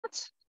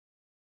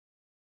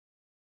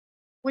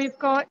We've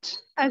got,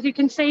 as you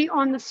can see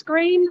on the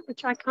screen,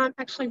 which I can't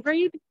actually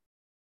read.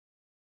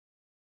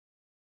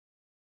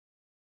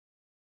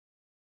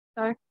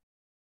 So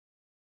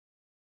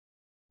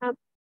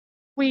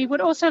we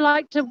would also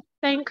like to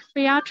thank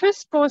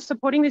Beatrice for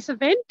supporting this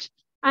event,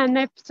 and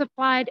they've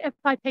supplied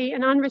FIP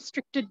an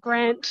unrestricted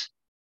grant.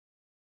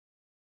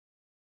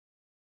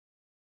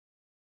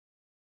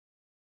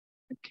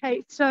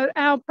 Okay, so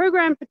our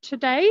program for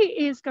today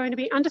is going to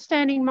be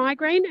understanding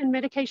migraine and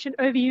medication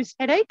overuse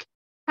headache.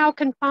 How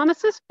can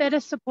pharmacists better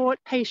support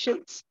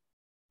patients?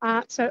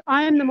 So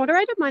I am the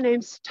moderator. My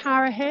name's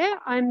Tara Hehir.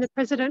 I'm the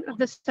president of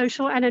the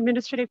Social and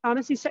Administrative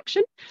Pharmacy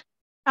section.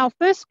 Our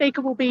first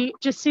speaker will be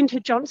Jacinta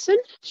Johnson.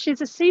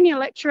 She's a senior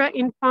lecturer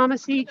in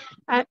pharmacy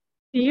at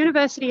the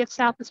University of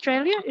South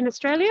Australia in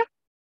Australia.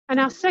 And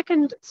our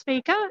second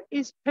speaker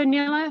is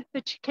Panellists,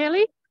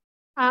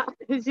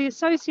 who's the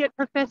Associate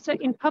Professor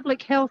in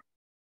Public Health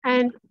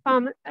and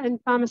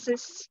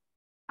Pharmacists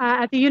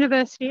at the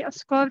University of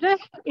Skövde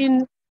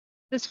in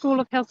the School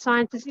of Health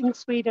Sciences in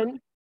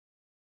Sweden.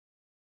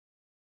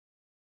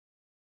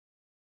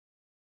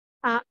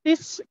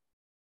 This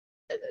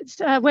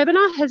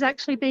webinar has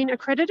actually been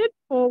accredited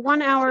for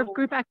 1 hour of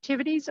group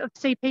activities of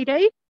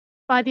CPD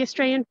by the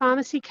Australian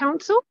Pharmacy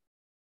Council,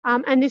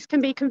 and this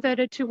can be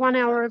converted to 1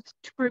 hour of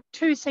group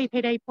 2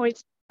 CPD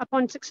points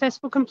upon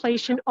successful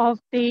completion of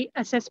the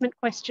assessment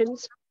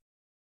questions.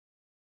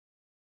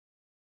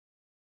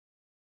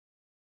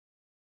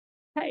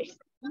 Okay,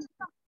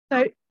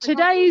 so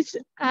today's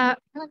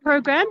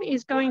program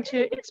is going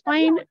to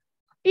explain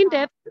in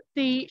depth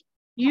the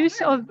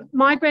use of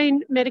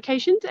migraine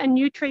medications and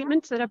new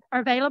treatments that are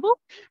available,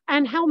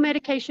 and how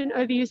medication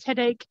overuse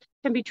headache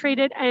can be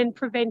treated and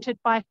prevented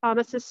by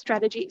pharmacist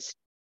strategies.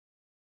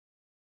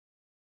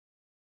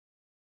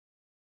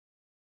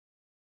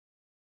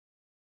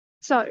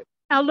 So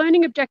our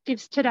learning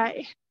objectives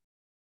today.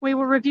 We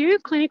will review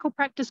clinical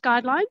practice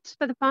guidelines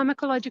for the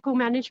pharmacological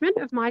management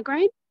of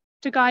migraine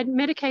to guide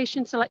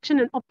medication selection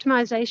and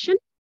optimization.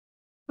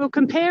 We'll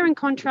compare and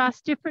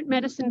contrast different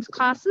medicines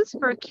classes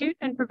for acute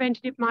and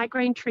preventative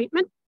migraine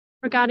treatment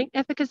regarding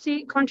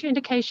efficacy,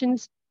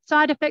 contraindications,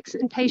 side effects,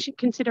 and patient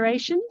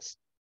considerations.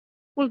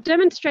 We'll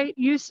demonstrate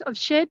use of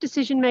shared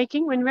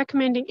decision-making when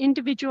recommending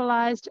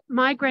individualized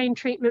migraine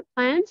treatment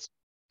plans,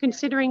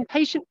 considering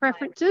patient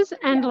preferences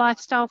and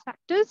lifestyle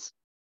factors.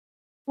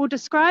 We'll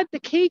describe the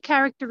key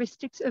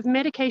characteristics of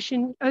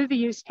medication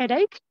overuse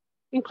headache,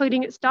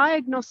 including its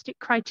diagnostic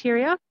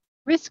criteria,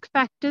 risk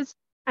factors,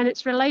 and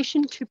its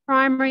relation to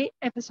primary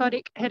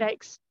episodic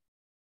headaches,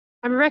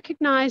 and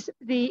recognise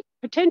the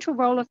potential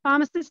role of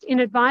pharmacists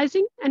in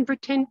advising and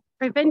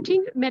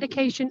preventing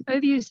medication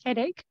overuse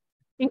headache,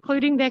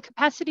 including their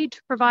capacity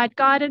to provide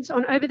guidance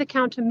on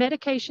over-the-counter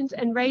medications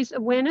and raise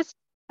awareness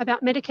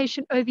about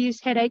medication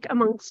overuse headache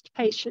amongst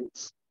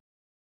patients.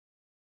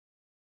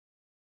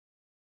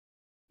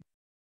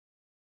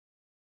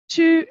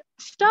 To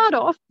start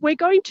off, we're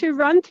going to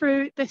run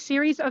through the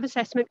series of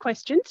assessment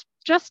questions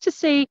just to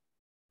see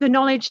the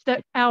knowledge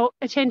that our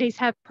attendees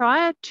have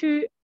prior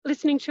to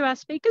listening to our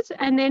speakers,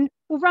 and then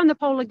we'll run the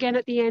poll again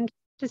at the end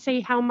to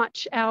see how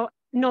much our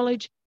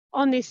knowledge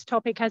on this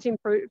topic has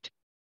improved.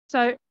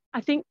 So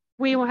I think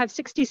we will have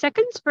 60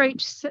 seconds for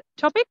each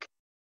topic.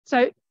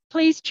 So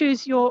please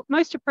choose your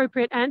most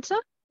appropriate answer.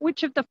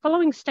 Which of the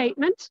following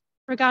statements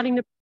regarding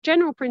the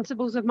general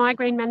principles of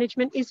migraine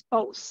management is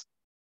false?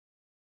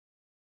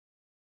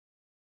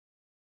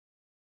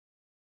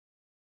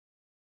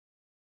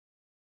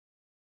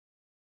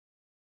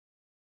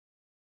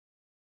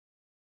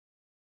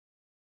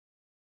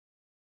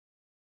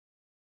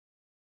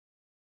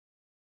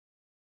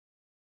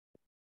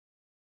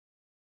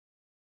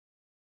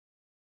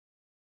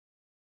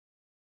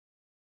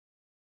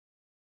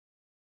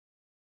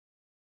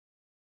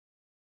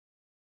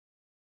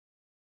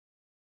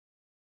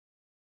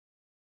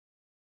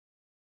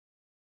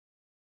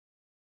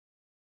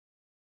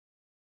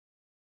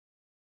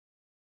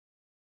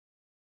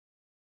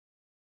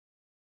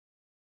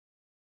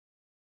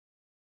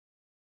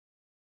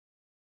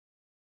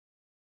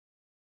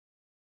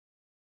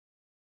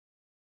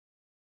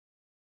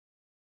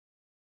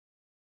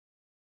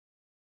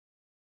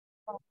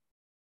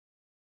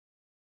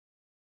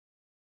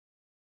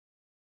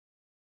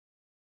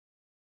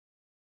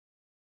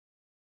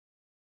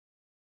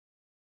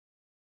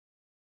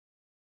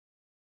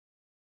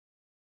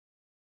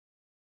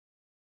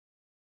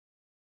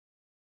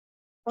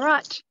 All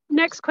right,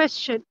 next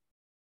question.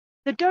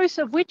 The dose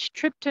of which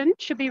triptan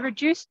should be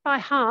reduced by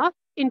half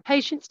in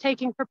patients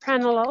taking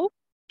propranolol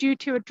due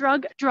to a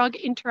drug-drug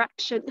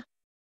interaction?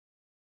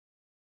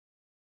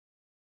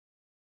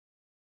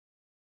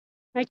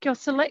 Make your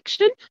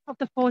selection of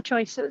the 4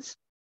 choices.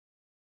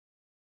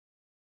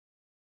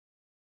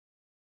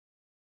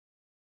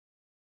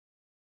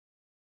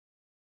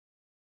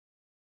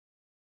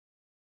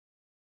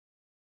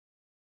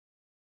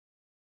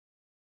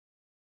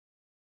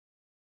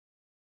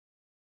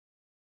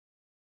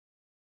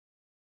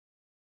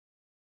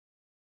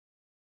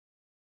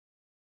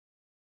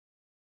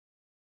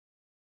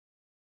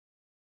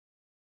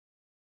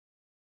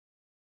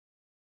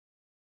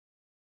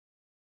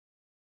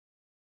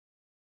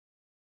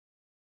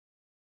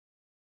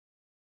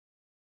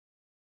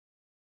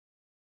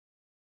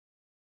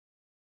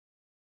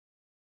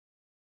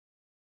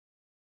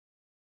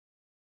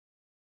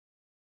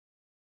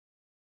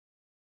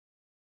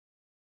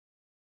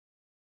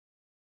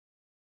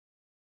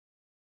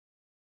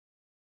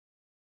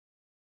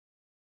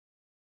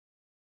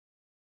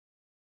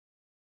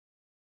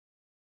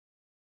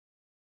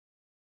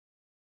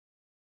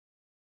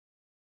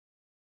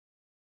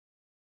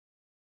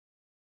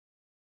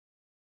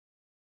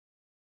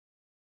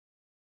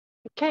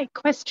 Okay,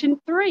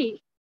 question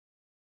 3.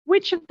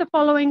 Which of the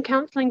following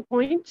counselling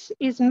points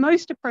is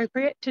most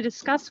appropriate to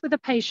discuss with a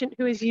patient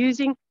who is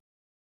using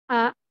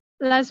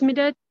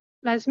lasmiditan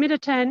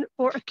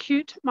for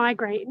acute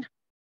migraine?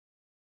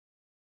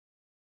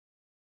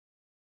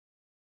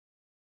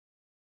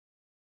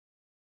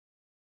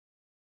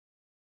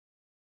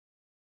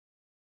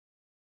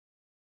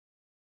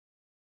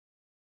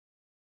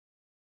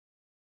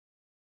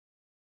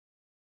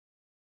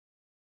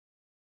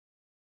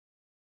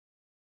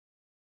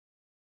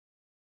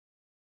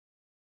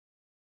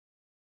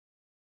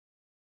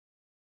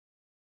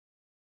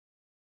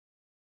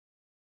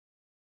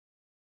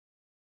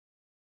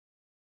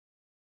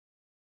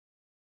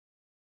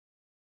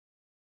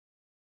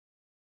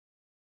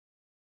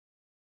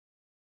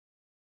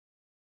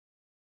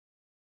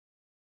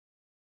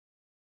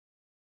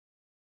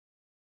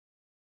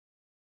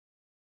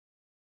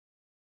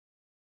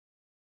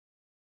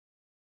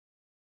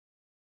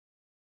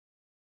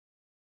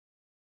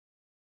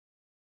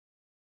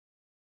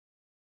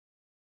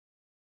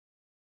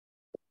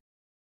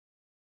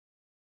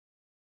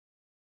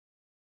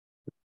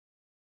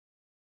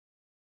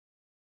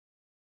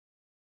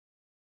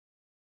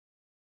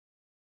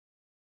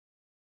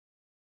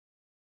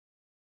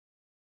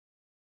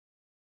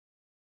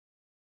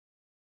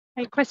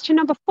 Okay, question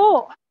number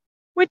 4.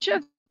 Which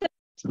of the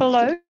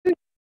below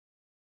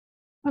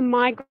a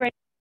migraine?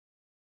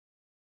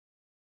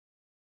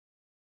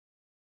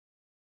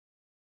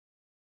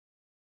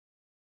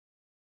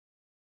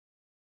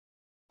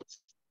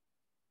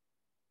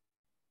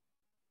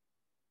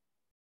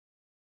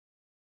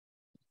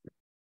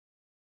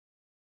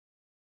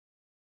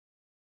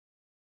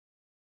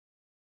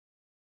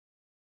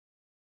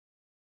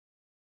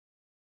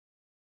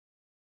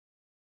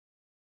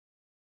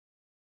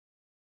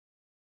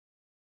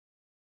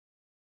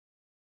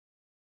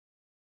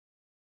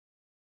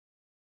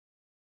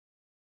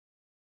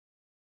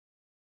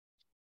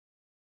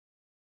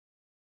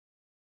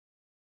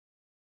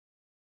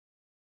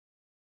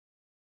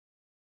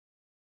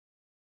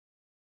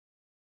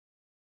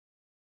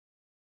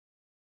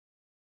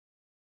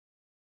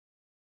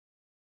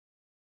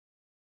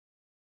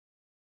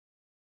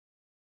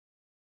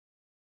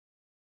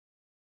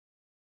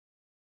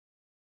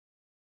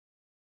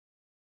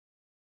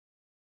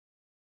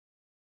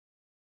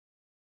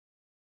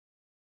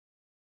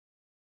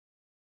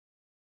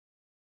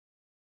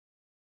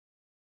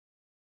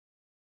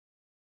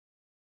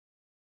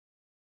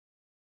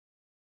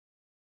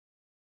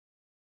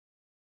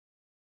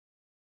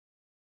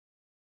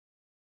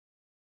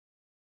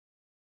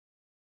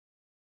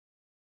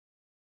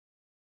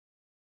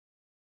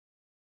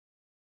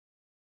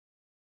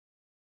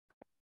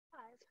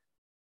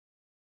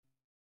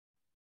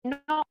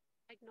 Not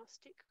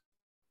diagnostic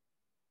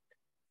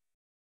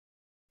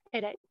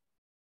headache.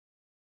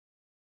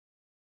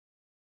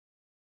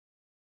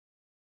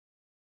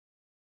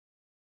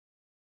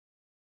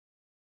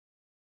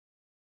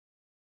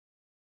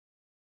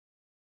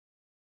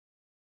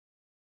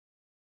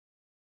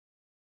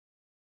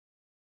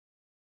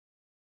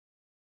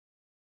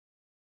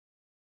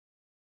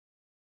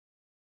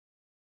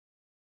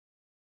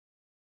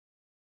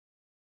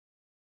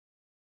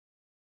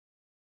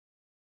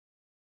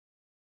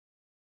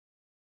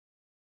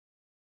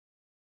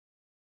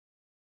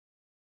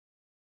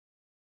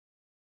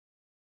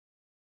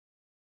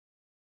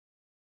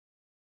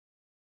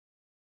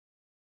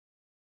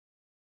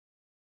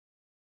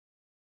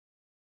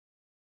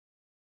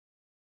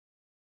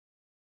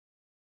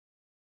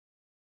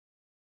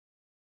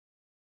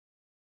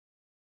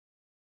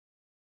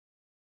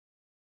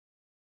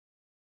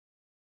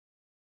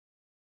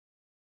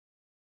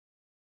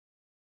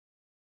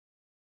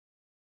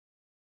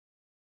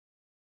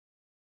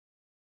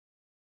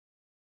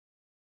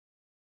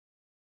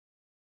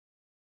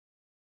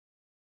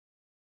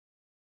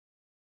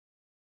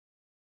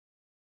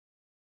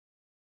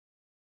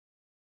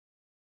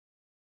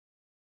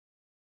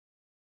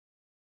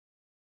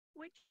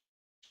 Which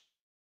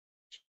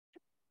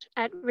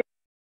at risk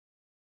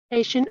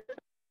patient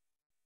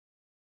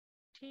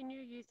continue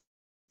using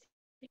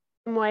the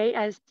same way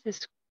as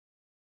described.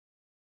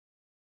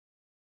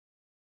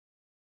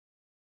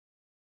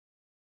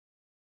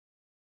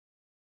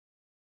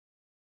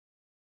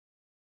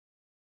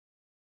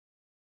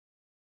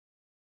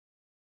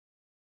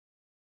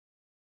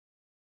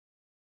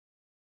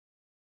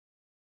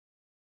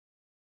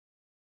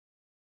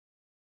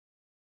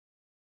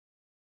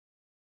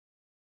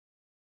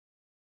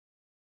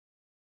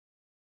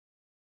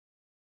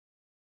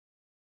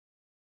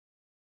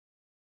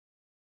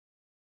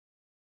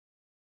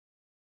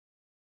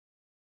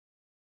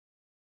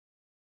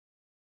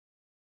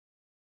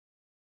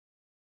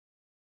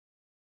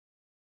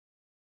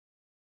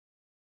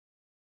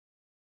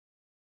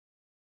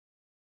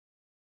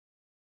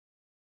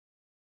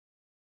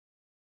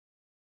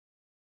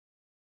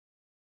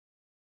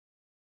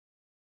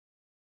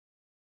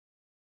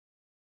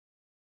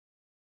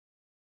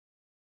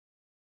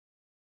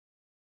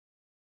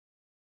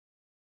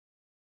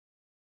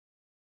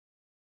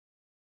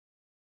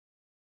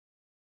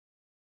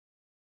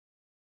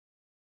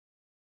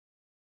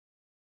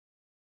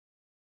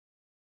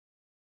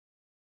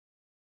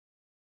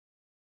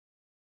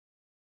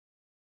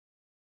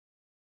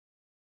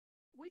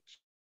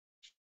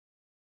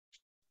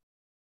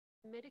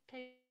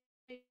 medication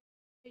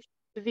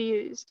to be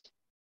used.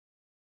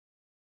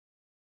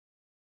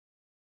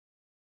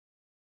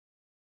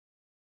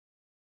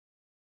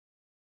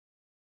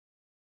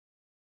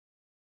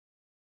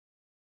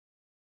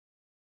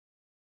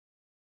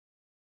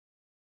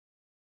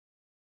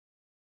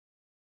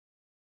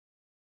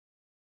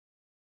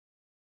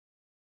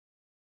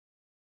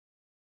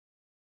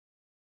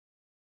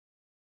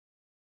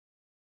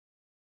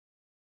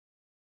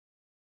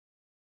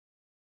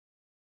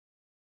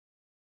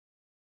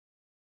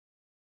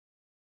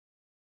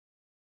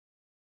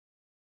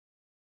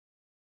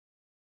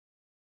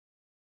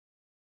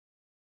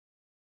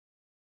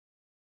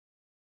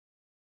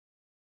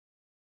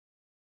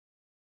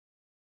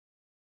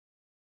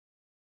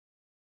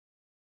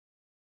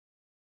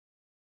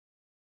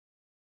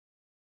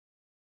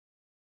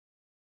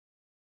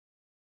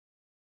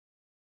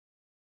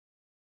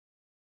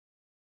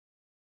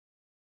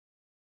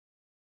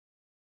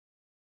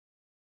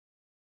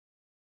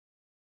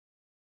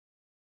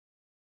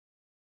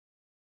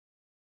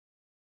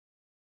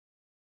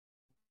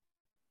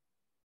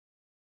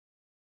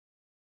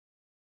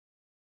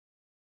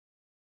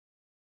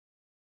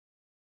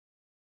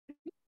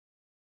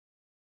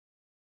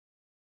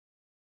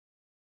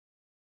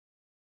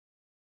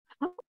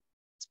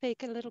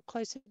 Speak a little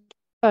closer to the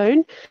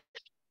phone.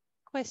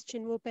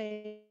 Question will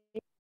be,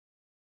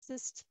 does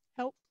this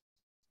help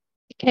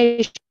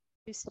medication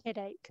reduce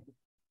headache?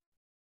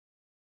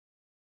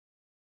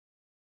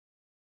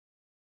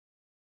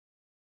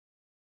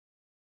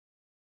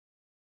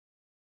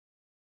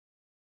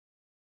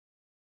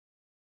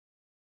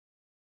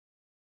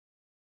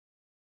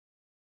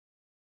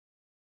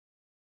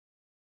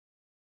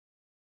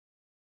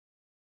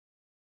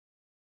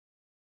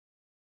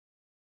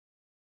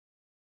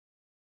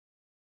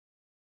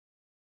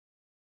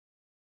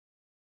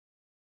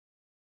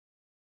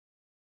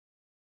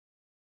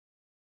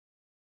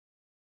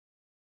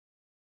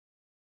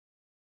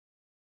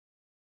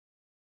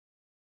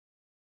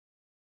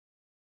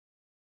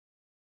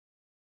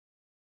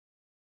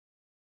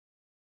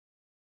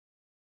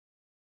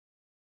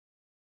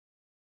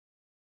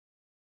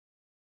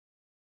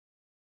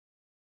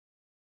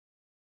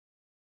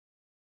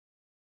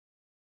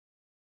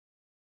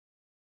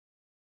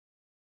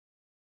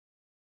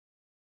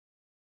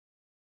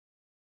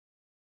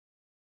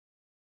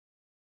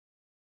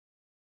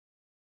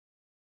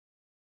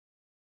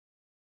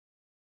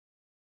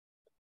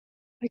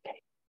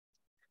 Okay.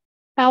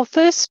 Our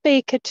first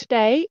speaker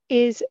today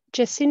is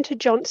Jacinta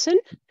Johnson.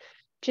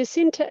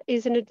 Jacinta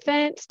is an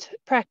advanced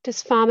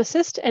practice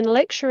pharmacist and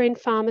lecturer in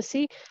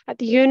pharmacy at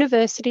the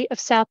University of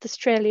South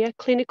Australia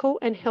Clinical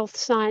and Health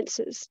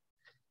Sciences.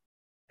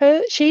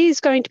 She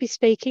is going to be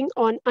speaking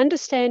on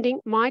understanding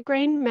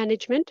migraine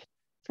management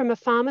from a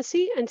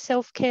pharmacy and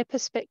self-care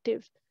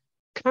perspective,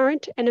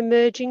 current and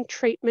emerging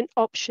treatment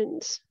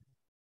options.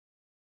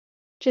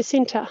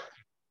 Jacinta.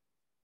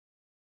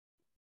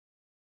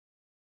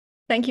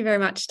 Thank you very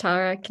much,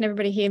 Tara. Can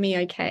everybody hear me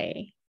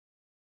okay?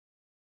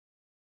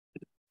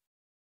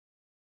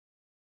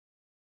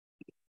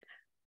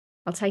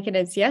 I'll take it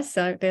as yes,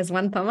 so there's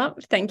one thumb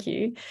up. Thank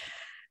you.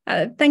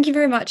 Thank you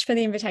very much for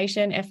the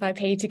invitation,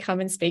 FIP, to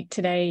come and speak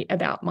today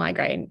about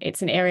migraine.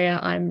 It's an area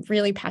I'm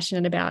really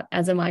passionate about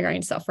as a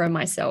migraine sufferer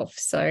myself.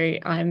 So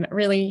I'm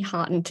really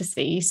heartened to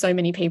see so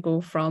many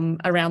people from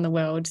around the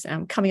world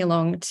coming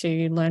along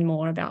to learn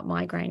more about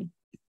migraine.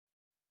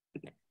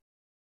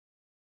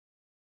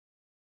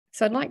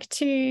 So I'd like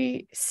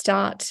to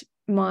start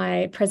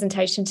my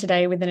presentation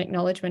today with an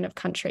acknowledgement of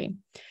country.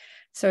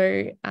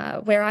 So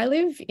where I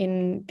live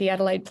in the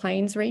Adelaide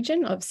Plains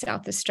region of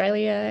South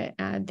Australia,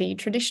 the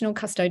traditional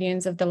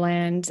custodians of the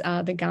land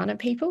are the Kaurna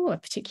people, a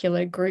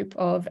particular group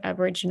of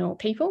Aboriginal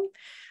people.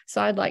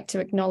 So I'd like to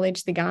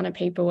acknowledge the Kaurna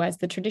people as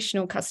the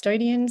traditional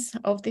custodians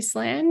of this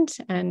land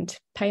and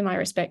pay my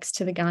respects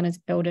to the Kaurna's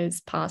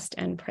elders past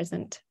and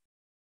present.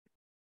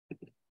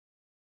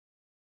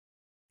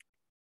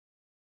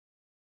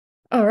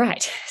 All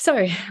right,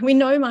 so we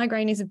know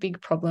migraine is a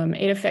big problem.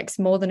 It affects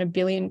more than 1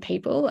 billion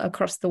people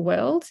across the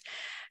world.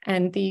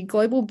 And the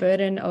global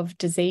burden of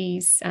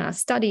disease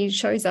study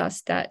shows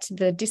us that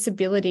the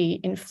disability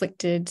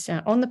inflicted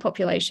on the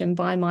population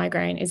by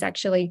migraine is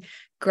actually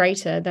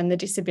greater than the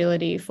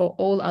disability for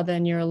all other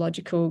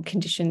neurological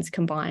conditions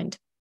combined.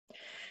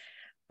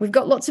 We've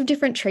got lots of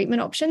different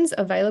treatment options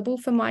available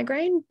for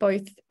migraine,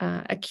 both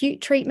acute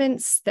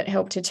treatments that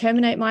help to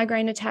terminate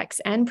migraine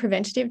attacks and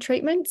preventative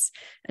treatments.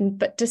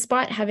 But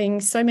despite having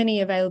so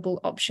many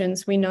available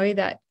options, we know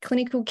that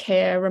clinical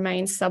care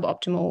remains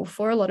suboptimal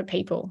for a lot of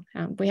people.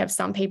 We have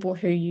some people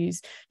who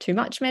use too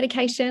much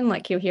medication,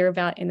 like you'll hear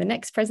about in the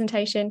next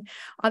presentation,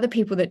 other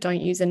people that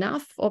don't use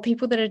enough, or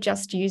people that are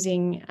just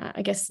using,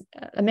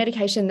 a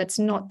medication that's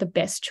not the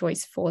best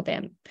choice for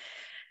them.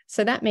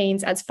 So that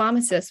means as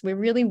pharmacists, we're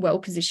really well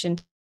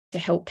positioned to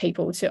help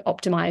people to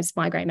optimize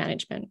migraine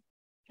management.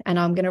 And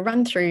I'm going to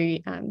run through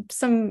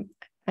some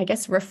I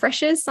guess,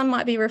 refreshers. Some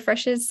might be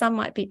refreshers, some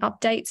might be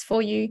updates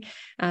for you.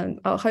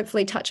 I'll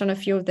hopefully touch on a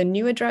few of the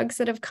newer drugs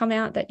that have come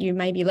out that you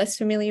may be less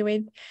familiar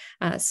with,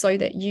 so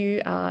that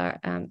you are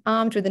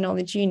armed with the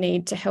knowledge you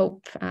need to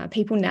help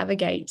people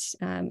navigate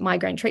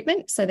migraine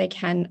treatment so they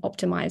can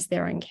optimize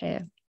their own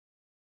care.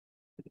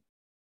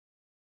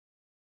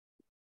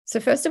 So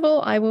first of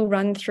all, I will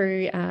run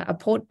through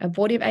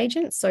abortive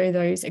agents, so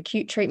those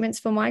acute treatments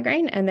for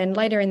migraine, and then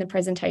later in the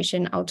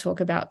presentation, I'll talk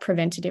about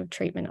preventative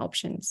treatment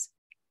options.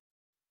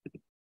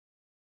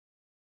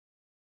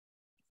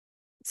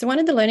 So one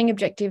of the learning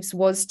objectives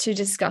was to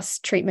discuss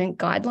treatment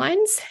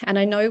guidelines. And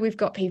I know we've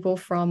got people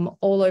from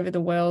all over the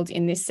world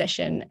in this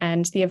session,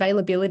 and the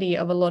availability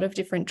of a lot of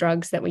different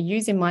drugs that we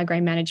use in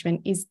migraine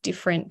management is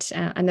different,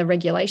 and the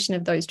regulation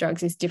of those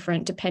drugs is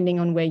different depending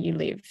on where you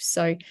live.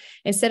 So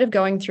instead of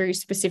going through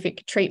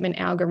specific treatment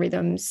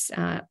algorithms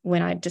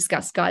when I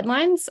discuss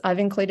guidelines, I've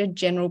included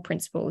general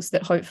principles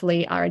that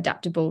hopefully are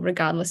adaptable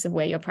regardless of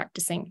where you're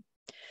practicing.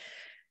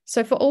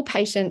 So for all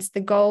patients,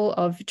 the goal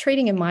of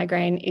treating a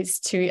migraine is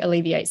to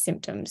alleviate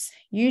symptoms.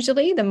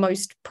 Usually the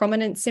most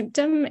prominent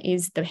symptom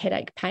is the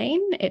headache pain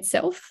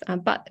itself,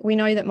 but we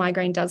know that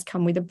migraine does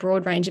come with a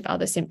broad range of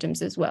other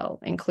symptoms as well,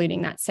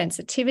 including that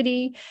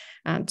sensitivity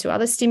to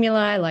other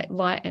stimuli like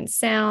light and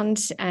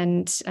sound,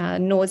 and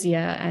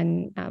nausea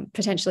and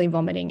potentially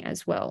vomiting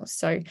as well.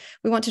 So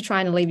we want to try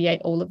and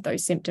alleviate all of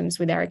those symptoms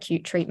with our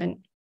acute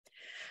treatment.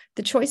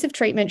 The choice of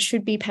treatment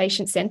should be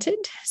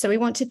patient-centered. So we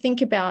want to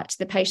think about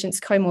the patient's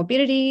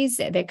comorbidities,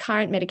 their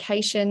current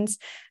medications,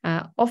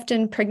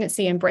 often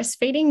pregnancy and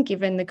breastfeeding,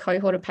 given the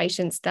cohort of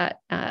patients that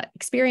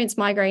experience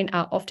migraine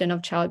are often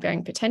of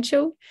childbearing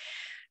potential.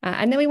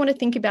 And then we want to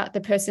think about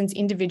the person's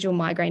individual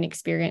migraine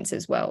experience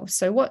as well.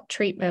 So what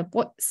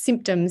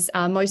symptoms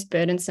are most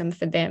burdensome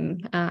for them?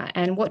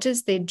 And what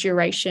does the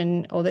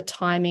duration or the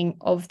timing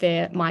of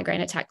their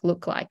migraine attack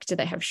look like? Do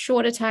they have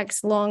short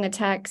attacks, long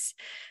attacks?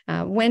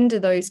 When do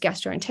those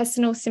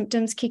gastrointestinal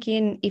symptoms kick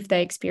in, if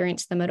they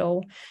experience them at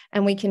all?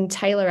 And we can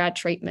tailor our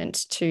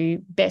treatment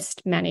to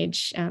best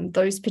manage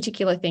those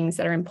particular things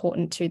that are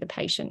important to the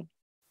patient.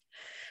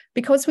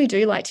 Because we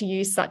do like to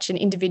use such an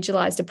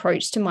individualized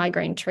approach to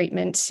migraine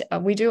treatment,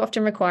 we do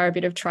often require a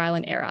bit of trial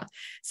and error.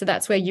 So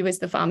that's where you as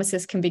the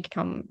pharmacist can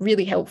become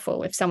really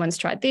helpful. If someone's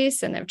tried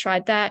this and they've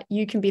tried that,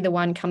 you can be the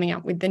one coming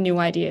up with the new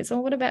ideas.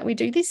 Or what about we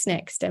do this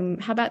next? And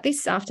how about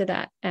this after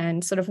that?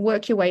 And sort of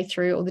work your way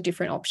through all the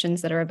different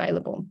options that are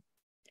available.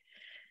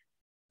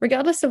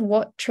 Regardless of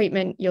what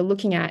treatment you're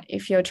looking at,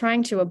 if you're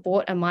trying to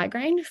abort a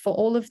migraine, for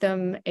all of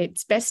them,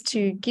 it's best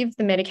to give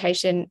the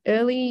medication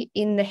early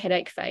in the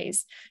headache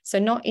phase. So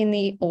not in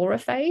the aura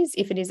phase,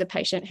 if it is a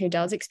patient who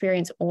does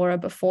experience aura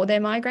before their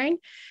migraine.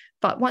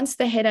 But once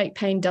the headache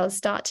pain does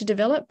start to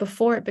develop,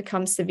 before it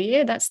becomes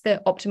severe, that's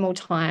the optimal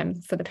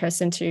time for the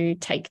person to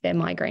take their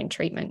migraine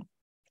treatment.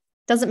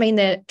 Doesn't mean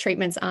that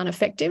treatments aren't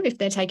effective if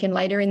they're taken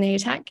later in the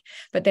attack,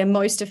 but they're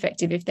most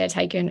effective if they're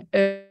taken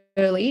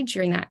early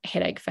during that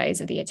headache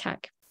phase of the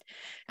attack.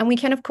 And we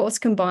can, of course,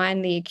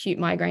 combine the acute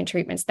migraine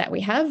treatments that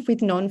we have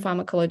with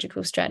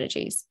non-pharmacological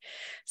strategies.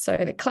 So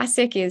the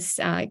classic is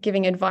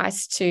giving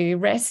advice to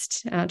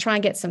rest, try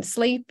and get some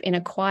sleep in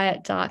a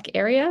quiet, dark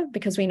area,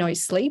 because we know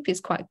sleep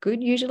is quite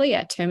good usually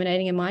at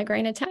terminating a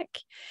migraine attack.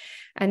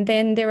 And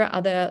then there are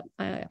other,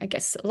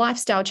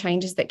 lifestyle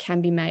changes that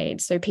can be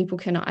made. So people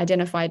can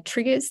identify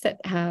triggers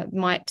that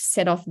might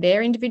set off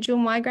their individual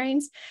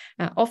migraines.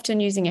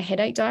 Often using a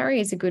headache diary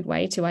is a good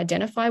way to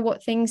identify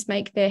what things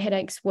make their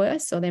headaches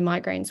worse or their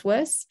migraines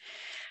worse.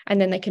 And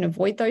then they can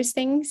avoid those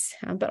things.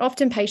 But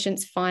often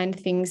patients find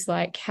things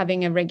like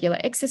having a regular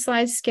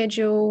exercise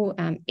schedule,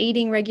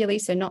 eating regularly,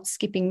 so not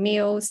skipping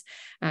meals,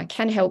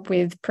 can help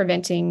with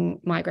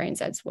preventing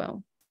migraines as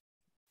well.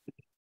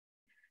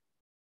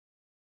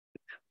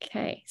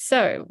 Okay,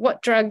 so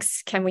what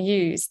drugs can we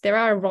use? There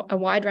are a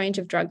wide range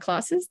of drug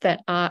classes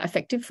that are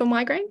effective for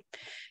migraine,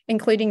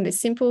 including the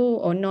simple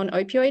or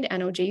non-opioid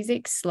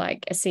analgesics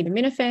like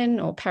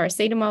acetaminophen or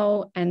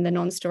paracetamol, and the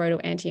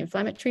non-steroidal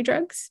anti-inflammatory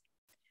drugs,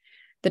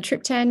 the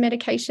triptan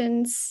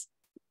medications,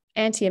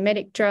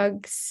 antiemetic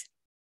drugs,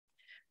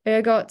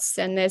 ergots,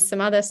 and there's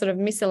some other sort of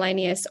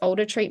miscellaneous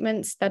older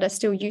treatments that are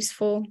still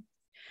useful.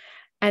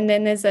 And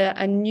then there's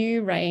a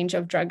new range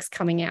of drugs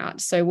coming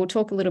out. So we'll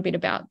talk a little bit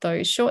about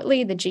those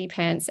shortly, the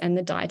gepants and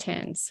the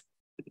ditans.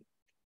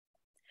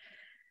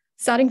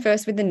 Starting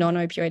first with the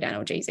non-opioid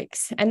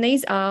analgesics. And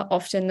these are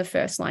often the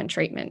first-line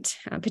treatment,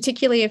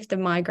 particularly if the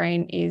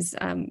migraine is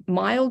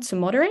mild to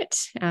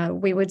moderate.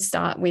 We would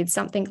start with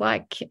something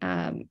like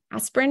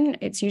aspirin.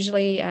 It's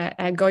usually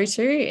a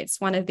go-to.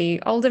 It's one of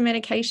the older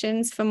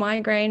medications for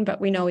migraine,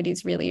 but we know it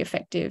is really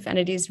effective and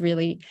it is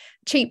really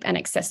cheap and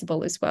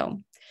accessible as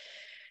well.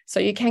 So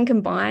you can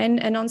combine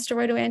a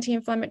non-steroidal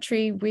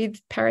anti-inflammatory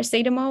with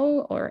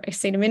paracetamol or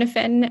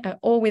acetaminophen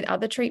or with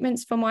other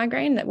treatments for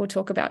migraine that we'll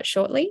talk about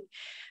shortly.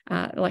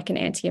 like an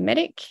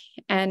antiemetic.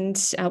 And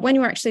when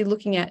we're actually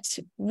looking at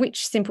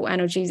which simple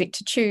analgesic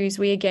to choose,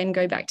 we again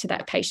go back to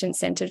that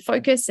patient-centered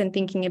focus and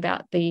thinking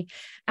about the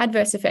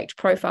adverse effect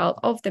profile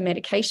of the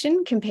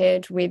medication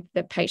compared with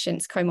the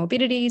patient's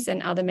comorbidities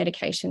and other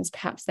medications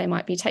perhaps they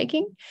might be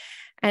taking.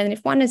 And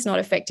if one is not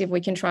effective,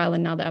 we can trial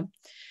another.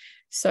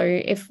 So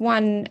if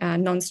one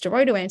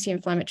non-steroidal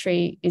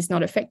anti-inflammatory is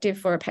not effective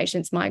for a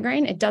patient's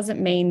migraine, it doesn't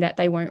mean that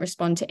they won't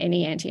respond to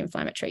any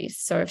anti-inflammatories.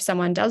 So if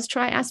someone does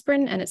try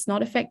aspirin and it's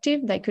not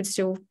effective, they could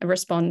still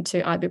respond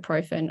to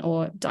ibuprofen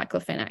or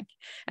diclofenac.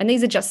 And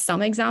these are just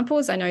some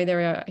examples. I know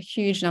there are a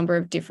huge number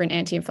of different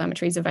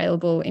anti-inflammatories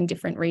available in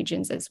different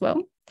regions as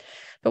well.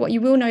 But what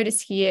you will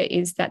notice here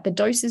is that the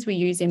doses we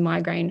use in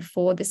migraine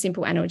for the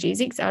simple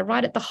analgesics are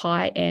right at the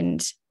high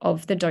end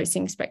of the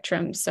dosing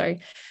spectrum. So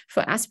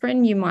for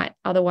aspirin, you might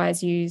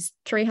otherwise use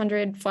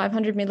 300,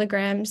 500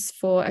 milligrams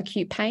for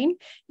acute pain.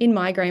 In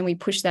migraine, we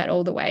push that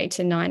all the way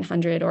to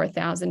 900 or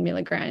 1,000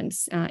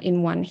 milligrams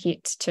in one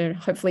hit to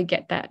hopefully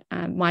get that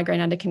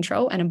migraine under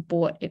control and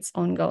abort its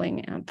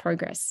ongoing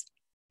progress.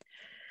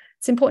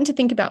 It's important to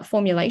think about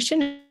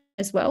formulation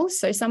as well.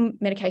 So some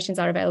medications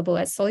are available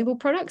as soluble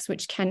products,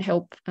 which can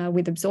help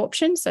with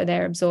absorption. So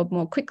they're absorbed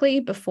more quickly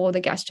before the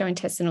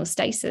gastrointestinal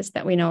stasis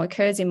that we know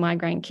occurs in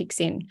migraine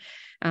kicks in,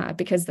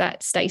 because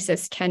that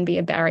stasis can be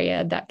a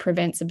barrier that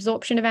prevents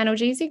absorption of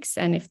analgesics.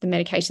 And if the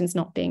medication's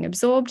not being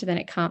absorbed, then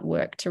it can't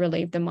work to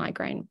relieve the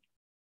migraine.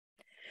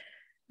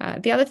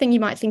 The other thing you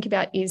might think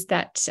about is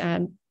that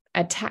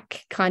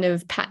attack kind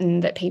of pattern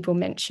that people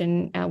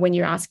mention when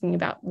you're asking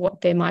about what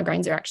their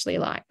migraines are actually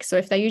like. So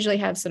if they usually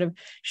have sort of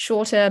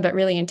shorter but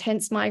really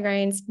intense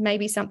migraines,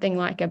 maybe something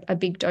like a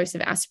big dose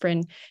of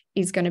aspirin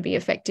is going to be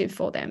effective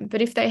for them.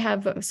 But if they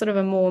have sort of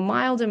a more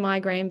milder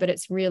migraine, but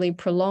it's really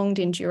prolonged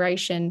in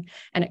duration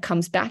and it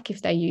comes back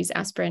if they use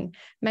aspirin,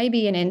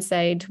 maybe an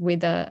NSAID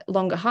with a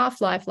longer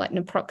half-life like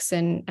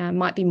naproxen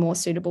might be more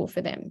suitable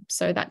for them.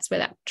 So that's where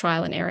that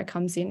trial and error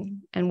comes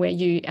in, and where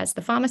you as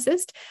the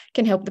pharmacist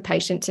can help the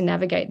patient to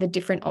navigate the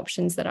different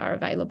options that are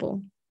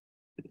available.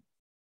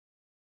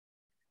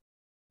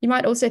 You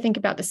might also think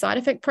about the side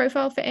effect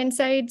profile for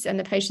NSAIDs and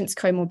the patient's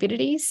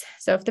comorbidities.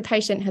 So if the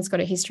patient has got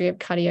a history of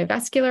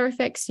cardiovascular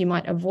effects, you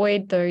might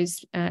avoid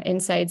those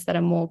NSAIDs that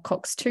are more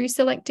COX-2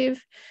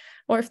 selective.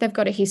 Or if they've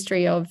got a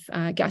history of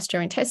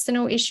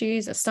gastrointestinal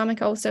issues, a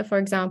stomach ulcer, for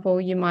example,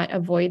 you might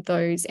avoid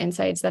those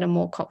NSAIDs that are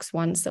more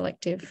COX-1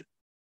 selective.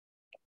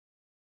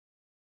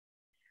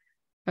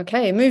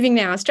 Okay, moving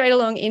now straight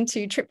along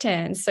into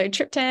triptans. So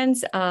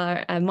triptans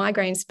are a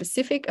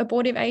migraine-specific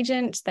abortive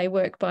agent. They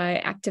work by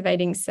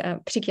activating a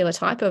particular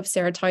type of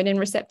serotonin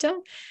receptor.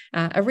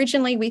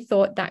 Originally, we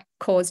thought that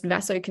caused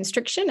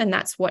vasoconstriction, and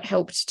that's what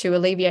helped to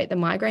alleviate the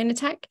migraine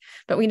attack.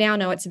 But we now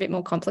know it's a bit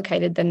more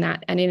complicated than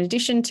that. And in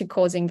addition to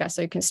causing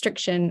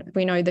vasoconstriction,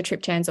 we know the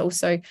triptans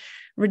also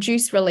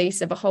reduce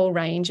release of a whole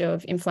range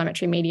of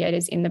inflammatory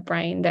mediators in the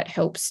brain that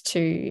helps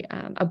to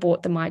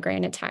abort the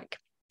migraine attack.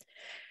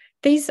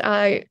 These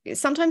are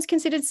sometimes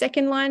considered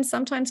second line,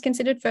 sometimes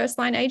considered first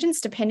line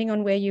agents, depending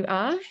on where you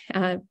are.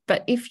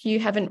 But if you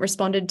haven't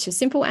responded to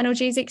simple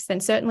analgesics, then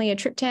certainly a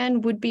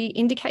triptan would be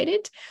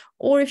indicated.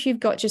 Or if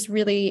you've got just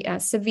really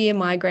severe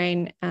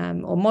migraine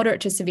or moderate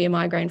to severe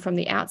migraine from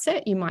the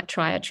outset, you might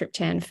try a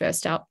triptan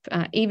first up,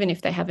 even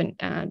if they haven't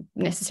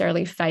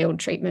necessarily failed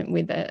treatment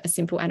with a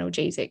simple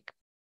analgesic.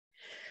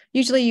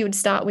 Usually you would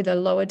start with a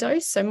lower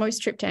dose. So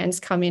most triptans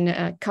come in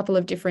a couple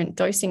of different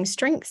dosing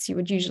strengths. You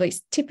would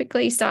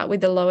typically start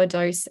with a lower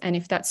dose, and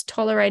if that's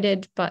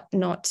tolerated but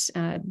not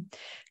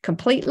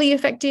completely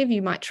effective,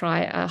 you might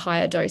try a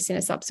higher dose in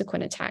a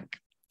subsequent attack.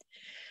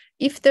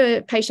 If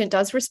the patient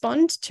does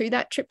respond to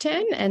that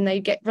triptan and they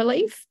get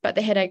relief, but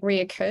the headache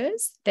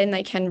reoccurs, then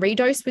they can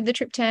redose with the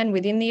triptan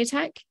within the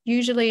attack,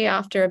 usually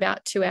after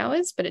about 2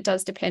 hours, but it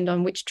does depend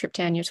on which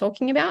triptan you're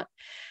talking about.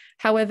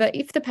 However,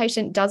 if the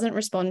patient doesn't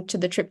respond to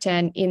the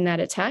triptan in that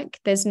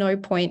attack, there's no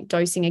point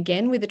dosing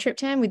again with the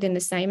triptan within the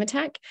same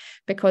attack,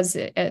 because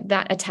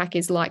that attack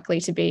is likely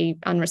to be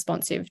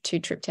unresponsive to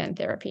triptan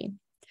therapy.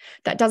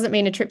 That doesn't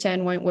mean a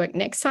triptan won't work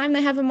next time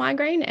they have a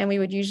migraine, and we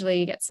would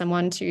usually get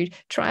someone to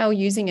trial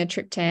using a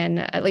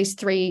triptan at least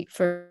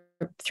for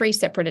 3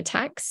 separate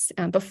attacks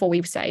before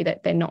we say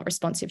that they're not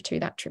responsive to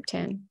that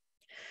triptan.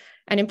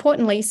 And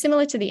importantly,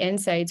 similar to the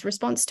NSAIDs,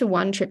 response to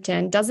one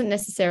triptan doesn't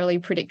necessarily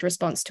predict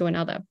response to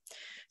another.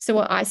 So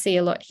what I see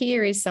a lot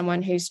here is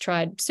someone who's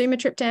tried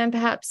sumatriptan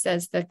perhaps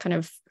as the kind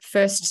of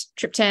first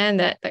triptan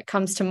that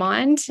comes to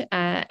mind,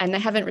 and they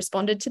haven't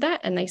responded to that,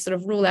 and they sort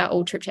of rule out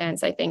all triptans.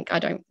 They think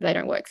they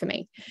don't work for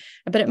me.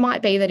 But it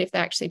might be that if they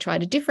actually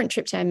tried a different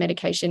triptan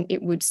medication,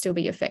 it would still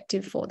be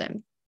effective for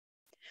them.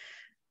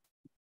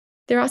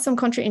 There are some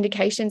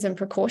contraindications and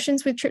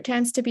precautions with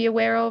triptans to be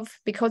aware of.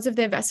 Because of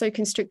their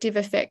vasoconstrictive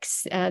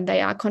effects,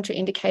 they are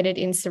contraindicated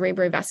in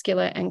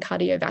cerebrovascular and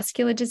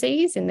cardiovascular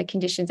disease in the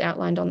conditions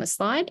outlined on the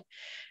slide.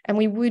 And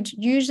we would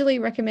usually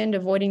recommend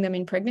avoiding them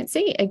in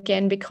pregnancy,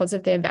 again, because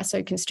of their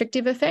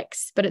vasoconstrictive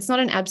effects, but it's not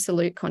an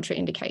absolute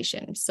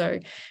contraindication. So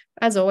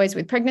as always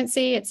with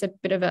pregnancy, it's a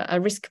bit of a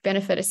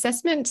risk-benefit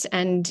assessment.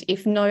 And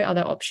if no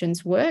other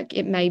options work,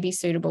 it may be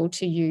suitable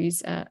to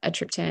use a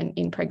triptan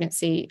in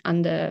pregnancy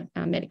under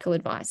medical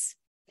advice.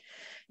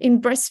 In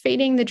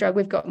breastfeeding, the drug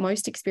we've got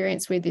most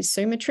experience with is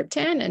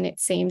sumatriptan, and it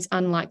seems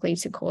unlikely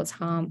to cause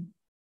harm.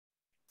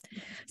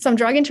 Some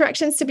drug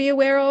interactions to be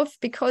aware of: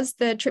 because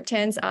the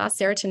triptans are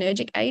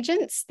serotonergic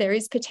agents, there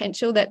is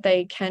potential that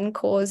they can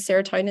cause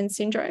serotonin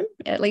syndrome,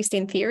 at least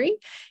in theory.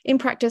 In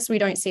practice, we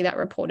don't see that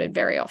reported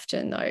very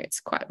often, though. It's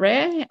quite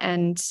rare,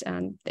 and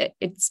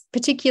it's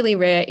particularly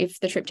rare if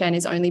the triptan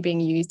is only being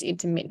used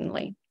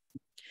intermittently.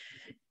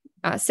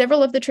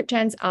 Several of the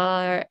triptans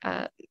are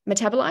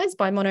metabolized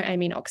by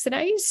monoamine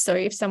oxidase. So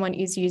if someone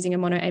is using a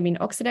monoamine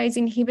oxidase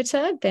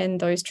inhibitor, then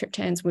those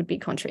triptans would be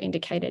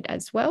contraindicated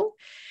as well.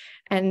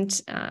 And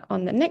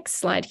on the next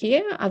slide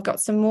here, I've got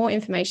some more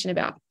information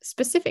about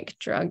specific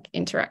drug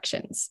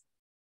interactions.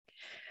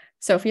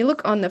 So if you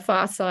look on the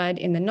far side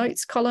in the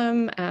notes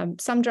column,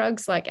 some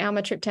drugs like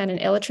almatriptan and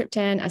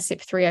elatriptan are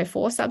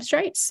CYP3A4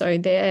 substrates. So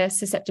they're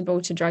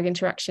susceptible to drug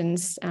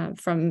interactions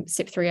from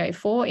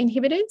CYP3A4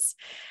 inhibitors.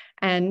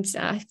 And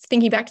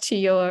thinking back to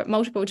your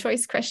multiple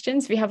choice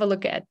questions, if you have a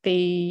look at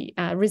the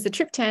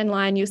rizatriptan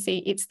line, you'll see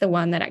it's the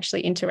one that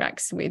actually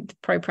interacts with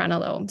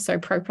propranolol. So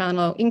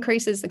propranolol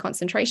increases the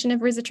concentration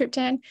of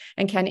rizatriptan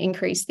and can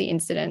increase the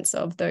incidence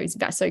of those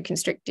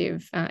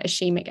vasoconstrictive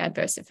ischemic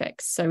adverse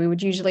effects. So we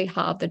would usually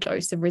halve the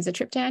dose of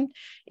rizatriptan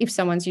if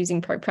someone's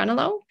using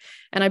propranolol.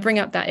 And I bring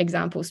up that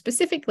example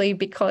specifically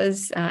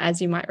because,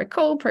 as you might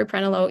recall,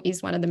 propranolol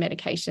is one of the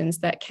medications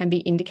that can be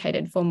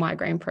indicated for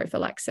migraine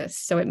prophylaxis.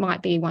 So it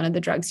might be one of the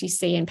drugs you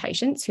see in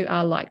patients who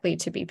are likely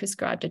to be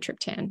prescribed a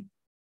triptan.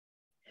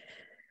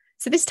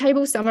 So this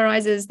table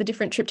summarizes the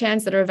different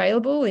triptans that are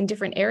available in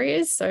different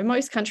areas. So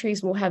most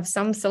countries will have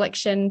some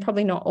selection,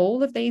 probably not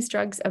all of these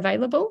drugs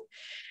available.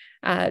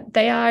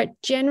 They are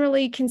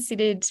generally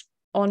considered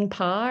on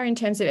par in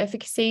terms of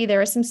efficacy.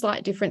 There are some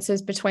slight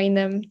differences between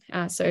them.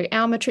 So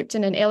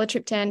almatriptan and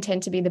elatriptan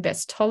tend to be the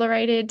best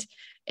tolerated.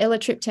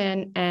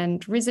 Elatriptan and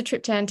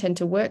rizatriptan tend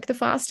to work the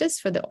fastest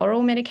for the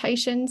oral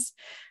medications.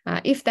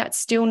 If that's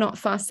still not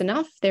fast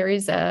enough, there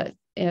is a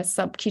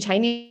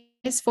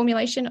subcutaneous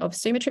formulation of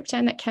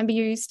sumatriptan that can be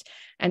used,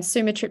 and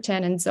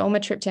sumatriptan and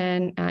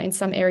zolmitriptan in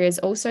some areas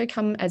also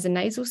come as a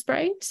nasal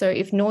spray. So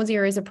if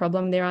nausea is a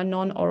problem, there are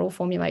non-oral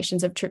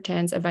formulations of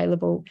triptans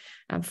available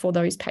for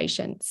those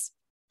patients.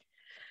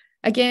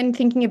 Again,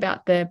 thinking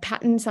about the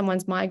pattern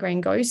someone's migraine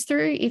goes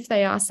through, if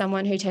they are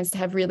someone who tends to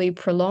have really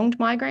prolonged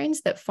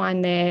migraines that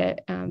find their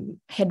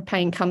head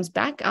pain comes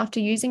back after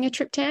using a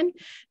triptan,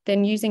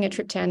 then using a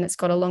triptan that's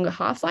got a longer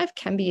half-life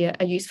can be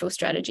a useful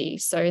strategy.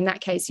 So in that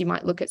case, you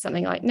might look at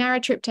something like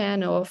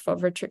naratriptan or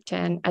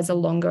fovratriptan as a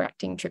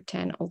longer-acting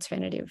triptan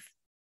alternative.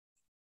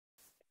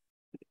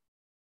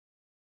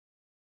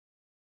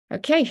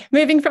 Okay,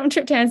 moving from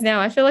triptans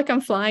now. I feel like I'm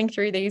flying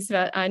through these,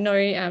 but I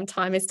know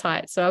time is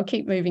tight, so I'll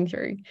keep moving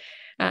through.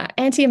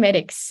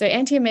 Antiemetics. So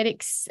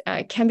antiemetics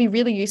can be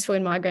really useful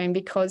in migraine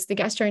because the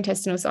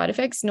gastrointestinal side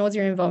effects,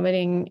 nausea and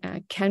vomiting,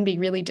 can be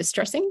really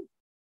distressing.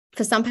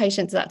 For some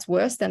patients, that's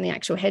worse than the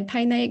actual head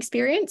pain they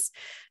experience.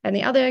 And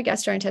the other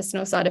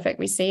gastrointestinal side effect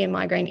we see in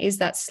migraine is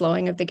that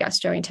slowing of the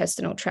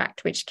gastrointestinal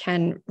tract, which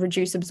can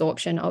reduce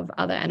absorption of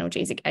other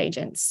analgesic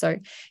agents. So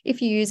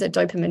if you use a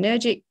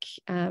dopaminergic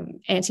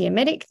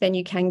antiemetic, then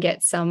you can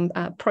get some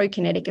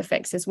prokinetic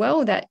effects as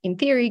well that in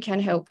theory can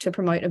help to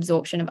promote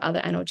absorption of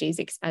other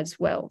analgesics as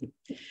well.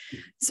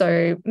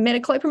 So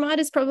metoclopramide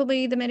is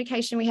probably the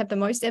medication we have the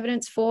most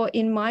evidence for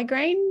in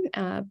migraine,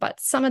 but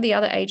some of the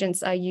other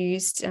agents are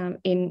used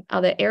in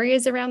other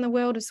areas around the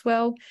world as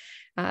well.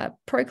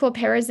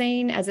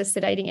 Prochlorperazine as a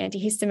sedating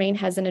antihistamine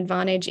has an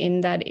advantage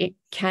in that it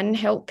can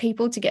help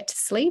people to get to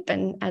sleep.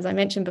 And as I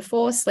mentioned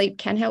before, sleep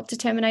can help to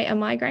terminate a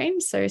migraine.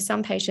 So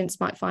some patients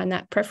might find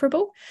that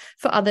preferable.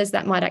 For others,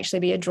 that might actually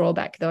be a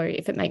drawback, though,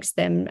 if it makes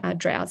them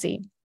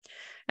drowsy.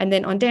 And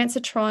then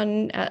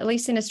ondansetron, at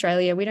least in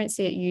Australia, we don't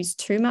see it used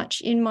too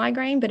much in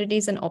migraine, but it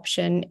is an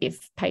option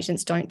if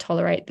patients don't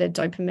tolerate the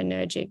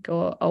dopaminergic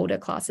or older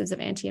classes of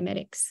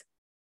antiemetics.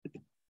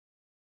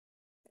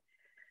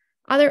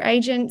 Other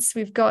agents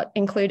we've got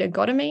include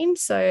ergotamine.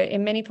 So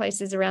in many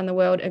places around the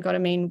world,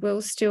 ergotamine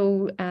will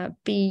still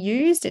be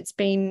used. It's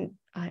been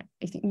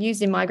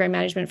used in migraine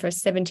management for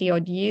 70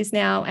 odd years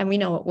now, and we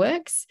know it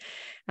works,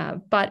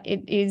 but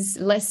it is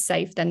less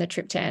safe than the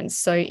triptans.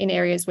 So in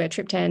areas where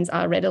triptans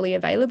are readily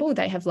available,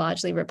 they have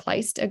largely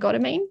replaced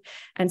ergotamine,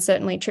 and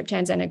certainly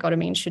triptans and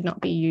ergotamine should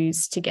not be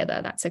used together.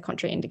 That's a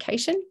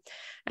contraindication.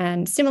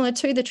 And similar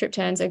to the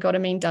triptans,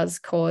 ergotamine does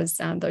cause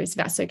those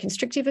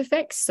vasoconstrictive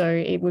effects, so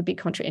it would be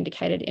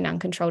contraindicated in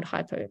uncontrolled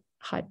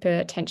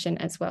hypertension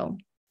as well.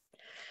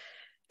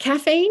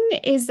 Caffeine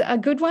is a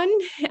good one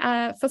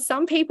for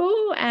some people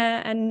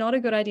and not a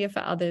good idea for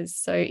others.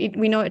 So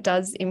we know it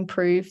does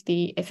improve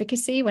the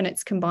efficacy when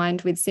it's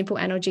combined with simple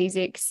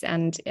analgesics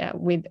and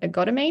with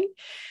ergotamine.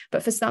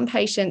 But for some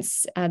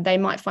patients, they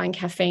might find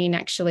caffeine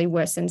actually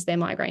worsens their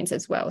migraines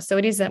as well. So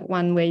it is that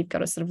one where you've got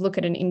to sort of look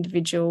at an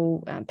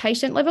individual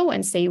patient level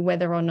and see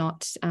whether or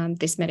not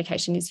this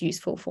medication is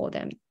useful for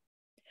them.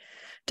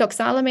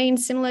 Doxylamine,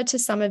 similar to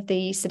some of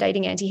the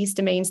sedating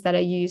antihistamines that are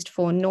used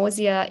for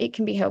nausea, it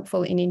can be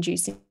helpful in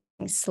inducing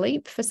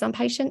sleep for some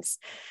patients.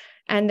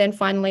 And then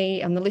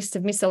finally, on the list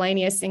of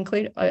miscellaneous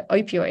include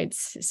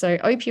opioids. So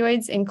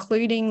opioids,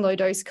 including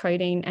low-dose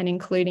codeine and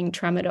including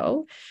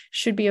tramadol,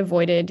 should be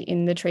avoided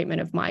in the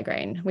treatment of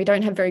migraine. We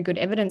don't have very good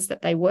evidence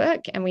that they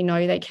work, and we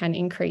know they can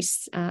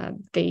increase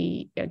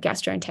the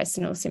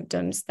gastrointestinal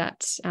symptoms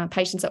that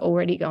patients are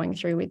already going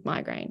through with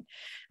migraine.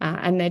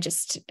 And they're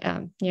just,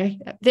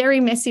 very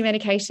messy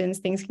medications.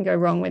 Things can go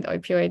wrong with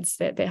opioids.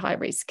 They're high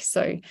risk.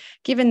 So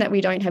given that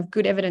we don't have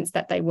good evidence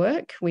that they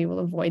work, we will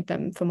avoid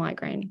them for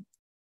migraine.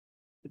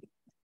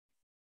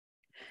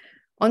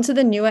 Onto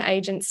the newer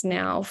agents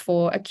now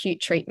for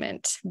acute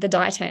treatment, the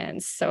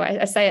triptans. So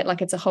I say it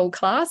like it's a whole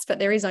class, but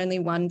there is only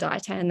one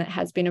triptan that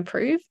has been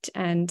approved,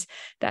 and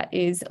that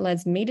is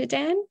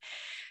lasmiditan.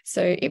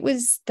 So it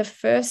was the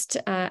first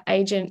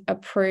agent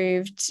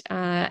approved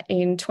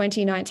in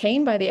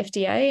 2019 by the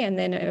FDA, and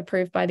then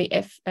approved by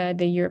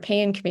the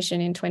European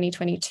Commission in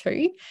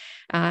 2022.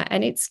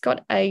 And it's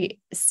got a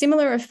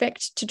similar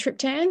effect to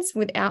triptans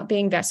without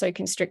being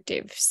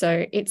vasoconstrictive.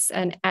 So it's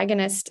an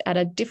agonist at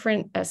a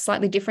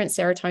slightly different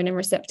serotonin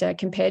receptor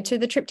compared to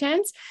the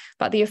triptans,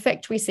 but the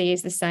effect we see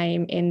is the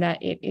same in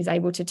that it is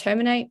able to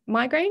terminate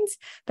migraines,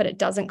 but it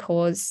doesn't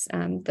cause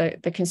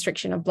the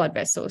constriction of blood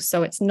vessels.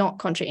 So it's not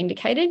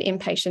contraindicated in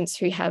patients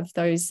who have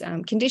those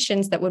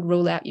conditions that would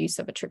rule out use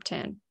of a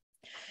triptan.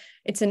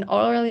 It's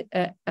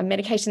a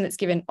medication that's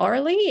given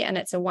orally, and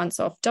it's a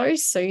once-off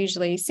dose, so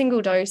usually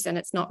single dose, and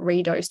it's not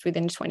redosed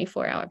within a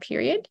 24-hour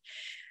period.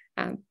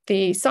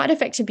 The side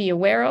effect to be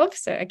aware of,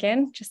 so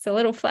again, just a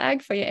little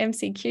flag for your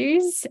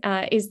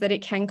MCQs, is that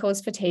it can cause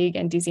fatigue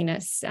and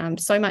dizziness,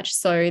 so much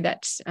so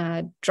that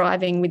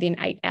driving within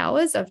 8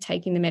 hours of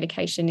taking the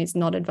medication is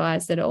not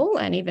advised at all,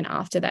 and even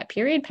after that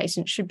period,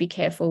 patients should be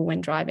careful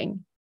when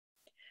driving.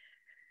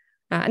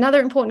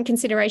 Another important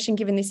consideration,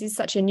 given this is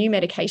such a new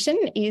medication,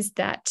 is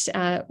that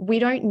we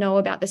don't know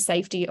about the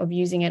safety of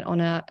using it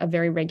on a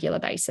very regular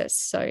basis.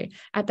 So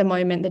at the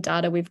moment, the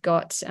data we've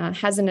got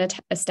hasn't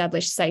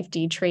established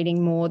safety treating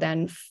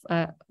on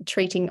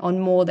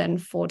more than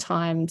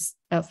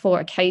 4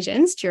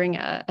 occasions during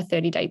a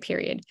 30-day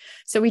period.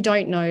 So we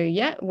don't know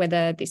yet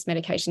whether this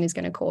medication is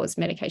going to cause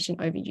medication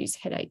overuse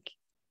headache.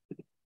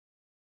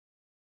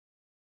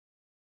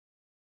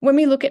 When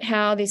we look at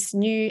how this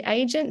new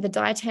agent, the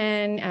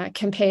triptan,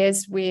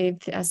 compares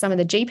with some of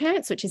the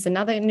gepants, which is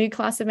another new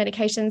class of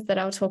medications that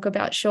I'll talk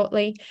about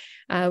shortly,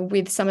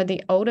 with some of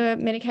the older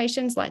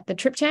medications like the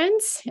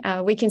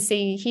triptans, we can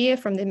see here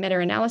from the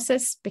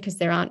meta-analysis, because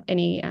there aren't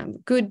any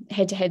good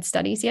head-to-head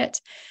studies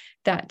yet,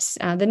 that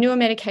the newer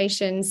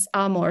medications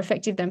are more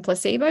effective than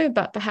placebo,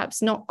 but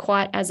perhaps not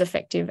quite as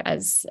effective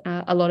as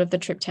a lot of the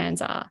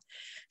triptans are.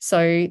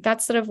 So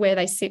that's sort of where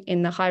they sit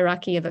in the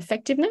hierarchy of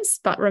effectiveness,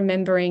 but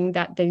remembering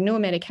that the newer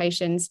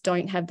medications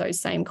don't have those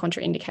same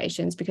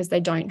contraindications because they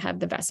don't have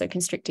the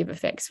vasoconstrictive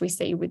effects we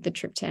see with the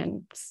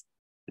triptans.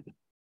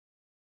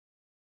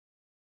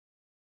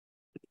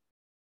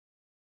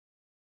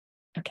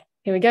 Okay,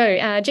 here we go.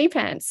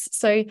 gepants.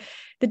 So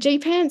the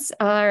gepants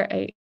are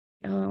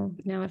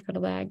now I've got a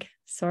lag.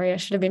 Sorry, I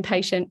should have been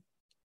patient.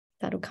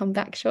 That'll come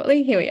back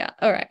shortly. Here we are.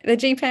 All right. The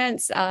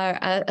gepants are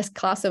a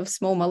class of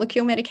small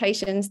molecule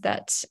medications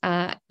that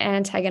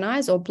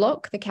antagonize or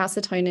block the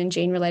calcitonin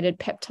gene-related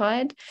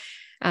peptide.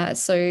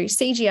 So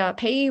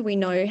CGRP, we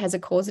know, has a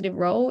causative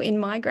role in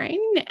migraine.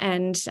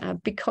 And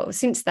because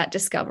since that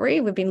discovery,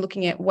 we've been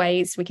looking at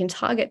ways we can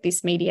target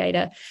this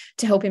mediator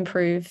to help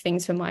improve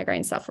things for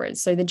migraine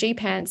sufferers. So the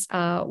gepants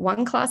are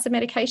one class of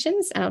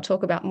medications, and I'll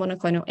talk about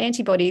monoclonal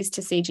antibodies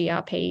to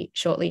CGRP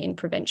shortly in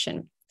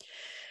prevention.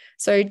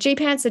 So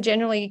gepants are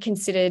generally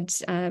considered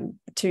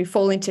to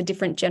fall into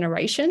different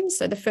generations.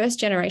 So the first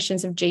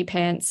generations of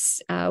gepants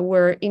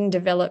were in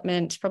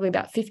development probably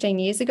about 15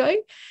 years ago,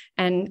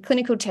 and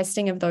clinical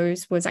testing of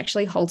those was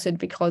actually halted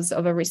because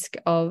of a risk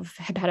of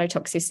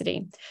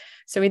hepatotoxicity.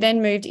 So we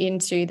then moved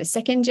into the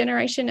second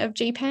generation of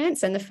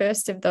gepants, and the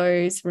first of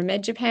those,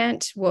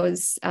 rimegepant,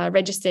 was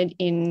registered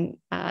in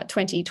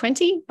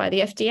 2020 by the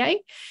FDA,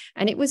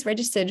 and it was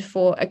registered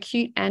for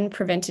acute and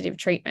preventative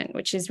treatment,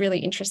 which is really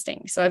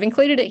interesting. So I've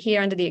included it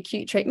here under the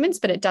acute treatments,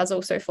 but it does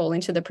also fall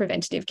into the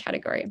preventative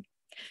category.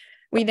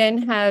 We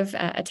then have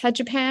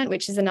atogepant,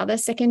 which is another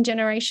second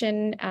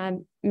generation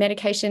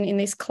medication in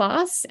this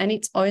class, and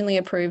it's only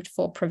approved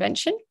for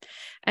prevention.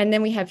 And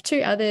then we have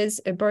 2 others,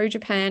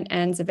 ibrogepant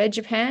and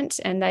zavegepant,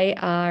 and they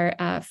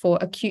are for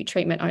acute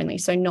treatment only,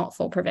 so not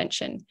for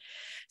prevention.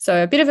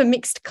 So a bit of a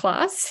mixed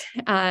class,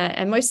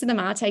 and most of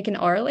them are taken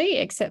orally,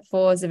 except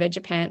for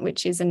zavegepant,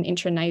 which is an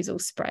intranasal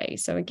spray.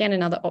 So again,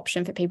 another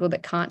option for people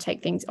that can't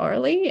take things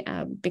orally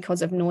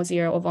because of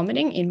nausea or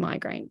vomiting in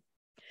migraine.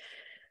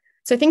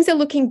 So things are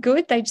looking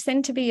good. They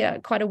tend to be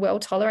quite a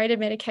well-tolerated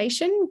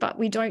medication, but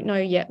we don't know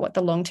yet what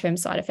the long-term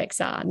side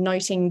effects are,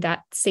 noting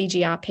that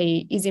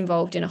CGRP is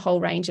involved in a whole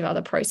range of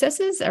other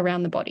processes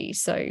around the body.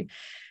 So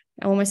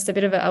almost a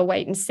bit of a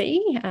wait and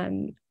see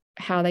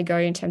how they go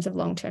in terms of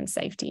long-term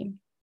safety.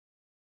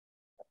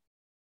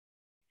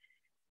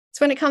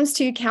 So when it comes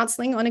to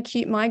counselling on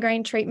acute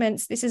migraine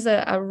treatments, this is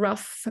a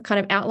rough kind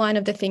of outline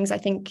of the things I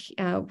think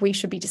we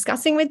should be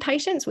discussing with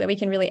patients where we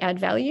can really add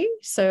value.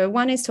 So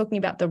one is talking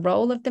about the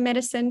role of the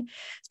medicine,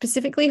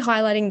 specifically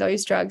highlighting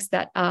those drugs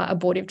that are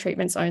abortive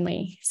treatments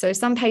only. So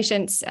some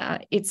patients,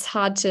 it's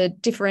hard to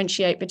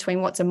differentiate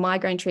between what's a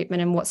migraine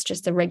treatment and what's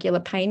just a regular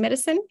pain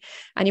medicine.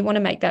 And you want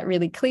to make that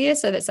really clear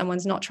so that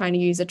someone's not trying to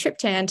use a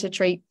triptan to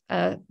treat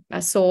a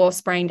sore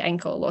sprained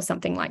ankle or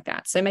something like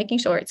that. So making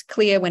sure it's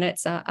clear when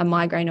it's a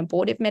migraine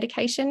abortive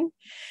medication.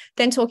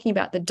 Then talking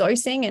about the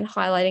dosing and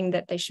highlighting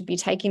that they should be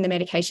taking the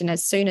medication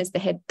as soon as the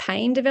head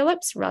pain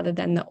develops rather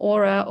than the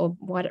aura or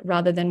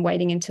rather than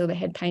waiting until the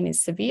head pain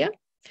is severe.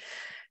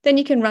 Then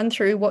you can run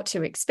through what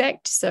to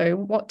expect. So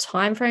what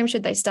time frame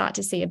should they start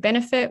to see a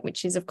benefit,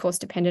 which is of course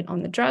dependent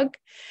on the drug,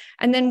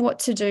 and then what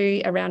to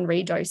do around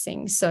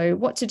redosing. So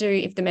what to do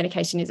if the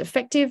medication is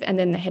effective and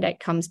then the headache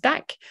comes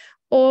back,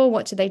 or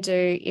what do they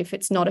do if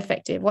it's not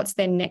effective? What's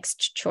their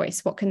next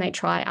choice? What can they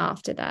try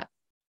after that?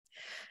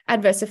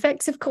 Adverse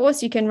effects, of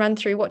course, you can run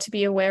through what to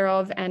be aware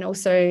of and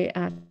also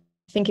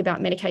think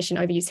about medication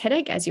overuse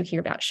headache, as you'll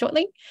hear about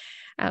shortly.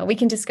 We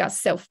can discuss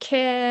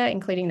self-care,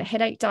 including the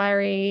headache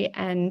diary,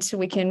 and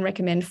we can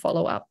recommend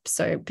follow-up.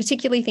 So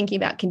particularly thinking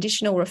about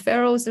conditional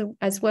referrals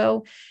as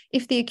well.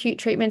 If the acute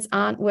treatments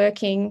aren't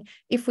working,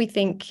 if we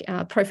think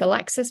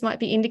prophylaxis might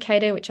be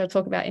indicated, which I'll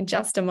talk about in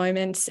just a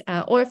moment,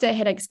 or if their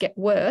headaches get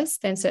worse,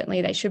 then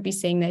certainly they should be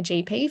seeing their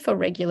GP for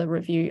regular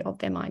review of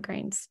their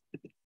migraines.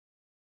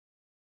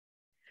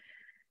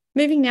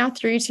 Moving now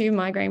through to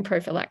migraine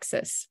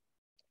prophylaxis.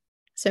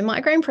 So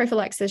migraine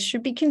prophylaxis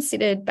should be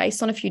considered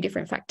based on a few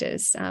different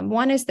factors.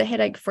 One is the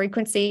headache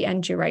frequency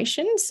and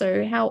duration.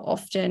 So how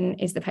often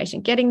is the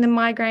patient getting the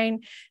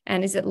migraine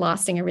and is it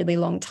lasting a really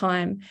long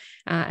time?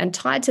 And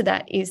tied to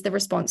that is the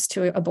response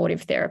to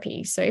abortive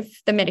therapy. So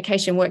if the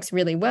medication works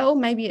really well,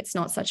 maybe it's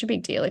not such a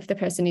big deal if the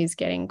person is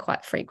getting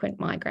quite frequent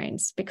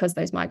migraines because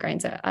those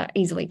migraines are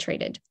easily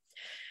treated.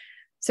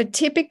 So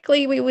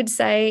typically we would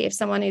say if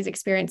someone is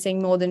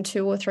experiencing more than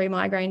 2 or 3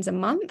 migraines a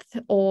month,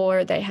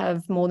 or they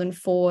have more than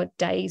 4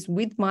 days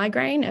with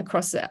migraine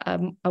across a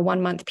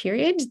 1-month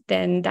period,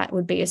 then that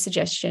would be a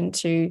suggestion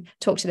to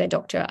talk to their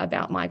doctor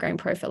about migraine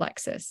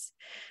prophylaxis.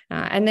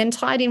 And then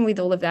tied in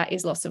with all of that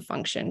is loss of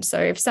function. So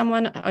if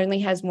someone only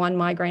has 1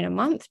 migraine a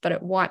month, but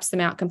it wipes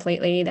them out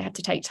completely, they have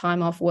to take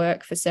time off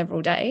work for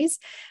several days,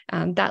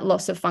 that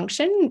loss of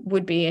function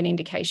would be an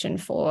indication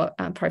for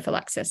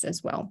prophylaxis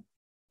as well.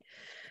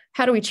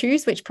 How do we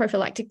choose which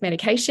prophylactic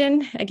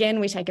medication? Again,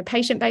 we take a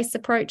patient-based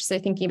approach, so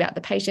thinking about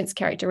the patient's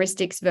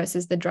characteristics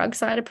versus the drug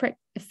side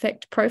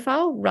effect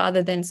profile,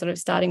 rather than sort of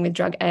starting with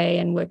drug A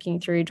and working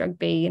through drug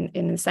B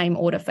in the same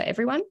order for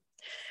everyone.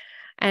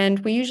 And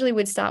we usually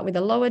would start with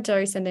a lower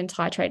dose and then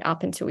titrate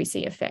up until we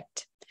see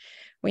effect.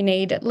 We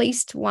need at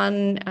least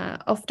 1,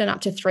 often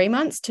up to 3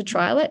 months to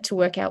trial it to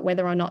work out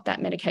whether or not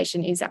that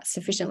medication is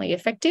sufficiently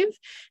effective.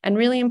 And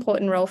really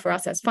important role for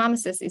us as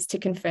pharmacists is to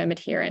confirm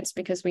adherence,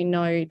 because we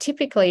know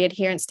typically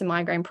adherence to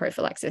migraine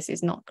prophylaxis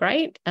is not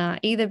great,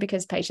 either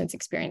because patients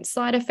experience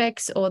side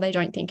effects or they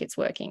don't think it's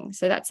working.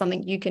 So that's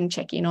something you can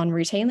check in on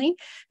routinely,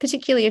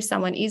 particularly if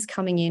someone is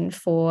coming in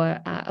for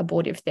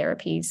abortive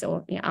therapies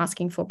or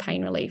asking for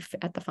pain relief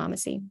at the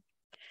pharmacy.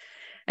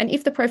 And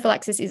if the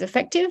prophylaxis is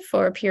effective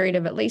for a period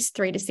of at least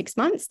 3 to 6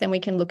 months, then we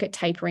can look at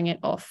tapering it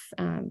off.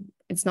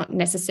 It's not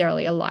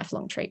necessarily a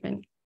lifelong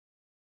treatment.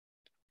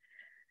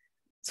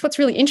 So what's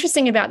really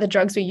interesting about the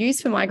drugs we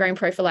use for migraine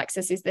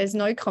prophylaxis is there's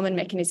no common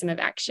mechanism of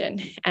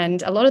action.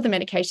 And a lot of the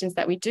medications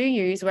that we do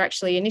use were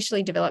actually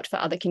initially developed for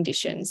other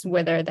conditions,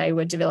 whether they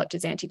were developed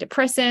as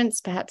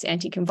antidepressants, perhaps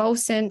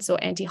anticonvulsants or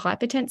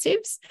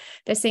antihypertensives.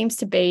 There seems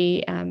to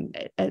be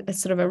a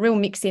sort of a real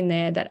mix in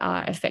there that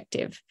are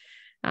effective.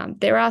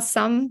 There are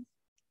some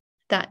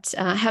that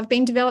have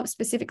been developed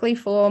specifically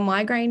for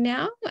migraine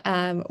now,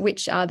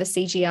 which are the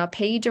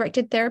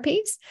CGRP-directed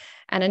therapies.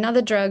 And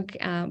another drug,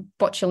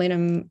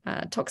 botulinum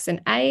toxin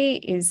A,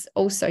 is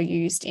also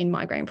used in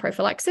migraine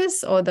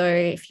prophylaxis, although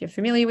if you're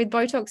familiar with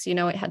Botox, you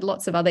know it had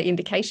lots of other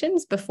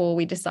indications before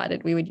we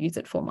decided we would use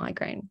it for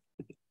migraine.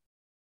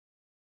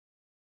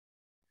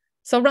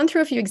 So I'll run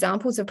through a few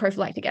examples of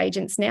prophylactic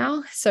agents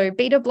now. So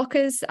beta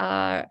blockers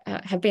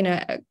have been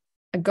a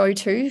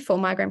go-to for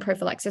migraine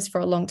prophylaxis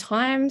for a long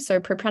time. So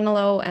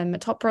propranolol and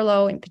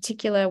metoprolol in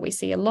particular, we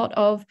see a lot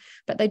of,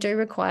 but they do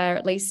require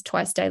at least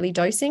twice daily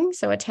dosing.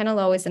 So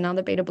atenolol is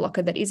another beta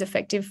blocker that is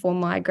effective for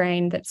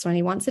migraine that's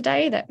only once a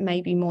day, that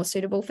may be more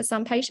suitable for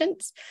some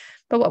patients.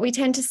 But what we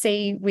tend to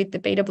see with the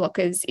beta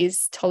blockers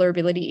is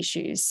tolerability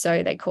issues.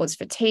 So they cause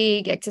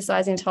fatigue,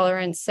 exercise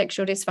intolerance,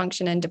 sexual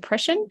dysfunction, and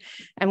depression.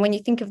 And when you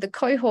think of the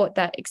cohort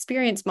that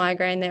experience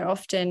migraine, they're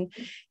often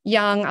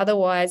young,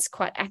 otherwise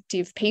quite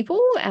active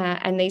people.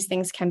 And these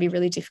things can be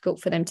really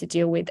difficult for them to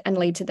deal with and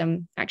lead to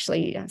them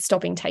actually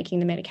stopping taking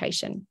the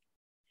medication.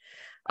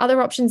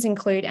 Other options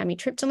include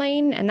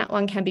amitriptyline, and that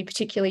one can be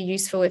particularly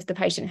useful if the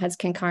patient has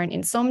concurrent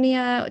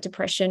insomnia,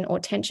 depression, or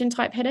tension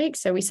type headache.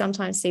 So we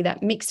sometimes see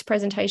that mixed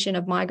presentation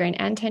of migraine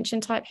and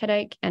tension type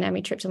headache, and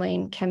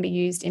amitriptyline can be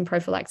used in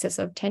prophylaxis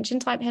of tension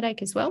type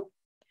headache as well.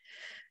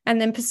 And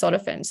then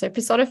pisodofan. So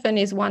pisodofan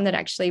is one that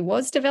actually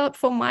was developed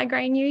for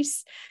migraine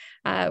use.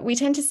 We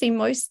tend to see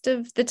most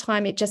of the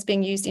time it just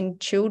being used in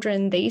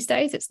children these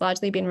days. It's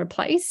largely been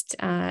replaced.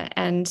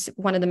 And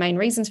one of the main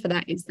reasons for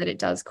that is that it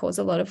does cause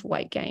a lot of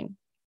weight gain.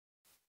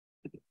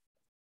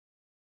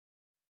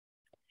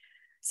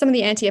 Some of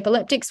the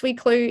anti-epileptics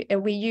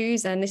we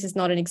use, and this is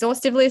not an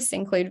exhaustive list,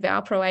 include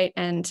valproate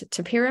and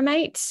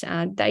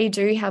topiramate. They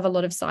do have a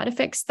lot of side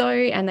effects though,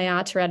 and they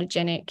are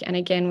teratogenic. And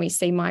again, we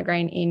see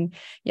migraine in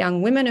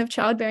young women of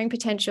childbearing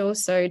potential,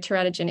 so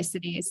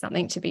teratogenicity is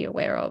something to be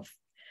aware of.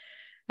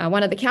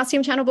 One of the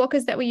calcium channel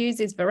blockers that we use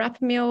is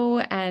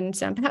verapamil, and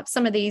perhaps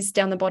some of these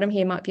down the bottom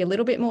here might be a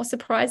little bit more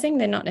surprising.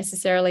 They're not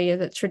necessarily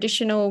the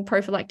traditional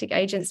prophylactic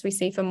agents we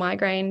see for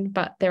migraine,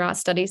 but there are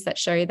studies that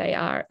show they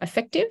are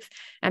effective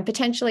and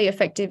potentially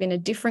effective in a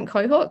different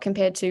cohort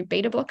compared to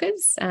beta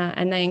blockers,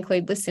 and they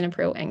include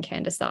lisinopril and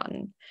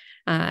candesartan.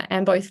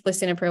 And both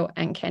lisinopril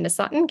and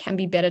candesartan can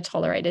be better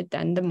tolerated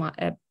than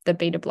the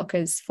beta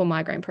blockers for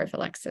migraine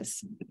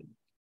prophylaxis.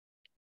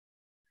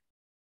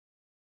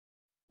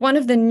 One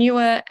of the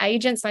newer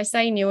agents, I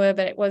say newer,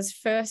 but it was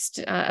first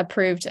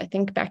approved, I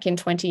think, back in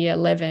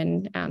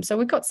 2011. So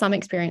we've got some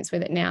experience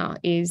with it now,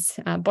 is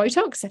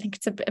Botox. I think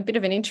it's a bit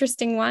of an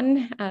interesting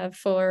one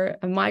for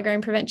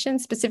migraine prevention,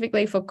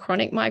 specifically for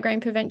chronic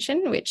migraine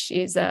prevention, which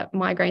is a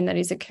migraine that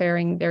is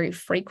occurring very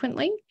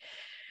frequently.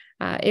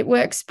 It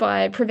works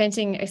by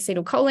preventing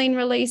acetylcholine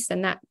release,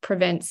 and that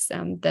prevents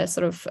the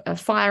sort of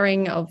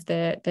firing of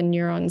the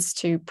neurons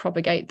to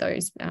propagate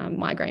those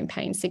migraine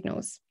pain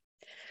signals.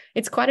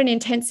 It's quite an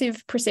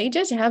intensive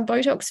procedure to have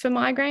Botox for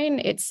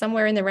migraine. It's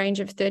somewhere in the range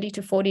of 30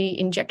 to 40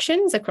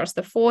 injections across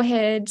the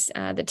forehead,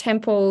 the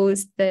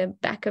temples, the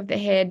back of the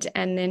head,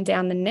 and then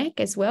down the neck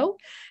as well.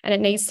 And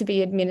it needs to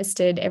be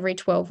administered every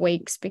 12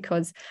 weeks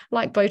because,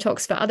 like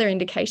Botox for other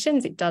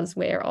indications, it does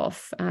wear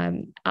off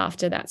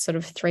after that sort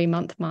of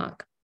 3-month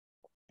mark.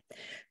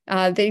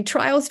 The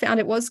trials found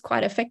it was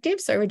quite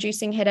effective, so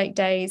reducing headache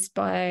days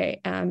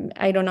by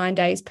 8 or 9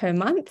 days per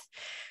month.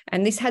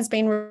 And this has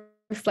been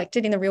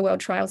reflected in the real world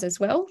trials as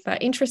well.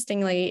 But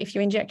interestingly, if you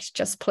inject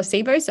just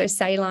placebo, so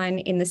saline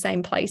in the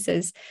same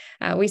places,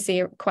 we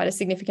see quite a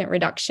significant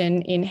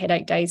reduction in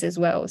headache days as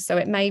well. So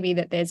it may be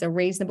that there's a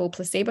reasonable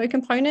placebo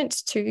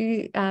component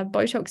to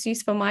Botox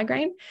use for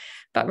migraine.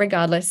 But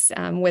regardless,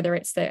 whether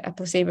it's a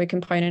placebo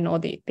component or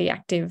the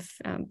active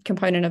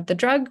component of the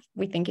drug,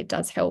 we think it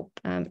does help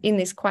in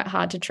this quite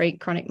hard to treat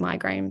chronic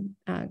migraine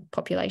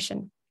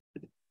population.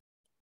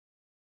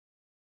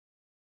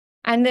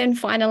 And then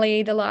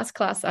finally, the last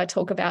class I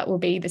talk about will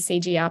be the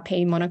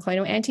CGRP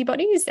monoclonal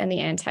antibodies and the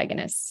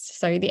antagonists.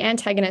 So the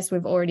antagonists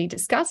we've already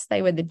discussed,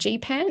 they were the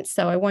GPANTs,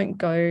 so I won't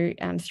go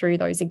through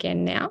those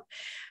again now.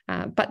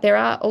 But there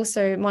are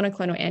also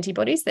monoclonal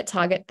antibodies that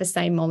target the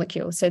same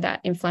molecule, so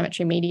that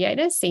inflammatory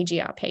mediator,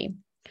 CGRP.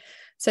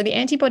 So the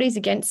antibodies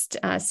against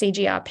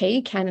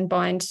CGRP can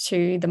bind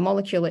to the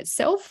molecule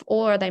itself,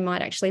 or they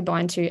might actually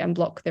bind to and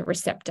block the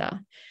receptor.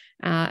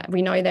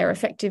 We know they're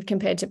effective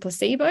compared to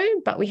placebo,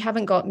 but we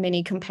haven't got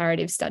many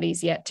comparative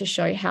studies yet to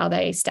show how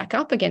they stack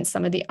up against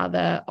some of the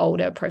other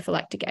older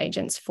prophylactic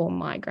agents for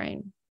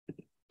migraine.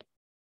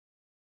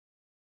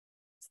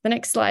 The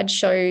next slide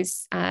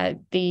shows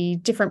the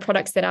different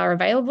products that are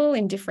available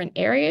in different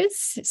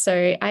areas.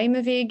 So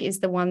Aimovig is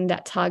the one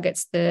that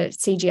targets the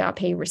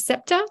CGRP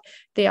receptor.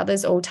 The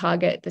others all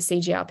target the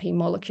CGRP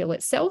molecule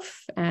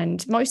itself,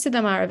 and most of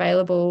them are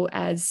available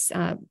as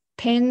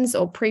pens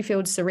or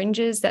pre-filled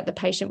syringes that the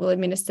patient will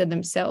administer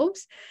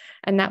themselves,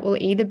 and that will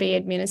either be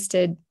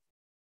administered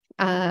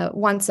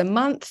once a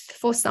month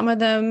for some of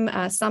them,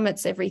 some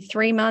it's every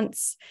 3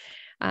 months.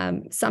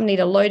 Some need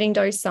a loading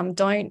dose, some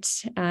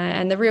don't.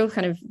 And the real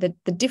kind of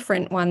the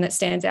different one that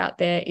stands out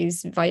there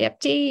is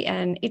Vyepti,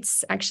 and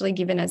it's actually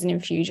given as an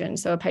infusion.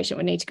 So a patient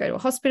would need to go to a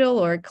hospital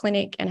or a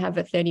clinic and have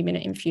a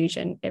 30-minute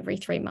infusion every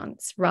 3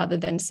 months rather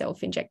than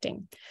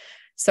self-injecting.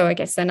 So I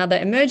guess another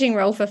emerging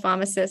role for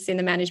pharmacists in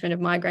the management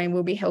of migraine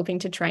will be helping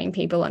to train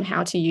people on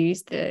how to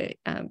use the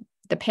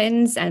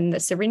pens and the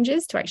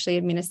syringes to actually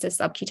administer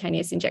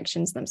subcutaneous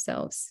injections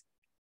themselves.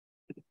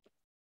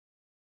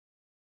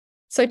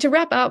 So to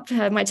wrap up,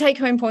 my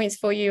take-home points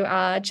for you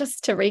are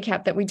just to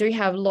recap that we do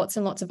have lots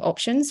and lots of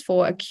options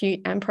for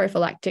acute and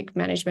prophylactic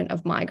management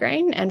of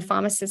migraine, and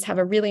pharmacists have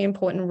a really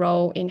important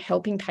role in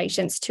helping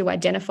patients to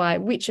identify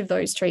which of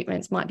those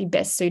treatments might be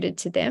best suited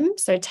to them,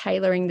 so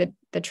tailoring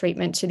the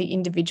treatment to the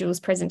individual's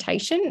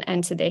presentation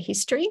and to their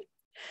history.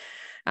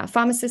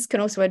 Pharmacists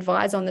can also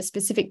advise on the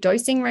specific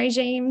dosing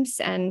regimes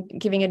and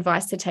giving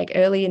advice to take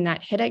early in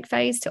that headache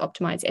phase to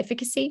optimize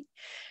efficacy.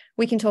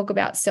 We can talk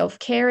about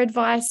self-care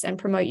advice and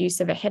promote use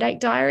of a headache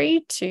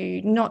diary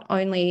to not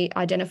only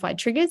identify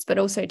triggers, but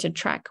also to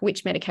track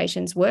which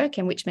medications work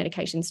and which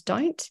medications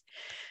don't.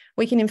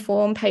 We can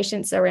inform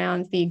patients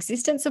around the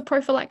existence of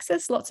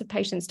prophylaxis. Lots of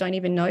patients don't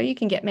even know you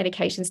can get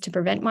medications to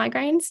prevent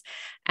migraines,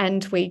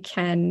 and we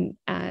can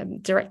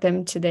direct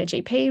them to their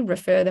GP,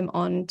 refer them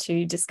on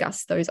to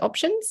discuss those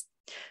options.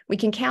 We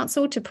can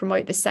counsel to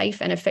promote the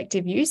safe and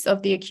effective use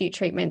of the acute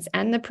treatments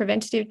and the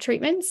preventative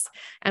treatments,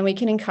 and we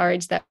can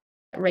encourage that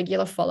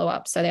regular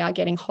follow-up so they are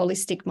getting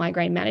holistic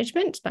migraine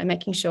management by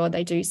making sure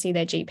they do see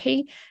their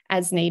GP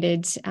as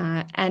needed,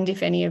 and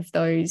if any of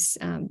those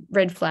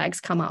red flags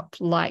come up,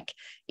 like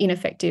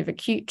ineffective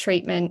acute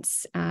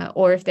treatments,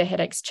 or if their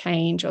headaches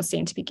change or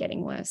seem to be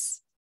getting worse.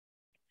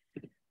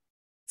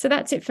 So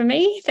that's it for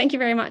me. Thank you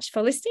very much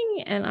for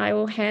listening, and I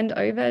will hand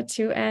over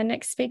to our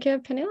next speaker,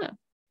 Panella.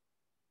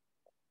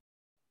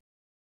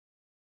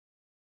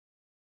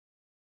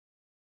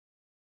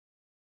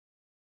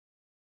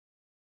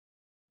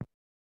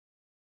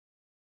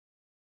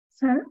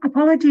 So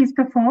apologies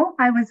before,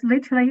 I was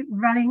literally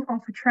running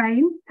off a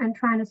train and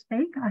trying to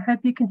speak. I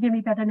hope you can hear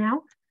me better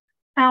now.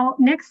 Our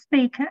next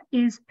speaker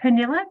is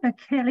Pernilla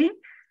Bekele.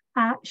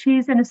 She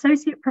is an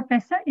associate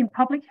professor in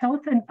public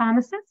health and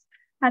pharmacist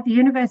at the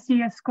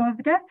University of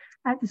Skövde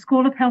at the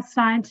School of Health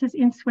Sciences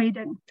in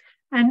Sweden.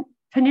 And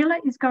Pernilla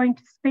is going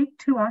to speak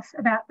to us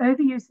about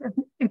overuse of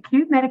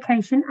acute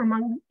medication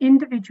among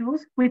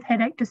individuals with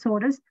headache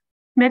disorders,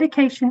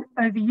 medication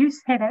overuse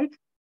headache,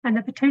 and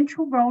the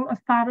potential role of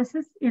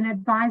pharmacists in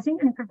advising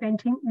and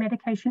preventing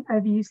medication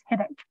overuse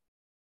headache.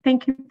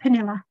 Thank you,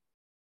 Pernilla.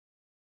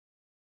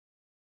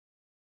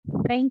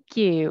 Thank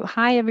you.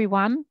 Hi,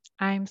 everyone.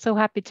 I'm so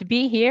happy to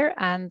be here,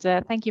 and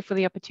thank you for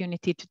the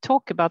opportunity to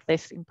talk about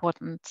this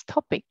important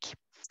topic.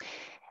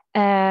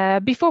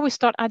 Before we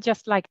start, I'd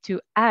just like to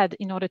add,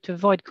 in order to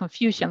avoid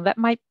confusion, that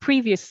my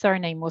previous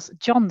surname was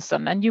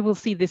Johnson, and you will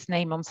see this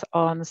name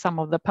on some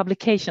of the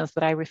publications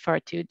that I refer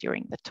to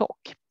during the talk.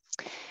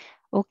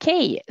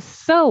 Okay,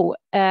 so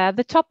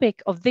the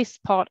topic of this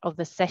part of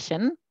the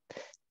session,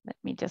 let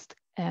me just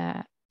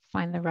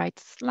find the right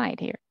slide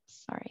here,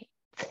 sorry,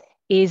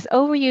 is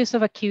overuse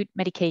of acute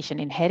medication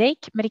in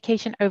headache,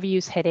 medication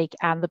overuse headache,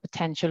 and the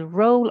potential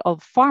role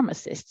of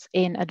pharmacists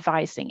in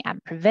advising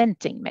and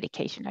preventing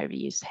medication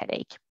overuse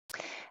headache.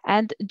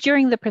 And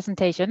during the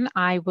presentation,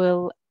 I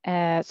will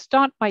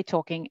start by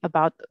talking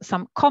about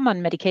some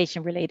common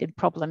medication-related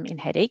problem in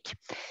headache,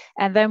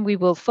 and then we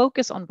will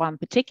focus on one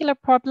particular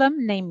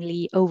problem,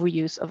 namely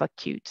overuse of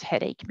acute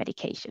headache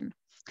medication.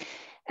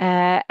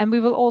 And we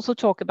will also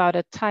talk about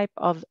a type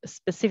of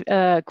specific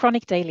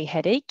chronic daily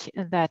headache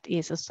that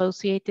is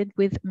associated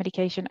with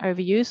medication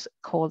overuse,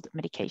 called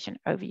medication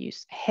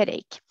overuse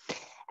headache.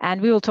 And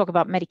we will talk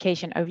about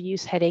medication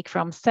overuse headache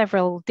from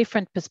several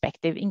different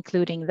perspectives,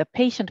 including the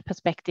patient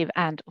perspective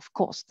and, of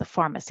course, the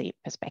pharmacy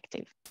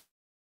perspective.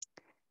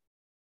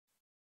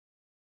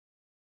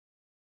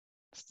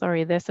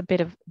 Sorry, there's a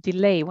bit of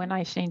delay when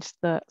I change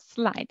the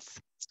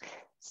slides.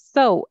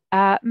 So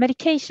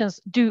medications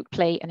do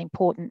play an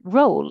important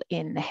role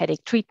in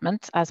headache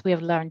treatment, as we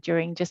have learned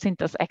during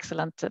Jacinta's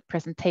excellent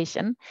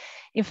presentation.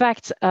 In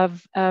fact, a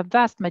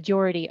vast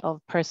majority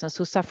of persons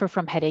who suffer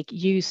from headache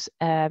use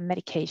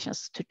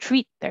medications to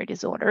treat their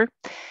disorder.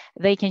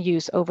 They can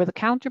use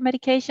over-the-counter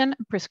medication,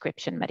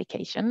 prescription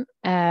medication.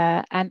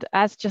 And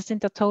as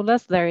Jacinta told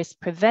us, there is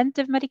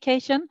preventive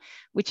medication,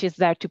 which is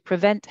there to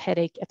prevent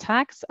headache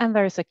attacks, and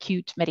there is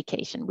acute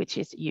medication, which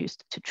is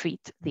used to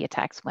treat the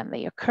attacks when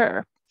they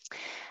occur.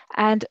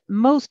 And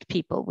most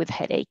people with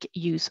headache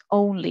use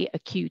only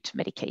acute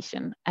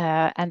medication,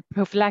 and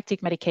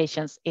prophylactic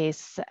medications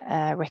is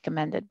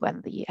recommended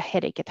when the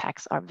headache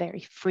attacks are very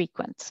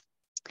frequent.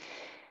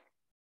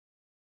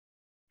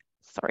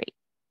 Sorry.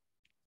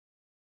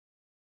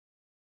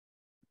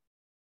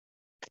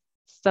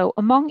 So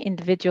among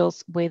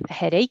individuals with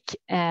headache,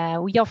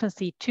 we often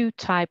see two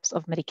types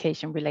of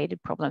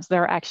medication-related problems.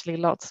 There are actually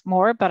lots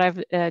more, but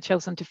I've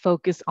chosen to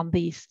focus on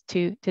these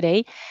two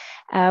today.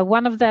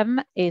 One of them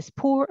is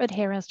poor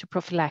adherence to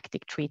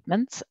prophylactic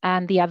treatments,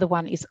 and the other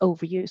one is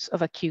overuse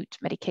of acute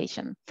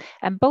medication.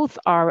 And both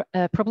are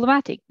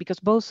problematic because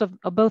both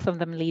of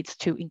them leads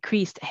to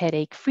increased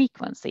headache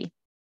frequency.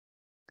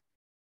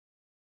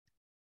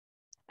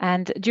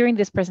 And during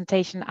this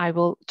presentation, I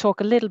will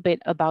talk a little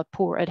bit about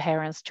poor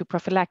adherence to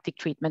prophylactic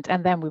treatment,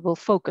 and then we will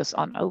focus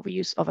on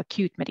overuse of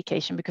acute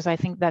medication, because I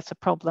think that's a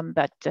problem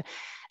that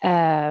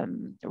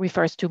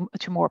refers to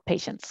more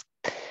patients.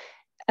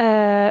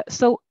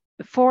 So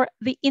for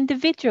the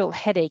individual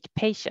headache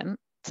patient,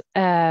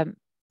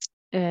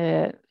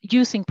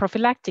 using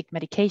prophylactic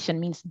medication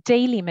means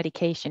daily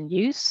medication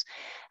use.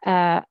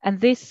 And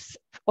this,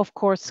 of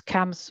course,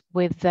 comes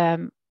with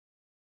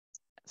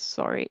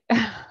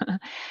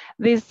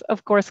this,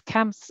 of course,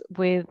 comes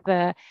with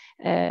side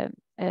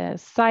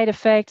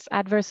effects,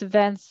 adverse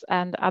events,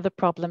 and other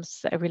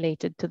problems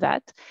related to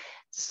that.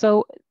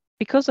 So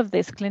because of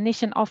this,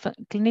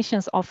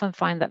 clinicians often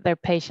find that their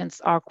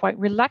patients are quite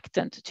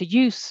reluctant to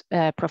use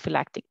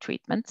prophylactic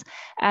treatments.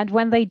 And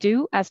when they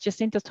do, as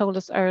Jacinta told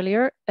us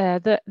earlier,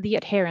 the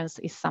adherence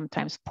is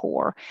sometimes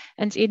poor.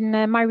 And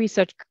in my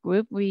research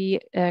group, we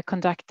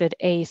conducted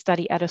a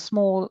study at a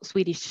small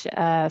Swedish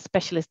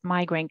specialist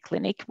migraine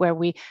clinic where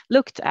we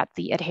looked at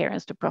the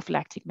adherence to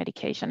prophylactic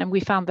medication. And we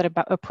found that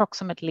about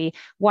approximately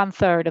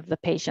 1/3 of the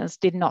patients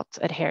did not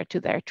adhere to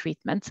their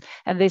treatments.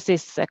 And this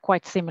is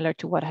quite similar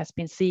to what has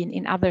been seen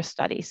in other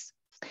studies.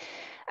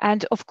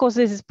 And of course,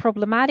 this is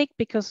problematic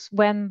because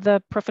when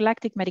the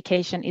prophylactic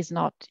medication is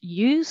not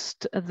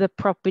used, the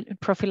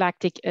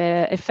prophylactic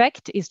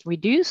effect is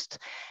reduced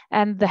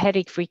and the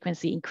headache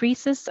frequency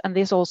increases. And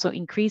this also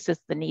increases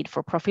the need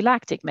for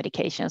prophylactic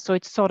medication. So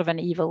it's sort of an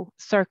evil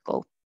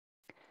circle.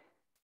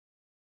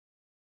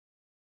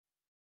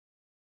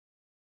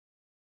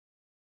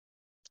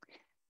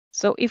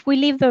 So if we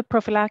leave the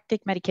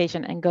prophylactic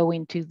medication and go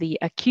into the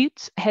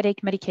acute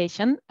headache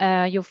medication,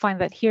 you'll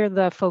find that here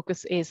the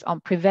focus is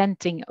on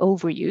preventing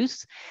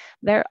overuse.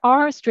 There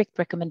are strict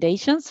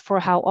recommendations for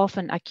how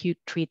often acute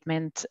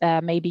treatment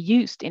may be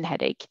used in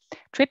headache.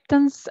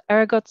 Triptans,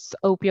 ergots,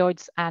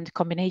 opioids, and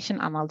combination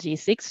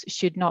analgesics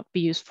should not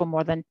be used for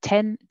more than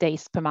 10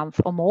 days per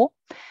month or more.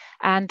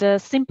 And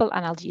simple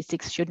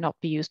analgesics should not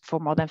be used for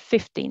more than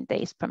 15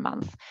 days per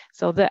month.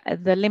 So the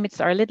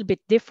limits are a little bit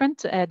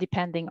different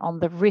depending on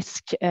the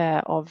risk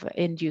of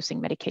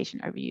inducing medication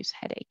overuse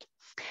headache.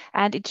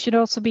 And it should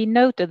also be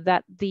noted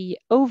that the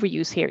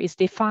overuse here is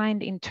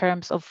defined in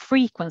terms of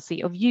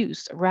frequency of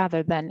use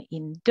rather than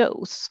in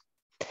dose.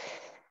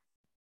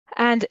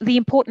 And the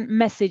important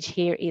message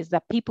here is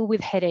that people with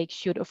headache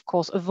should, of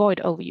course, avoid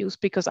overuse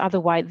because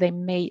otherwise they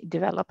may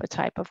develop a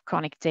type of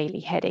chronic daily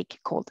headache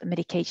called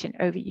medication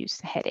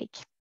overuse headache.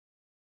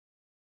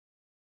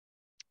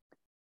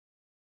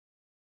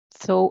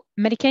 So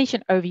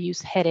medication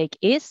overuse headache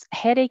is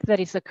headache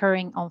that is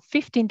occurring on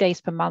 15 days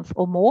per month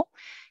or more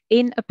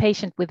in a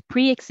patient with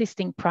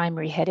pre-existing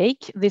primary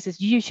headache. This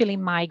is usually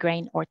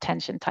migraine or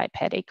tension type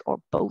headache or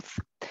both,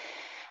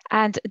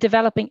 and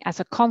developing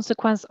as a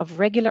consequence of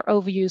regular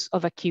overuse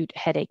of acute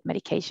headache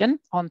medication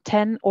on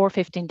 10 or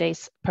 15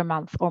 days per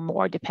month or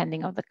more,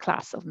 depending on the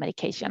class of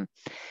medication,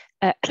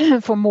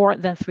 for more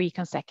than 3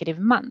 consecutive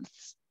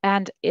months.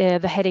 And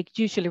the headache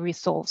usually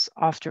resolves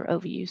after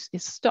overuse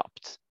is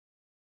stopped.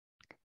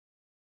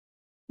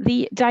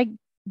 The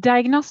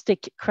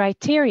diagnostic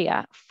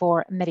criteria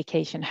for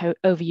medication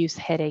overuse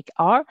headache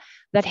are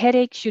that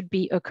headache should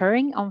be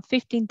occurring on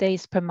 15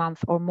 days per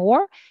month or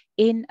more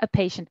in a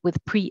patient with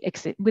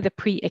a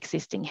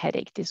pre-existing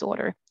headache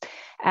disorder.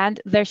 And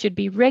there should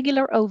be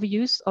regular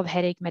overuse of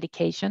headache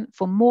medication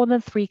for more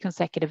than 3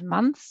 consecutive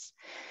months.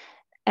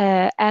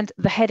 And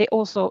the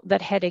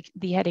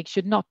headache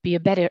should not be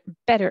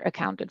better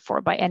accounted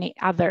for by any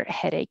other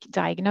headache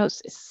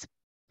diagnosis.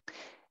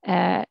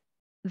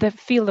 The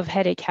field of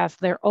headache has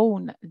their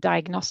own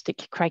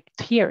diagnostic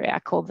criteria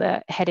called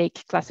the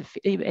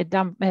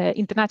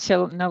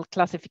International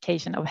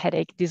Classification of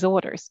Headache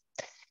Disorders.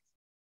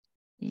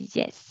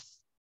 Yes.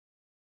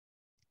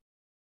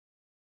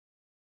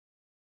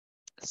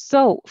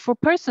 So for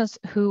persons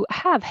who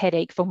have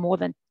headache for more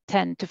than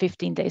 10 to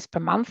 15 days per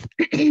month,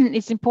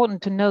 it's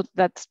important to note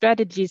that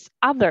strategies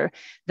other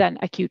than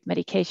acute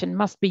medication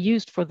must be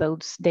used for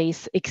those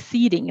days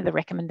exceeding the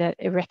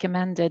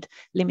recommended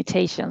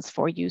limitations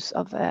for use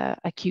of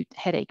acute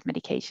headache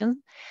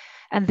medication.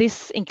 And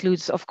this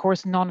includes, of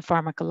course,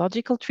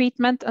 non-pharmacological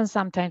treatment and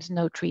sometimes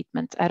no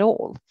treatment at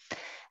all.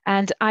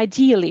 And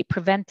ideally,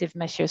 preventive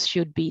measures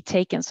should be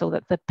taken so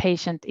that the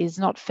patient is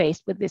not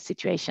faced with this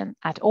situation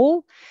at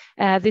all.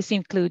 This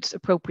includes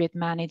appropriate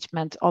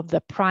management of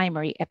the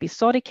primary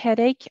episodic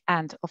headache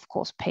and, of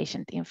course,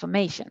 patient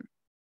information.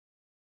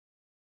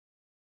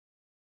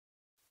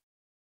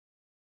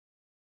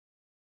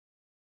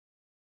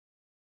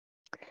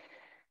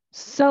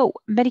 So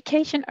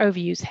medication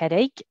overuse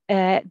headache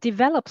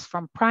develops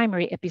from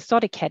primary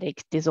episodic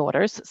headache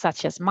disorders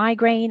such as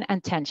migraine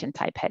and tension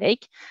type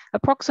headache.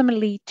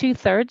 Approximately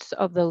 2/3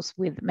 of those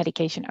with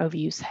medication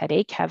overuse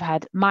headache have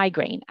had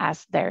migraine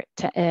as their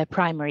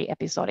primary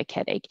episodic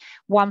headache.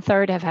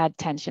 1/3 have had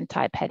tension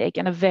type headache,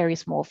 and a very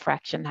small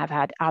fraction have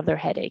had other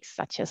headaches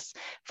such as,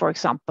 for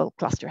example,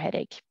 cluster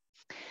headache.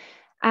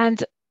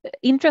 And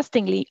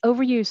interestingly,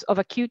 overuse of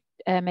acute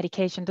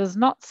medication does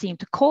not seem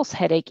to cause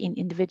headache in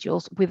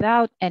individuals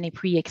without any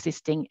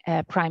pre-existing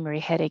primary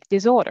headache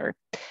disorder.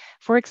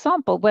 For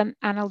example, when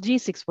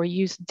analgesics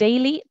were used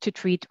daily to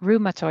treat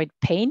rheumatoid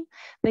pain,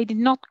 they did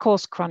not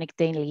cause chronic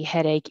daily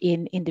headache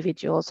in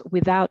individuals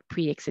without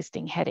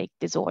pre-existing headache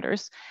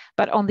disorders.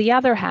 But on the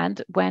other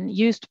hand, when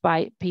used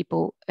by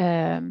people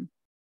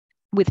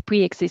with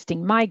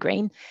pre-existing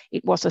migraine,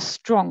 it was a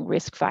strong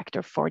risk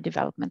factor for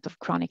development of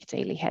chronic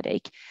daily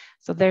headache.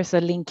 So there's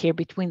a link here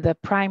between the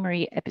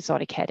primary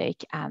episodic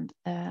headache and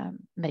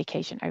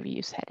medication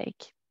overuse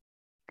headache.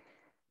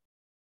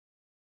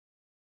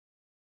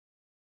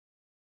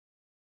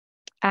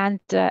 And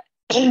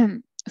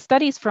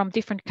Studies from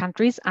different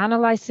countries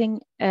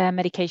analyzing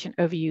medication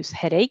overuse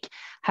headache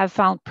have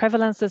found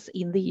prevalences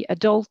in the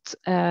adult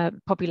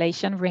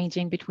population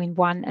ranging between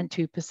 1 and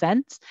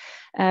 2%.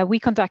 We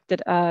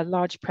conducted a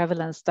large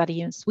prevalence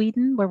study in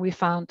Sweden where we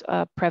found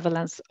a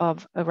prevalence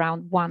of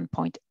around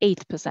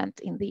 1.8%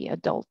 in the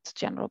adult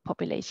general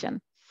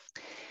population.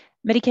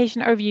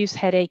 Medication overuse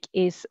headache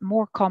is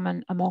more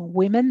common among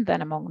women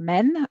than among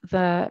men.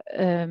 The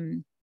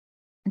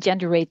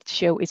gender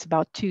ratio is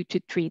about 2 to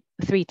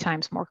 3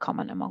 times more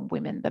common among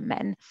women than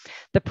men.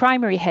 The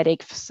primary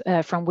headaches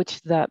from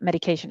which the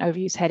medication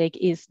overuse headache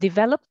is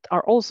developed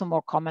are also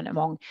more common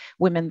among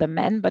women than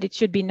men, but it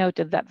should be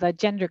noted that the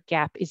gender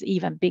gap is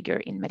even bigger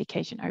in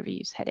medication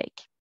overuse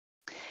headache.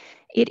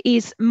 It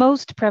is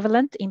most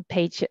prevalent in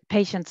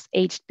patients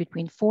aged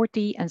between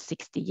 40 and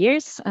 60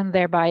 years, and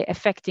thereby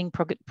affecting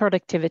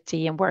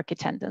productivity and work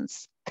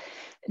attendance.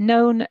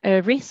 Known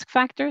risk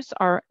factors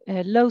are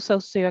low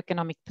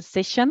socioeconomic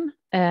position,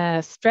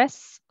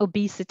 stress,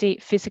 obesity,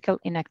 physical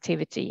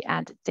inactivity,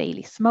 and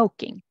daily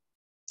smoking.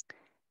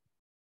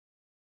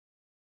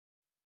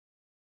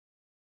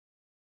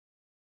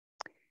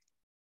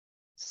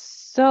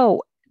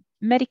 So,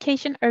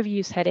 medication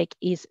overuse headache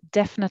is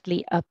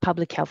definitely a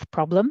public health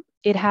problem.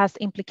 It has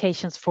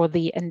implications for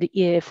the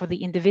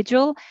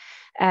individual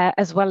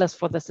as well as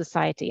for the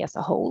society as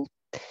a whole.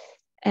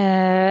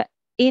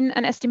 In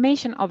an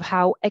estimation of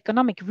how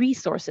economic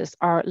resources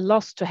are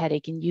lost to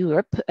headache in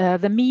Europe,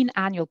 the mean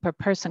annual per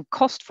person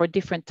cost for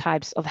different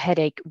types of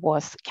headache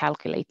was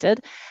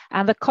calculated,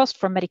 and the cost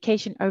for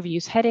medication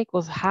overuse headache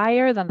was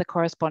higher than the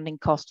corresponding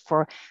cost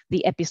for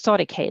the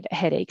episodic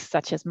headaches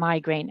such as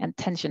migraine and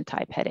tension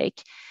type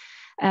headache.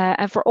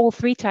 And for all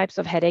 3 types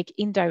of headache,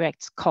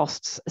 indirect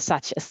costs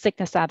such as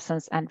sickness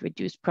absence and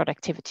reduced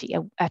productivity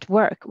at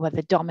work were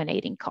the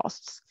dominating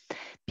costs.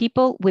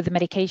 People with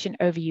medication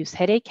overuse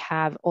headache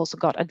have also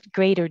got a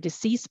greater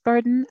disease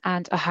burden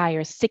and a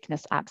higher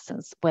sickness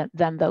absence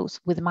than those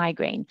with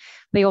migraine.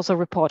 They also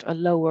report a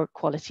lower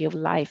quality of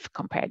life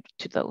compared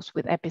to those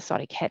with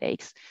episodic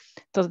headaches.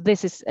 So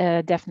this is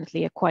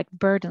definitely a quite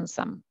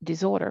burdensome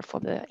disorder for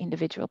the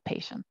individual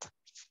patient.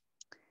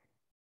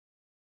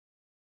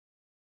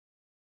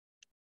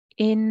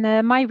 In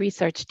my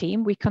research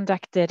team, we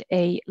conducted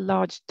a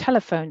large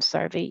telephone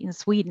survey in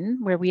Sweden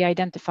where we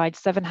identified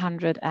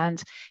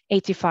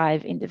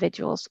 785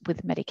 individuals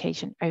with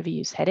medication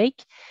overuse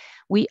headache.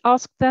 We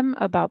asked them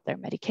about their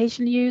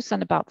medication use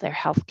and about their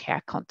healthcare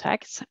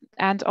contacts.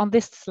 And on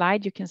this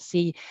slide, you can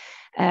see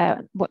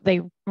what they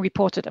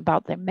reported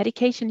about their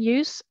medication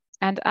use.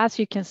 And as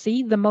you can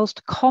see, the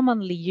most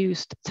commonly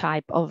used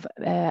type of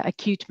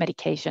acute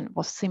medication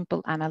was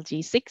simple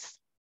analgesics.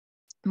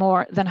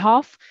 More than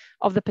half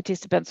of the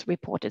participants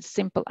reported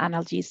simple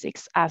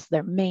analgesics as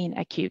their main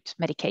acute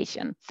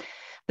medication.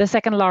 The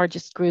second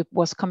largest group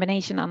was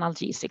combination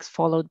analgesics,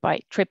 followed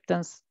by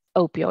triptans,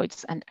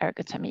 opioids, and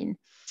ergotamine.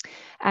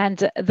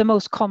 And the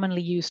most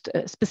commonly used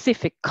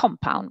specific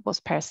compound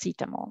was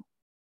paracetamol.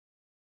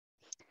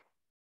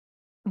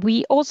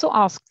 We also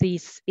asked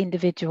these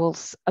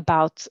individuals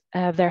about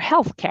their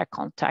healthcare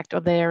contact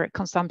or their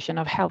consumption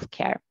of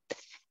healthcare.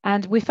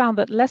 And we found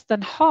that less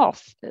than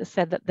half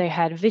said that they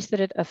had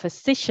visited a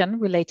physician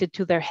related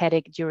to their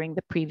headache during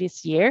the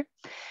previous year.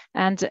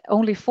 And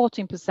only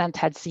 14%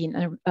 had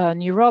seen a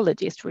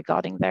neurologist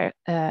regarding their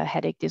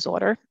headache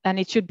disorder. And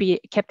it should be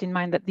kept in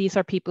mind that these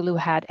are people who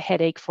had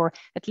headache for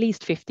at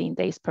least 15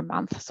 days per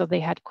month. So they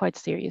had quite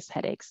serious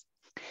headaches.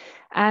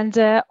 And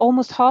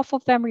almost half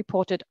of them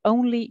reported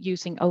only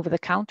using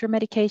over-the-counter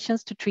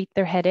medications to treat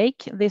their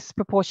headache. This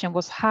proportion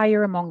was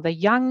higher among the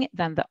young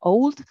than the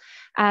old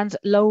and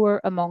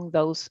lower among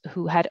those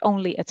who had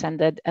only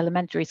attended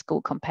elementary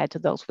school compared to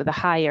those with a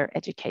higher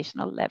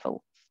educational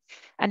level.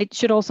 And it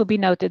should also be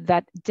noted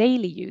that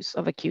daily use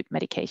of acute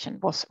medication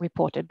was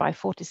reported by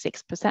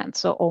 46%,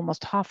 so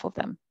almost half of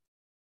them.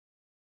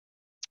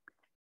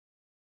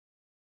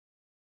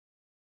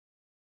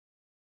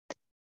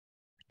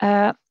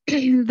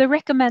 The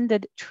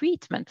recommended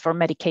treatment for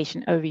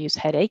medication overuse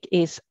headache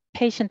is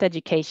patient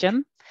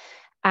education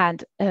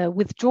and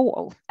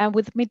withdrawal. And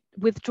with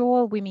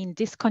withdrawal, we mean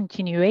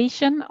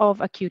discontinuation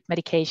of acute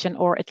medication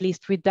or at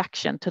least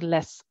reduction to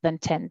less than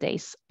 10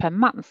 days per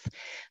month.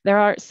 There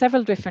are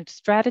several different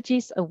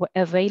strategies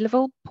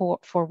available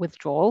for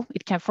withdrawal.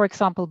 It can, for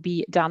example,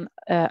 be done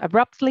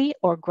abruptly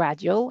or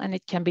gradual, and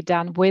it can be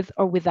done with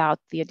or without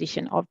the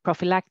addition of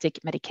prophylactic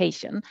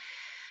medication.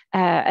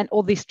 And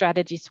all these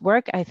strategies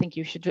work. I think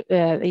you should,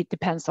 it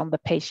depends on the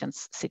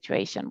patient's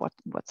situation,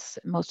 what's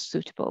most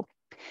suitable.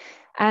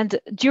 And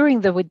during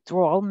the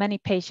withdrawal, many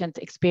patients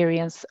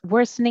experience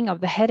worsening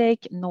of the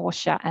headache,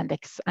 nausea, and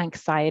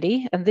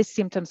anxiety. And these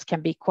symptoms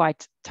can be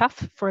quite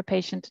tough for a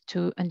patient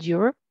to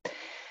endure.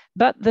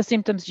 But the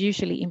symptoms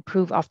usually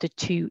improve after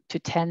 2 to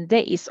 10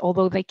 days,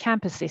 although they can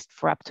persist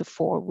for up to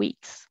 4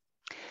 weeks.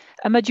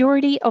 A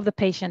majority of the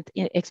patient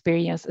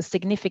experience a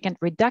significant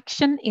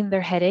reduction in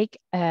their headache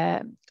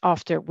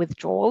after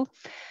withdrawal.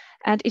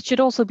 And it should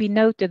also be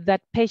noted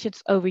that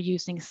patients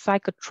overusing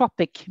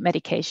psychotropic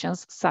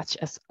medications, such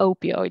as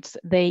opioids,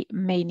 they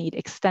may need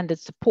extended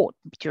support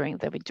during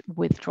the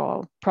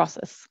withdrawal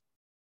process.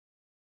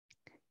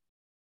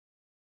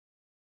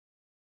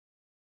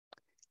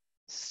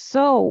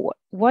 So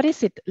what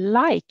is it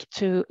like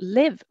to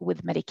live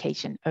with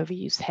medication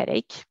overuse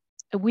headache?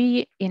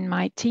 We, in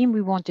my team,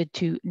 we wanted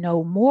to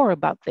know more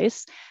about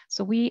this.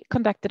 So we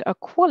conducted a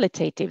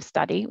qualitative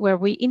study where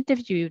we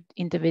interviewed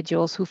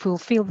individuals who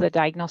fulfill the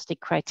diagnostic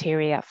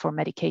criteria for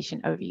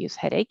medication overuse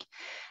headache.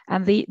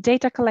 And the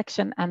data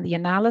collection and the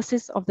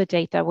analysis of the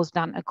data was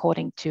done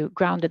according to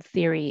grounded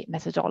theory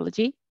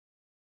methodology.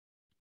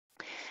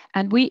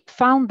 And we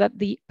found that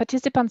the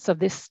participants of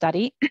this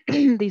study,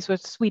 these were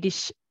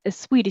Swedish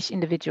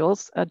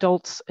individuals,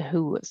 adults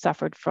who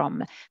suffered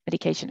from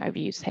medication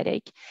overuse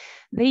headache,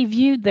 they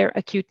viewed their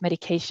acute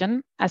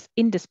medication as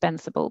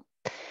indispensable.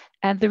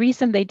 And the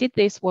reason they did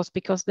this was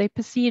because they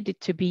perceived it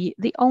to be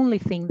the only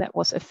thing that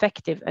was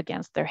effective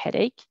against their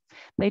headache.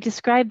 They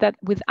described that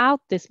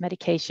without this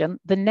medication,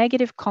 the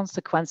negative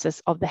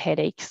consequences of the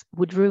headaches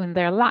would ruin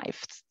their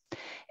lives.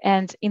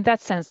 And in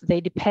that sense,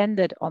 they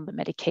depended on the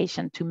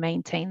medication to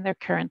maintain their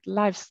current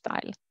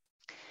lifestyle.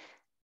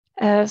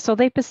 So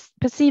they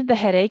perceived the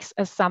headaches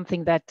as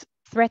something that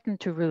threatened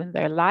to ruin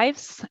their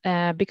lives.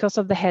 Because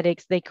of the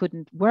headaches, they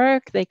couldn't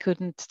work, they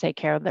couldn't take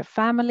care of their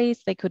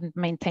families, they couldn't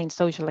maintain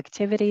social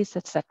activities,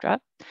 etc.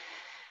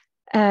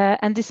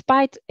 And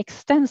despite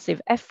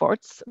extensive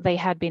efforts, they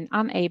had been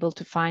unable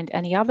to find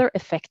any other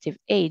effective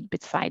aid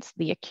besides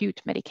the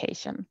acute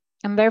medication.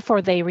 And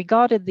therefore, they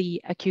regarded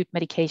the acute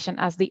medication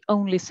as the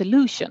only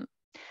solution.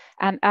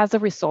 And as a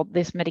result,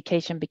 this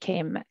medication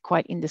became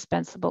quite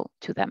indispensable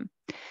to them.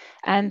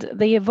 And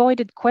they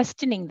avoided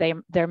questioning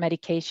their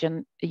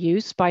medication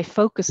use by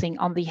focusing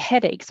on the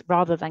headaches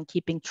rather than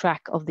keeping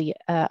track of the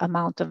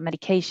amount of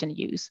medication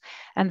use.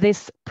 And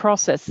this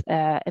process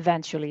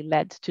eventually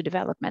led to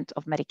development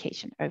of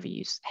medication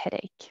overuse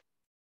headache.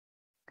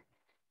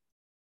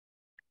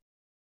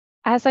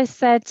 As I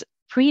said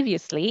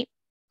previously,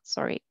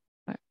 sorry,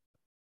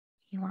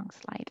 wrong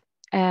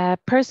slide.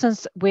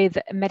 Persons with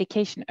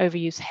medication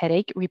overuse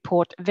headache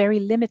report very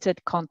limited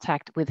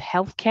contact with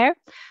healthcare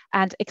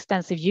and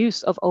extensive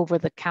use of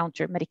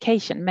over-the-counter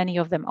medication. Many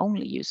of them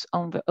only use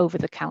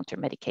over-the-counter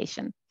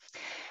medication.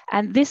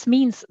 And this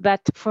means that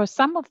for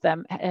some of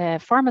them,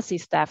 pharmacy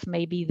staff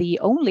may be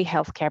the only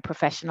healthcare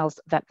professionals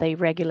that they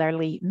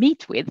regularly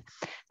meet with.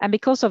 And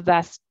because of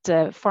that,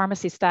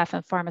 pharmacy staff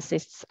and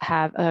pharmacists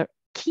have a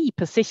key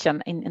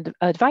position in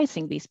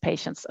advising these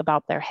patients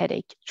about their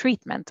headache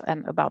treatment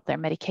and about their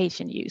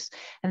medication use.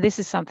 And this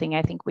is something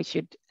I think we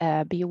should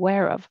be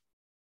aware of.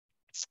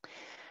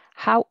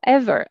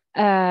 However,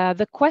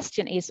 the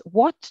question is,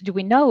 what do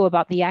we know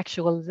about the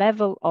actual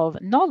level of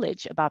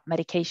knowledge about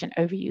medication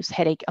overuse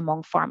headache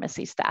among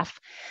pharmacy staff?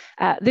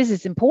 This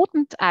is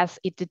important as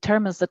it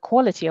determines the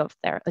quality of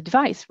their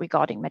advice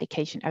regarding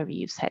medication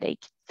overuse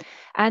headache.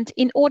 And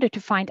in order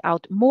to find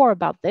out more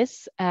about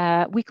this,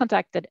 we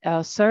conducted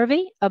a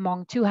survey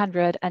among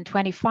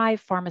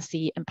 225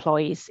 pharmacy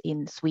employees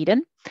in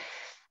Sweden.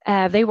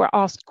 They were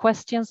asked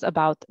questions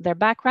about their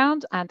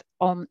background and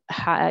on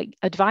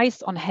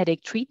advice on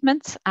headache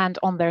treatments and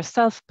on their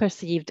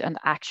self-perceived and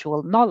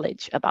actual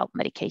knowledge about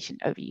medication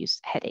overuse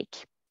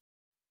headache.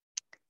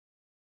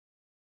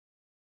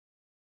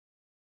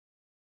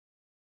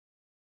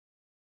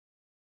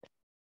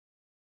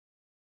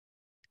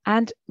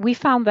 And we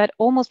found that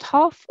almost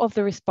half of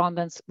the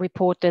respondents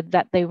reported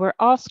that they were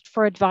asked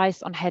for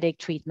advice on headache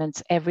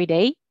treatments every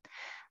day.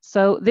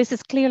 So this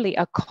is clearly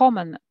a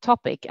common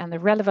topic and a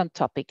relevant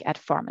topic at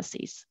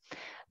pharmacies.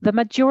 The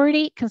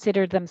majority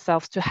considered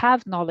themselves to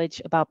have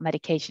knowledge about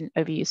medication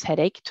overuse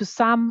headache to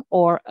some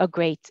or a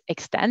great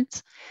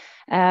extent.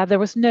 There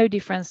was no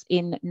difference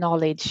in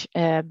knowledge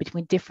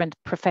between different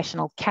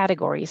professional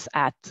categories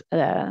at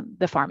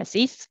the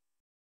pharmacies.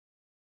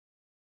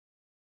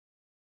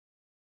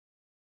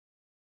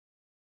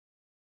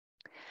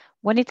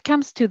 When it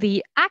comes to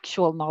the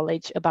actual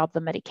knowledge about the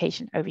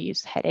medication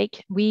overuse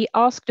headache, we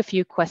asked a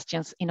few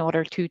questions in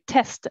order to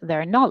test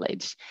their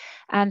knowledge.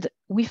 And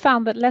we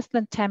found that less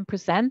than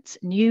 10%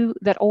 knew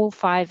that all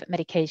 5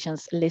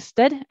 medications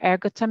listed,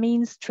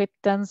 ergotamines,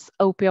 triptans,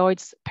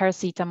 opioids,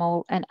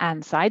 paracetamol, and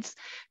NSAIDs,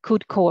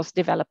 could cause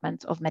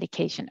development of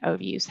medication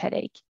overuse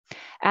headache.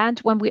 And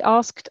when we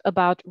asked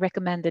about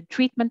recommended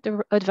treatment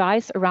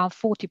advice, around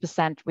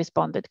 40%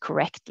 responded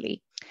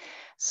correctly.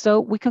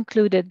 So we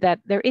concluded that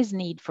there is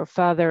need for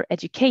further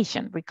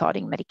education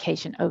regarding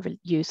medication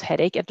overuse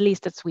headache, at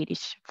least at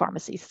Swedish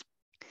pharmacies.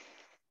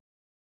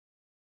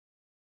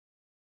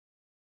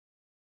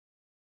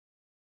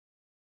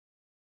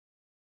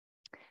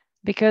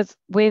 Because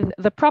with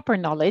the proper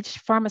knowledge,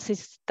 pharmacy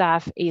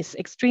staff is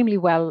extremely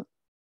well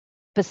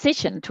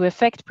positioned to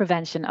effect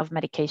prevention of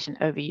medication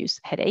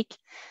overuse headache.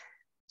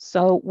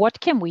 So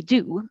what can we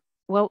do?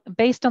 Well,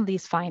 based on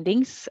these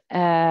findings,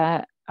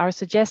 our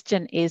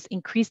suggestion is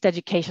increased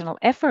educational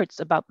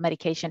efforts about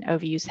medication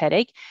overuse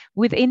headache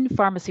within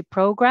pharmacy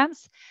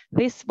programs.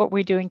 This, what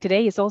we're doing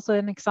today, is also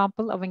an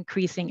example of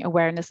increasing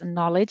awareness and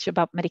knowledge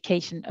about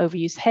medication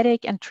overuse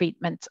headache and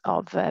treatment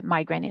of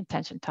migraine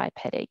intention type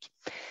headache.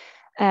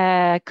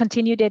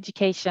 Continued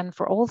education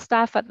for all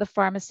staff at the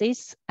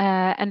pharmacies,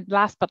 and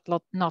last but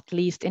not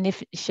least,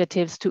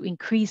 initiatives to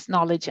increase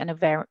knowledge and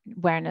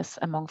awareness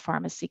among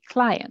pharmacy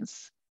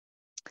clients.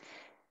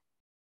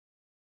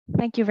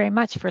 Thank you very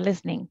much for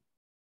listening.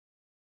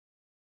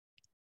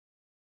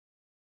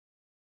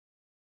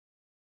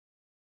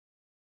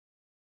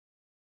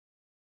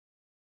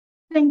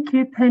 Thank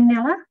you,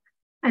 Pernilla,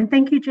 and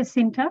thank you,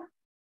 Jacinta.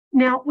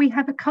 Now, we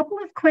have a couple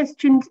of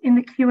questions in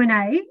the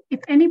Q&A. If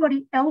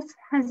anybody else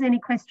has any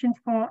questions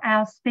for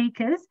our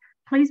speakers,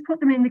 please put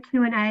them in the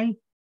Q&A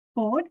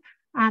board.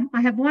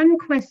 I have one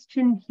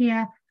question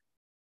here.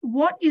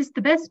 What is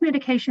the best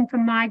medication for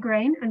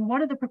migraine, and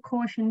what are the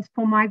precautions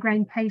for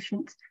migraine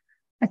patients?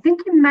 I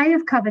think you may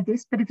have covered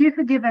this, but if you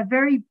could give a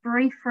very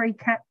brief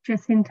recap,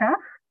 Jacinta,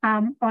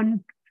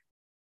 on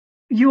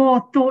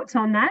your thoughts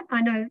on that.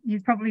 I know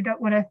you probably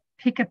don't want to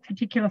pick a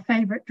particular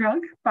favourite drug,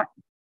 but...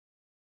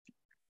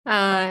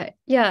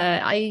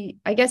 Yeah,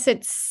 I guess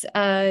it's,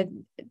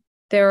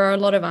 there are a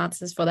lot of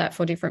answers for that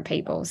for different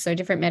people. So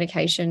different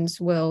medications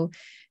will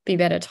be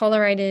better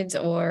tolerated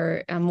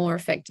or more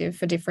effective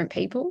for different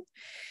people.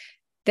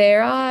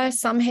 There are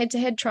some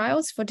head-to-head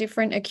trials for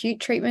different acute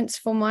treatments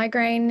for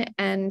migraine,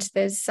 and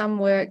there's some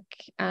work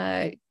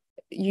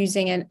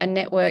using a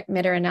network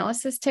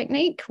meta-analysis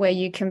technique where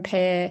you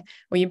compare,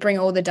 or you bring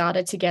all the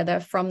data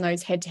together from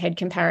those head-to-head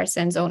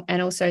comparisons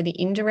and also the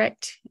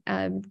indirect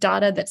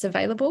data that's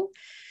available.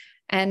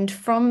 And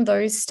from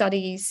those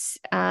studies,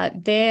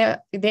 their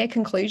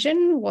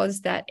conclusion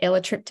was that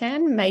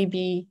elatriptan may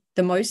be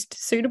the most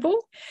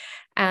suitable,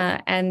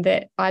 and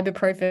that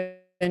ibuprofen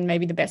may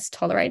be the best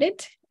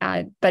tolerated.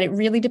 But it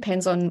really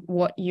depends on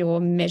what your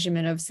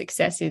measurement of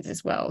success is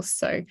as well.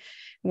 So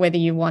whether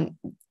you want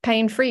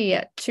pain-free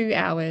at 2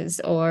 hours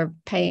or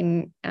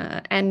pain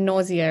and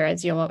nausea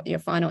as your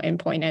final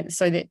endpoint. And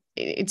so that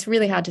it's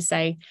really hard to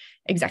say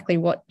exactly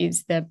what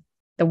is the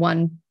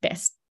one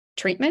best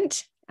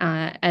treatment.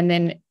 And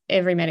then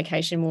every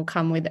medication will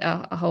come with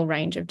a whole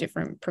range of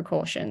different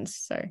precautions.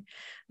 So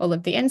all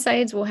of the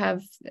NSAIDs will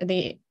have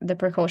the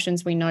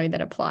precautions we know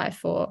that apply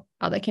for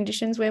other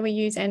conditions where we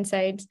use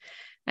NSAIDs.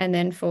 And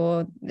then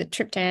for the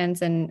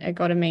triptans and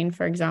ergotamine,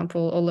 for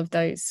example, all of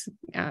those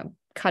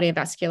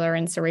cardiovascular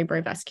and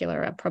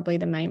cerebrovascular are probably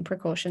the main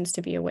precautions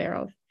to be aware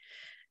of.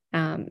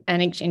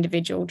 And each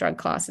individual drug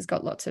class has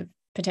got lots of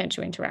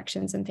potential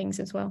interactions and things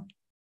as well.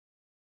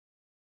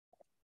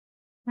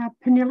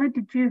 Pernilla,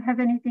 did you have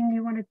anything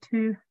you wanted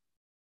to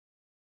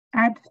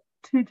add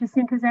to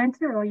Jacinta's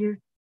answer, or you?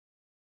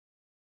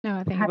 No,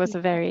 I think it was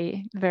a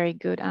very, very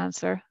good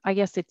answer. I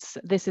guess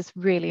this is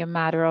really a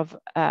matter of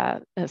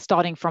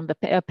starting from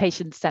the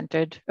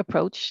patient-centered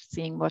approach,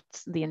 seeing what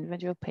the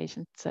individual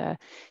patient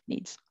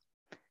needs.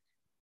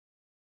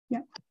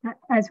 Yeah,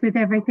 as with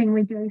everything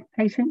we do,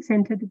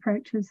 patient-centered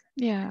approaches.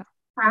 Yeah.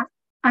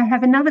 I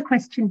have another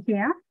question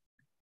here,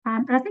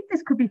 and I think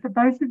this could be for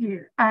both of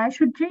you.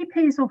 Should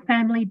GPs or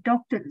family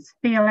doctors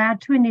be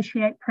allowed to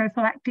initiate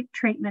prophylactic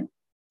treatment,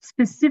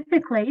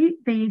 specifically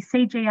the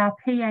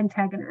CGRP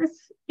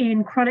antagonists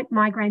in chronic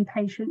migraine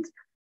patients,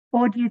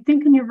 or do you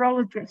think a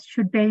neurologist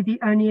should be the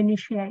only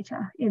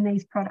initiator in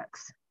these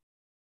products?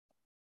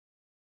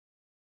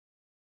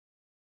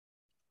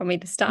 Want me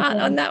to start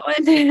on that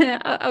one?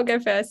 I'll go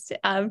first.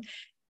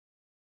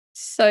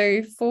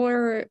 So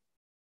for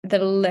the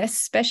less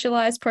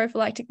specialized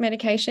prophylactic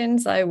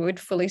medications, I would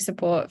fully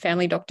support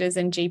family doctors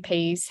and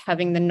GPs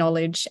having the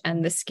knowledge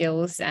and the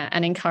skills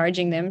and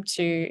encouraging them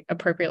to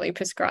appropriately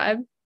prescribe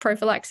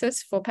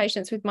prophylaxis for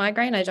patients with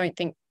migraine. I don't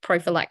think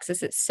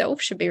prophylaxis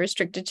itself should be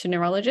restricted to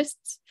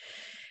neurologists.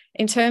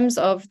 In terms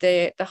of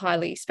the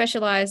highly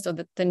specialized or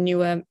the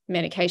newer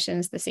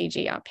medications, the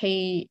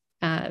CGRP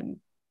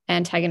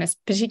antagonists,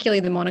 particularly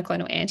the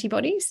monoclonal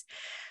antibodies,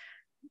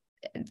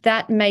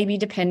 that may be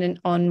dependent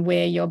on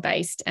where you're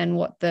based and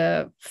what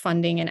the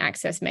funding and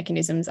access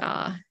mechanisms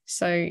are.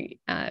 So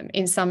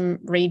in some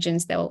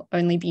regions, they'll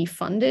only be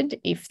funded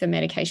if the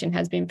medication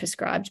has been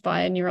prescribed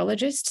by a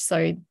neurologist.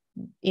 So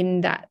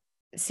in that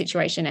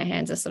situation, our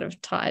hands are sort of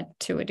tied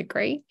to a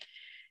degree.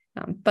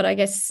 But I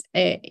guess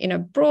in a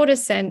broader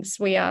sense,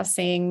 we are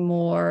seeing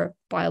more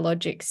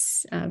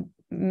biologics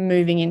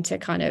moving into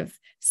kind of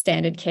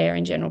standard care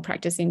in general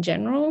practice in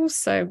general.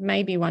 So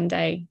maybe one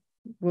day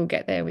we'll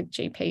get there with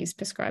GPs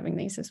prescribing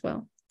these as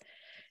well.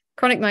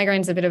 Chronic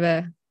migraine is a bit of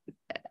a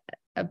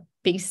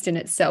beast in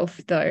itself,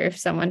 though. If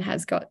someone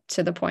has got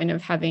to the point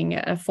of having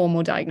a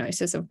formal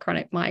diagnosis of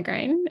chronic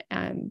migraine,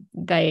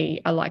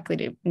 they are likely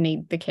to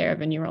need the care of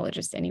a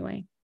neurologist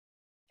anyway.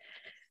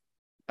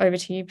 Over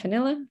to you,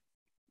 Panella.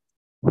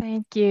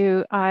 Thank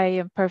you.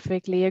 I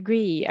perfectly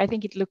agree. I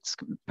think it looks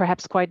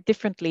perhaps quite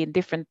differently in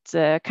different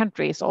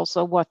countries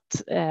also what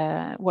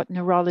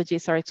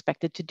neurologists are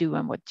expected to do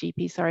and what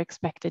GPs are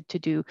expected to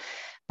do.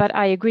 But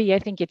I agree. I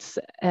think it's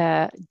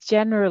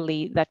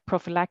generally that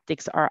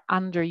prophylactics are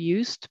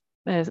underused.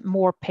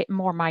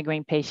 More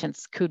migraine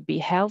patients could be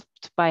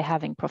helped by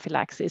having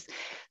prophylaxis.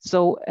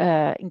 So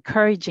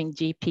encouraging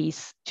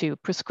GPs to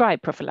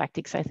prescribe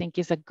prophylactics, I think,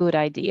 is a good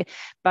idea.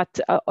 But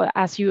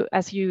as you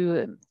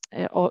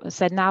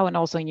said now and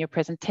also in your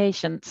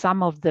presentation,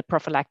 some of the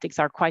prophylactics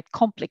are quite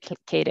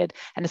complicated,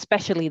 and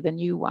especially the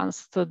new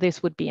ones. So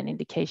this would be an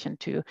indication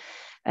to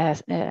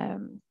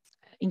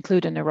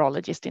include a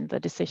neurologist in the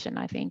decision,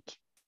 I think.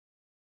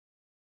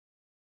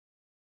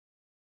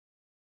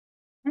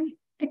 Okay,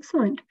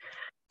 excellent.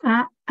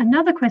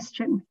 Another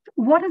question.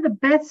 What are the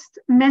best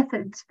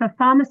methods for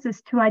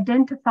pharmacists to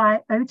identify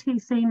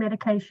OTC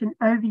medication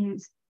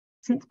overuse,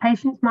 since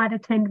patients might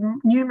attend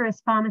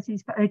numerous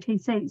pharmacies for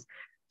OTCs?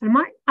 I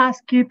might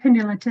ask you,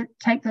 Panella, to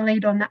take the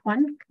lead on that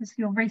one, because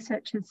your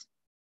research has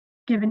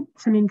given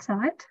some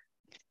insight.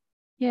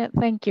 Yeah,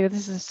 thank you.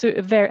 This is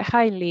a very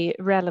highly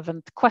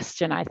relevant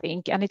question, I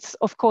think. And it's,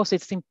 of course,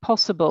 it's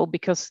impossible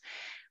because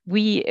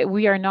we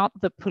are not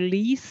the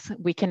police.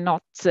 We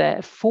cannot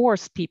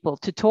force people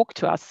to talk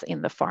to us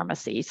in the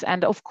pharmacies.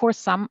 And of course,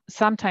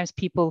 sometimes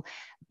people,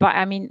 but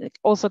I mean,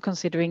 also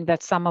considering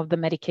that some of the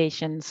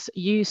medications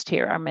used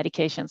here are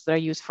medications that are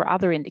used for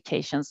other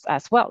indications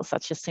as well,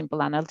 such as simple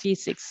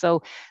analgesics.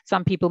 So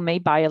some people may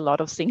buy a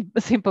lot of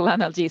simple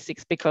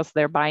analgesics because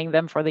they're buying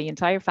them for the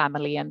entire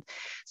family. And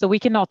so we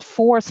cannot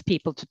force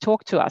people to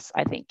talk to us,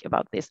 I think,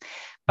 about this.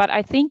 But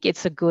I think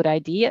it's a good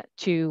idea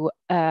to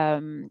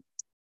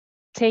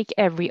take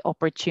every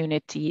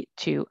opportunity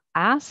to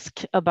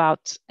ask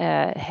about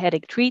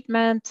headache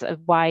treatment,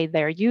 why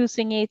they're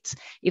using it,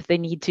 if they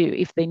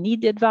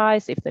need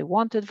advice, if they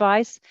want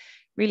advice,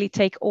 really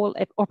take all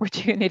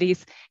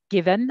opportunities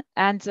given.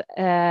 And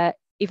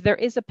if there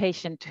is a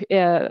patient,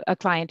 a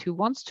client who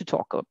wants to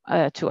talk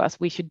to us,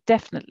 we should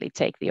definitely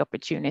take the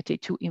opportunity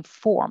to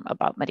inform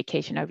about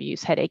medication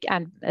overuse, headache,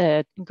 and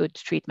good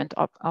treatment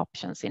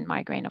options in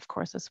migraine, of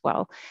course, as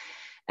well.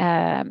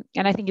 And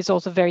I think it's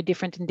also very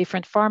different in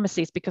different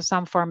pharmacies, because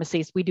some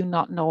pharmacies, we do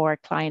not know our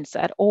clients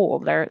at all.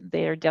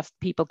 They're just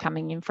people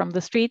coming in from the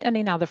street. And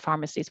in other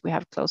pharmacies, we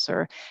have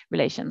closer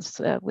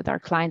relations with our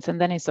clients. And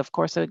then it's, of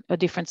course, a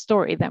different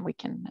story. Then we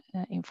can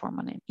inform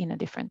on it in a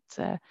different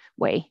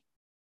way.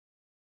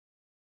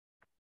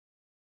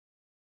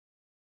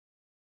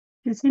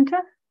 Jacinta,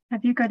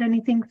 have you got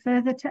anything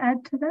further to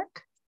add to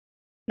that?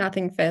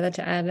 Nothing further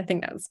to add. I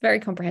think that was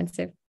very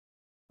comprehensive.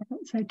 I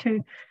thought so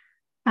too.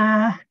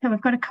 Now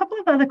we've got a couple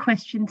of other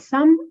questions.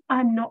 Some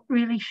I'm not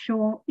really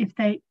sure if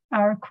they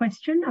are a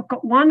question. I've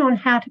got one on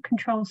how to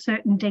control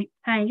certain deep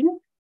pain.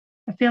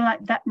 I feel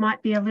like that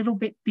might be a little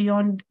bit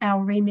beyond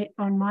our remit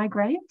on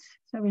migraines.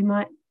 So we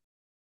might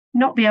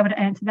not be able to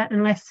answer that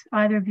unless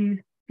either of you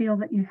feel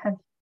that you have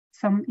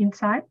some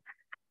insight.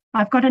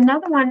 I've got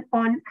another one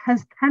on,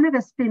 has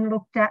cannabis been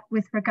looked at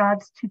with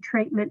regards to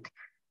treatment?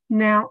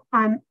 Now,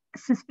 I'm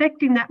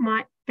suspecting that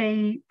might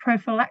be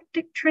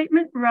prophylactic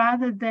treatment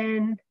rather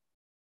than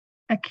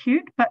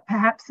acute, but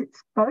perhaps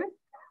it's both.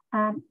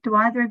 Do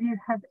either of you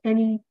have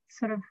any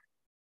sort of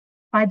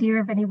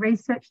idea of any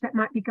research that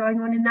might be going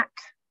on in that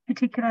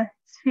particular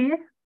sphere?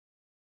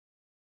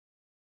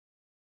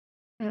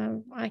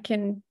 I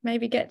can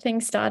maybe get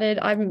things started.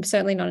 I'm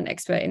certainly not an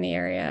expert in the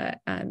area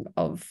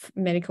of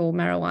medical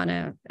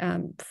marijuana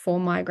for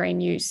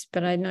migraine use,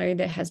 but I know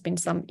there has been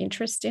some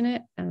interest in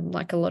it,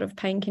 like a lot of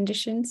pain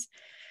conditions.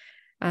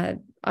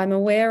 I'm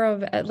aware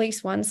of at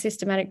least one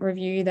systematic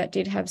review that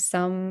did have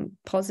some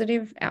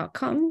positive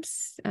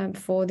outcomes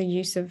for the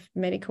use of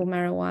medical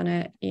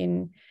marijuana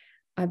in,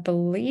 I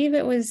believe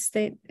it was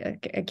the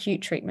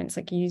acute treatments,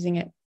 like using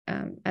it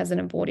as an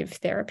abortive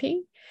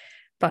therapy.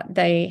 But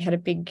they had a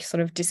big sort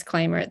of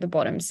disclaimer at the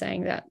bottom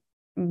saying that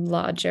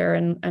larger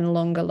and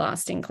longer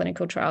lasting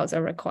clinical trials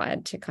are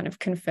required to kind of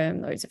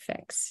confirm those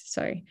effects.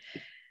 So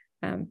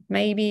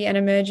maybe an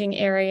emerging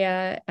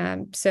area,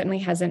 certainly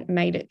hasn't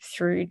made it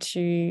through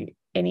to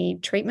any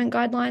treatment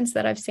guidelines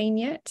that I've seen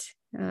yet.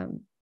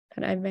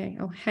 But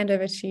I'll hand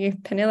over to you,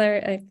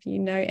 Panella, if you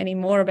know any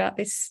more about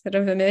this sort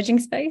of emerging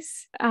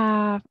space.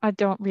 I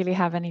don't really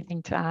have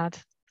anything to add.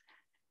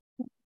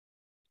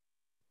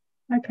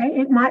 Okay,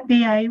 it might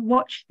be a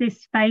watch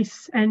this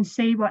space and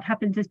see what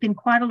happens. There's been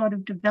quite a lot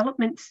of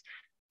developments,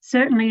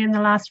 certainly in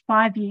the last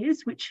 5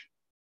 years, which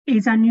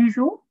is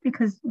unusual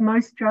because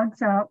most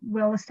drugs are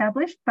well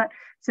established. But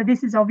so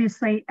this is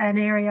obviously an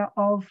area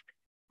of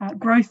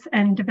growth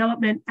and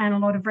development and a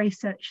lot of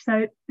research.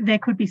 So there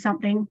could be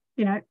something,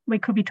 we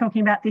could be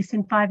talking about this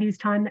in 5 years'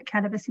 time, that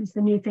cannabis is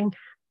the new thing,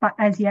 but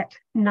as yet,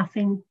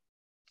 nothing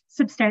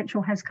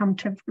substantial has come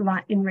to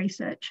light in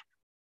research.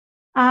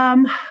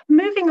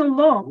 Moving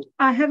along,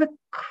 I have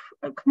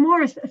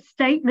more a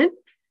statement.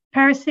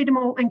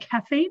 Paracetamol and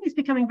caffeine is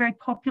becoming very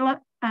popular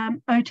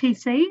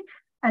OTC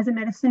as a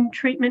medicine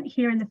treatment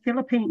here in the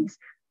Philippines.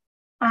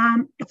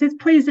 It says,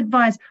 please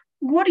advise,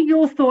 what are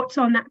your thoughts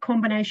on that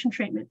combination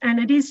treatment? And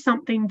it is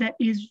something that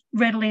is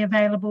readily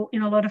available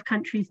in a lot of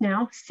countries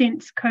now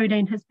since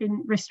codeine has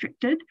been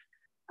restricted.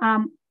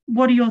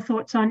 What are your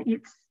thoughts on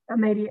its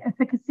maybe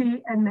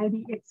efficacy and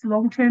maybe its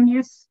long-term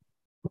use?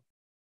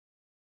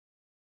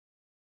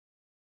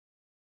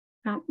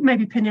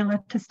 Maybe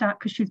Panella to start,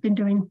 because she's been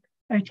doing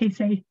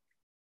OTC.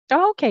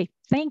 Oh, okay,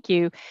 thank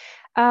you.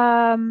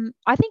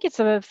 I think it's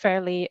a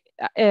fairly,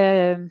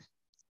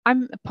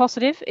 I'm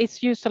positive.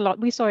 It's used a lot.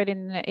 We saw it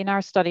in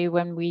our study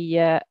when we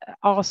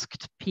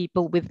asked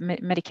people with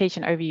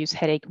medication overuse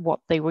headache what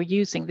they were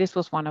using. This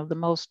was one of the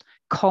most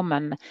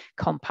common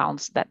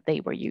compounds that they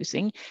were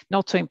using.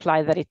 Not to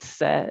imply that it's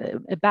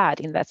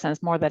bad in that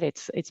sense, more that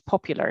it's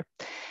popular.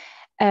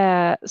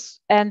 But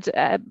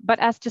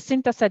as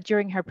Jacinta said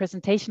during her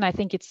presentation, I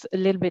think it's a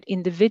little bit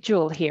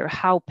individual here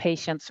how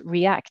patients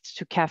react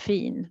to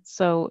caffeine.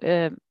 So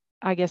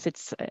I guess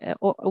it's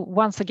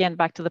once again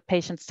back to the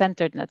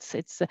patient-centeredness.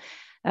 It's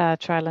a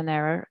trial and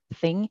error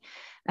thing,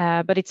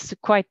 but it's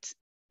quite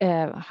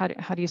how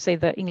do you say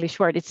the English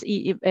word? It's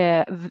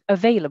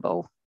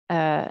available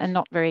and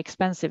not very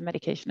expensive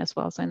medication as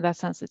well. So in that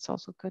sense, it's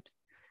also good.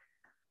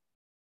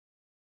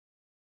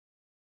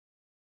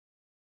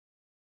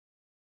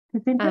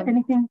 Jacinta,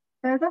 anything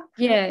further?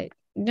 Yeah,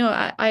 no,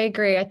 I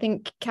agree. I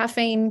think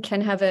caffeine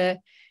can have a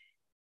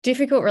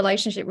difficult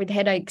relationship with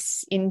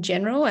headaches in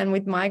general and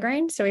with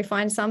migraine. So we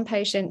find some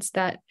patients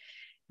that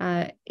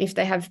if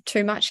they have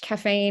too much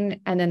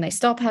caffeine and then they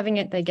stop having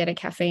it, they get a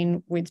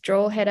caffeine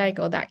withdrawal headache,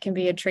 or that can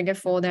be a trigger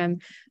for them.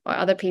 Or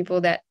other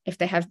people that if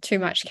they have too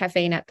much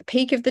caffeine at the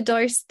peak of the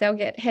dose, they'll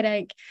get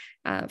headache.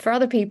 For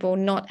other people,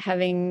 not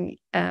having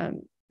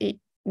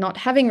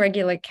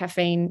regular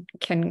caffeine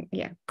can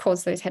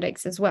cause those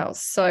headaches as well.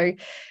 So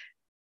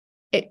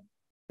it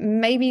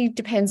maybe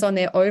depends on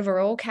their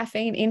overall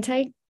caffeine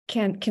intake,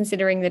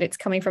 considering that it's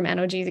coming from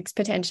analgesics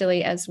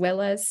potentially as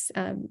well as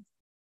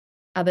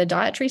other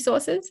dietary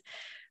sources.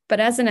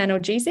 But as an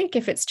analgesic,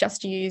 if it's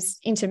just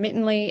used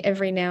intermittently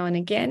every now and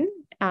again,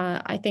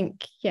 I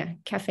think,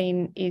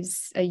 caffeine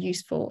is a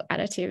useful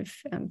additive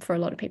for a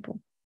lot of people.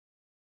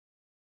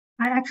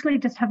 I actually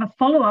just have a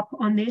follow-up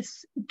on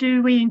this.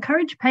 Do we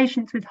encourage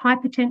patients with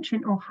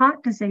hypertension or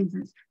heart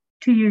diseases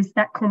to use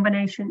that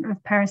combination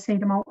of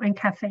paracetamol and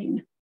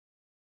caffeine?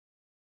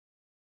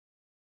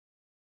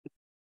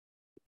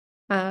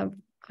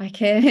 I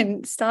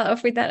can start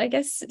off with that, I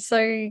guess.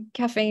 So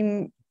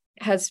caffeine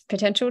has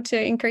potential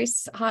to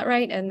increase heart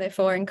rate and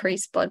therefore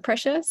increase blood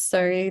pressure.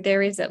 So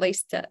there is at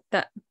least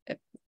that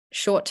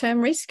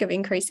short-term risk of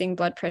increasing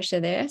blood pressure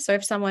there. So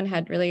if someone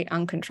had really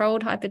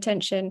uncontrolled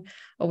hypertension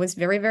or was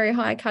very, very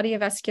high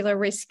cardiovascular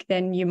risk,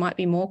 then you might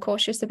be more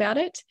cautious about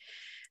it.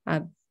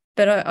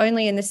 But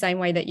only in the same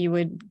way that you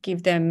would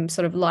give them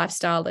sort of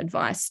lifestyle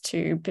advice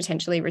to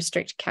potentially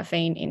restrict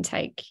caffeine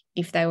intake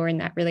if they were in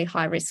that really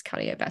high-risk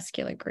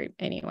cardiovascular group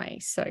anyway.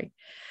 So I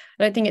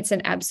don't think it's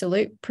an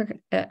absolute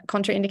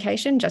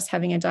contraindication, just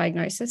having a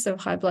diagnosis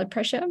of high blood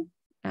pressure,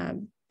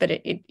 but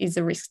it is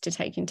a risk to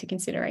take into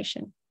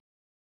consideration.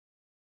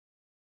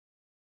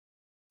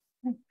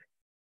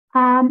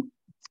 Can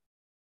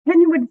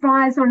you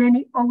advise on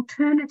any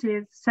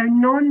alternatives, so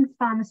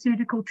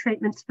non-pharmaceutical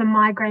treatments for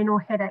migraine or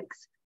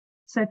headaches?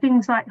 So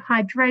things like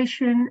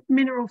hydration,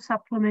 mineral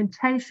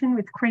supplementation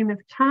with cream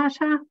of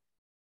tartar.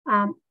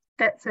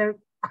 That's a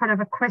kind of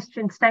a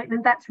question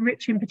statement. That's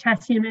rich in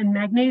potassium and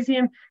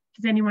magnesium.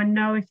 Does anyone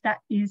know if that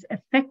is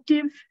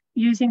effective,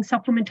 using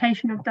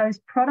supplementation of those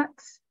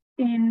products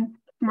in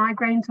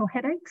migraines or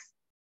headaches?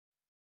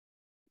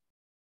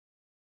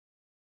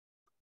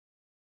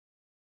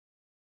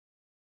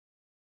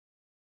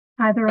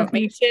 Either of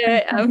you.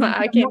 I'm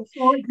not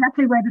sure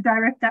exactly where to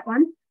direct that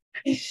one.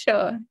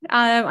 Sure.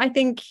 I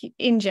think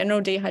in general,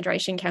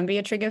 dehydration can be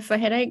a trigger for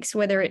headaches.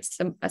 Whether it's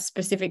a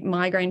specific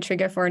migraine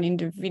trigger for an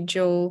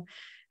individual,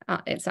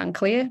 it's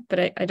unclear,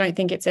 but I don't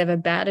think it's ever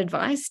bad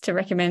advice to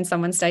recommend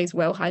someone stays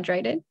well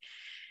hydrated.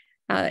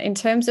 In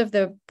terms of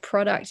the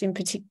product in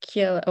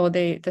particular, or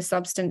the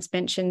substance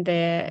mentioned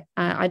there,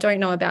 I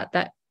don't know about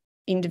that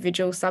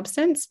individual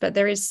substance, but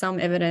there is some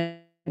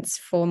evidence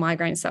for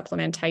migraine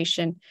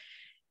supplementation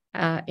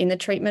in the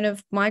treatment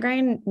of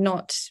migraine,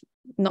 not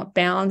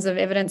bounds of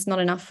evidence, not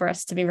enough for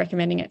us to be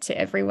recommending it to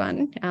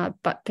everyone,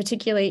 but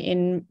particularly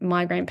in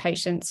migraine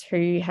patients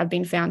who have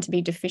been found to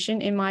be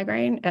deficient in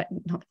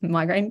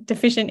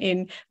deficient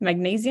in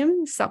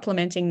magnesium,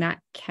 supplementing that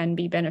can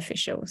be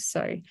beneficial.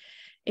 So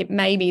it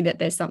may be that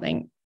there's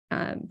something,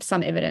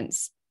 some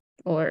evidence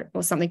or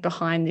something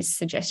behind this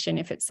suggestion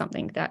if it's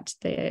something that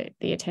the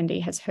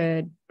attendee has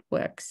heard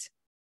works.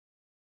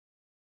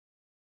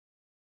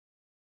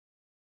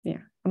 Yeah.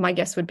 My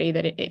guess would be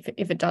that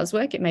if it does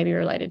work, it may be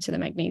related to the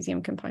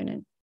magnesium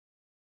component.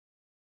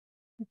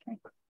 Okay,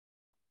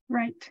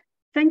 great.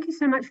 Thank you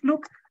so much.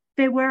 Look,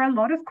 there were a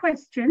lot of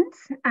questions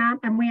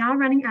and we are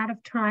running out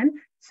of time.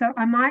 So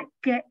I might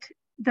get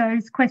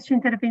those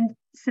questions that have been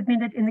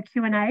submitted in the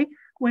Q&A.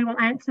 We will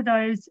answer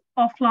those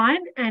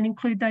offline and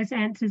include those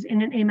answers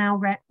in an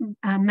email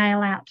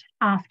mail out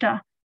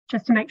after,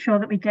 just to make sure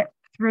that we get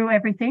through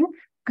everything.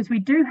 because we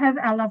do have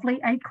our lovely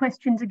 8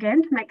 questions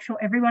again to make sure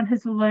everyone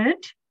has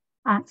learnt.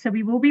 So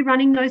we will be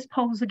running those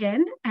polls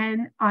again,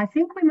 and I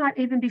think we might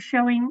even be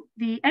showing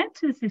the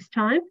answers this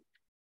time,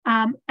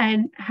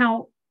 and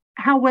how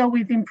well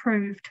we've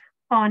improved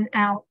on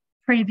our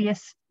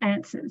previous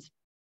answers.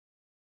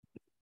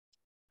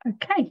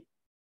 Okay.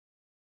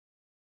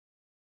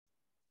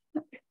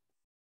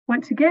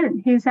 Once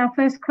again, here's our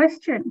first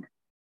question.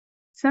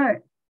 So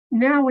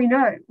now we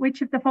know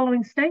which of the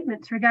following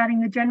statements regarding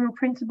the general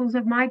principles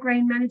of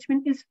migraine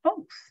management is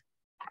false.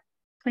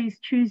 Please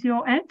choose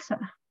your answer.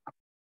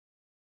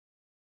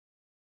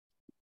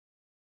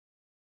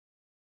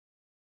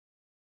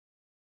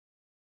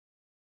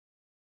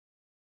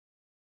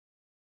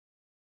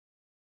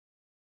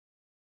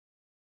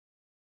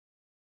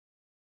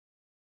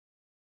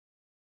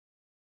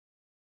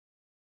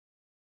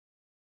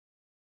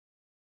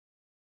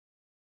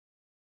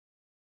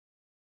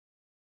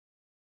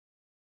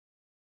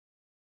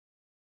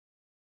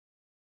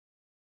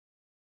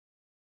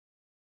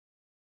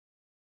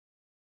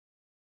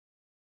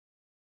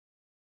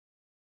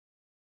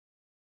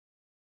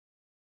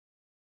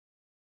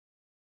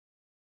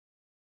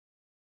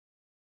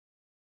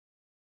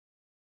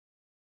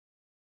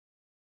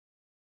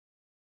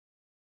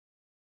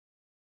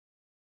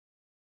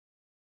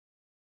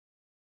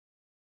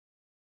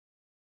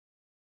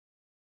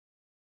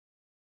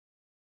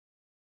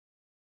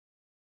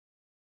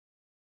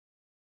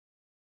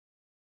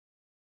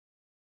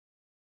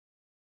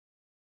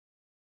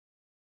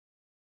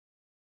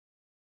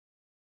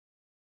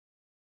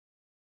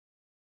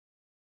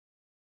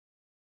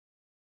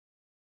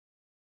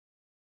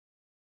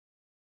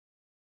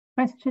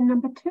 Question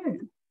number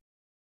 2.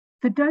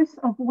 The dose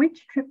of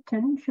which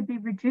triptan should be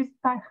reduced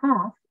by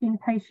half in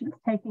patients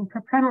taking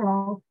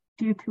propranolol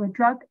due to a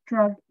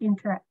drug-drug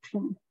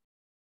interaction?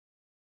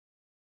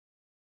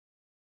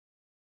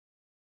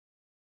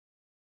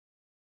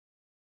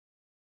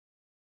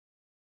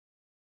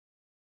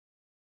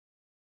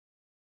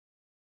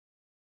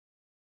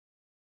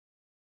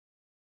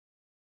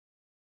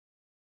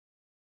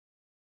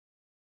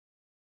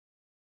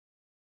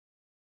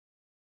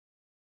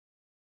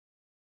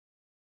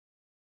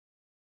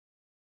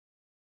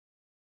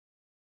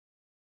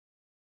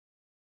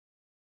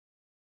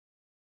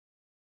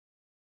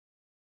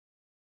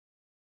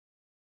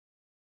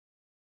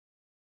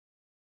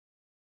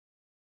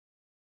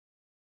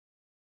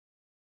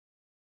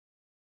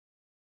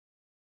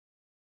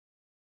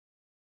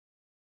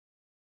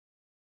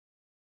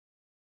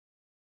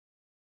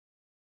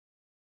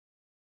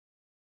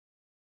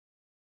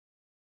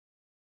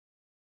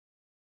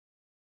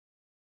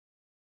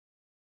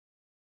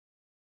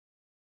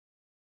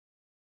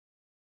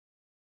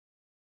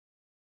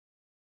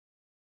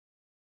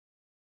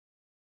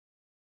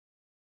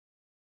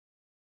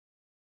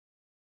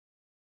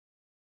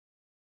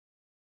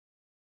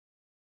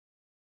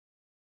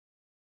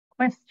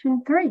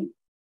 Question 3.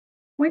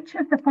 Which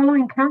of the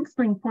following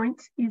counselling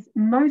points is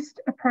most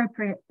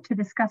appropriate to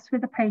discuss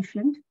with a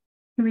patient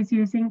who is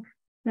using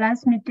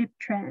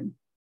lasmidiprone?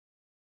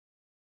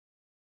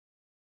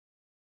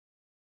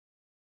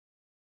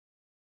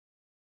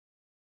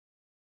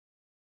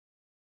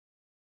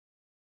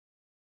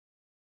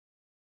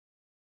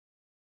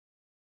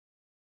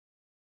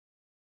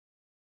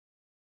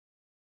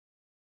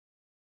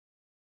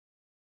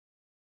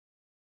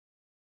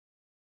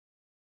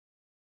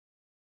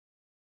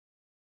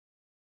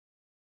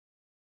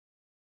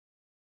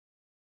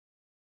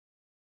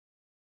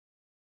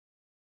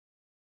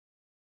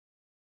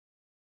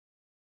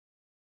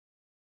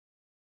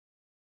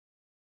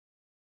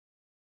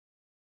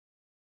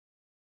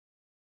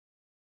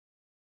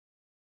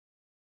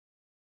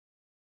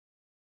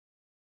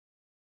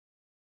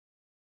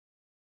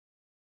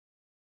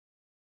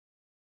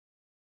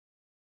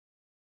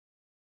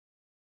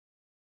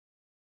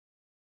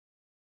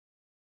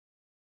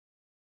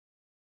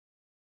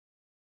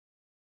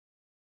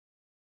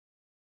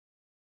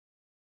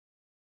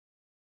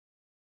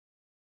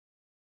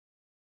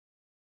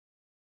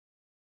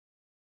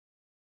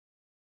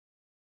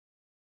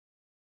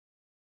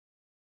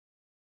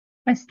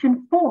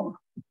 Question 4.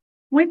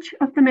 Which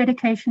of the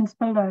medications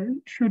below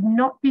should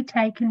not be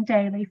taken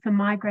daily for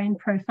migraine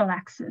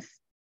prophylaxis?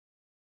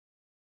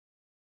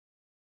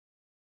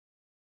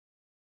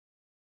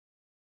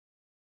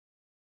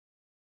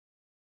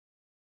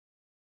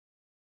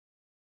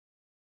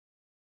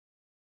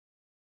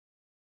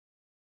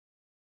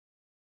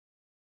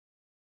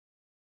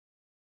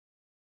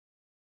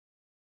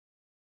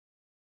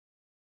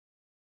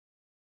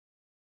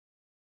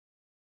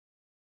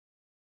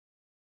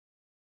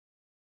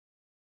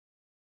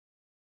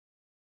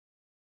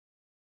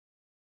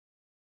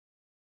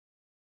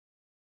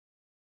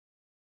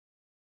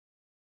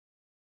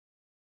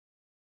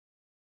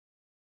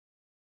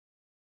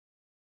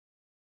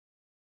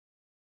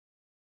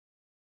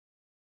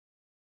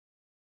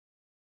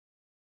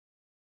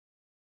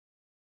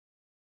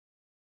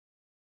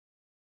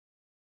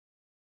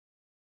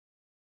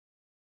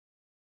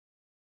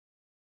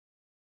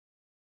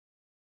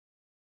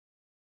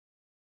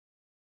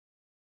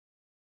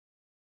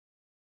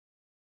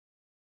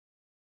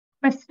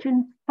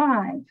 Question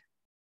 5.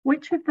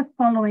 Which of the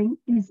following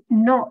is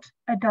not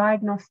a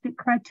diagnostic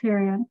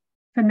criterion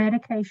for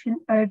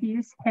medication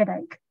overuse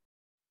headache?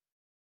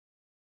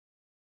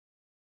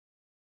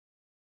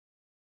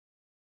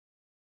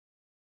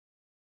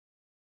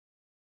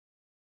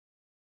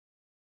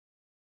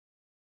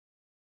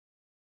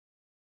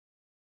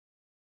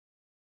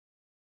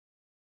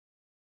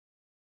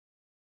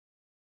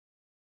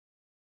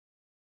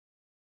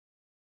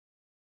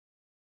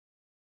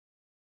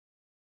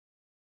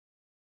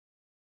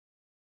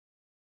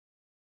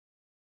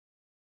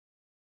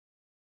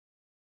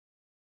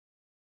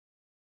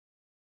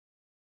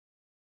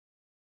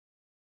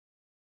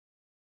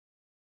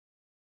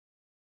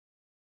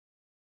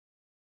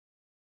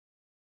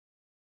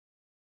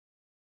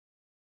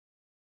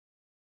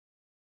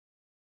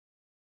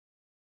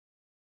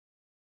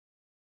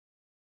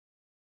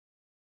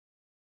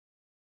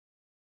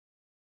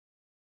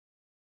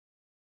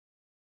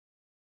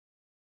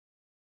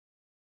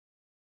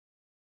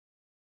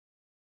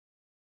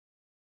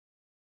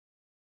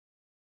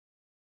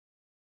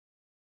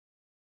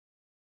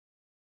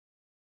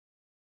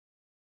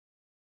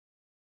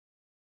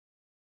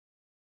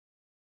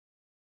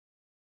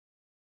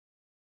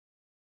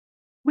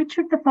 Which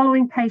of the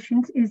following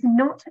patients is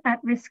not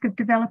at risk of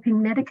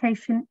developing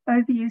medication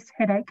overuse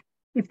headache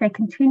if they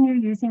continue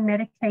using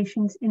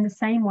medications in the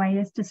same way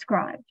as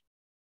described?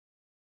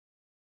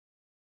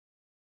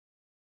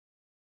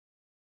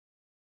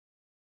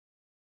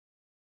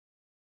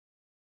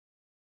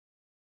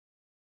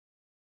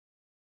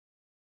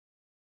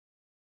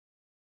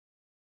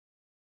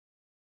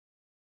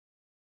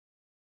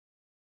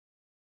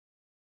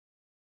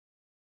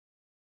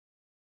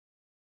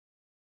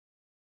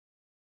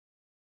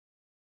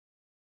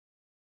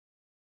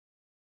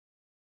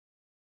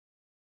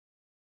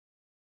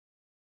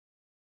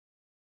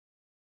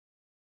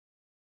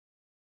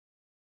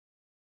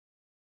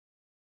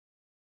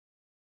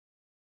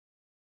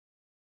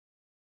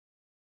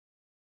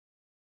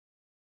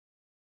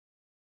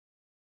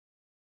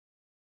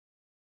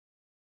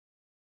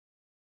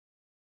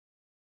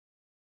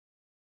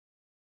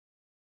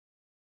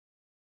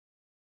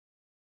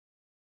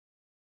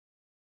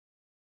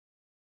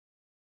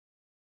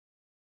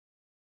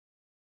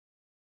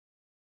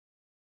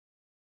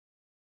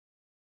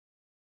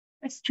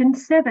 Question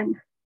 7.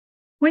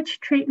 Which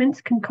treatments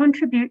can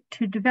contribute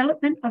to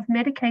development of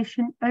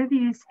medication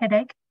overuse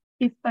headache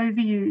if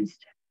overused?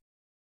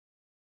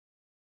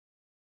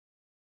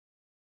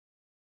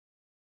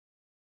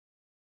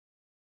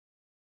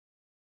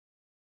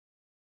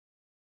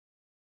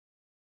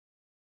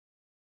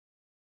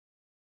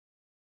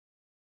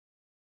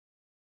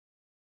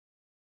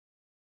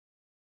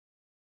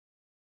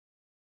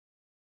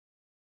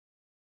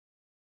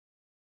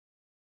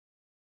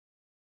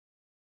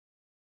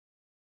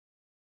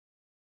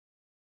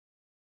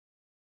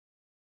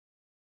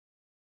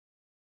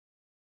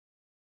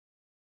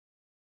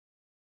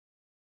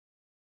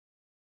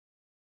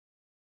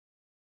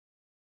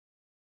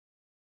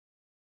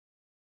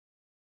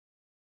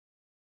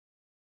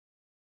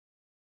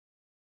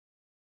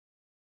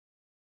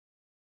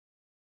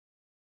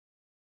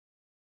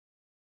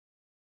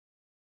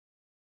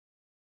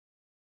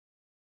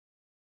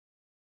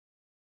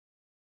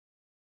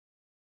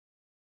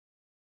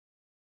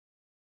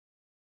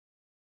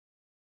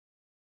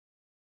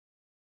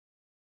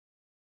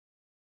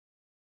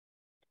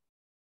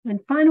 And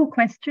final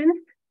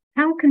question,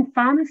 how can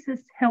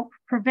pharmacists help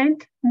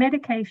prevent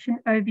medication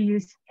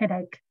overuse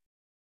headache?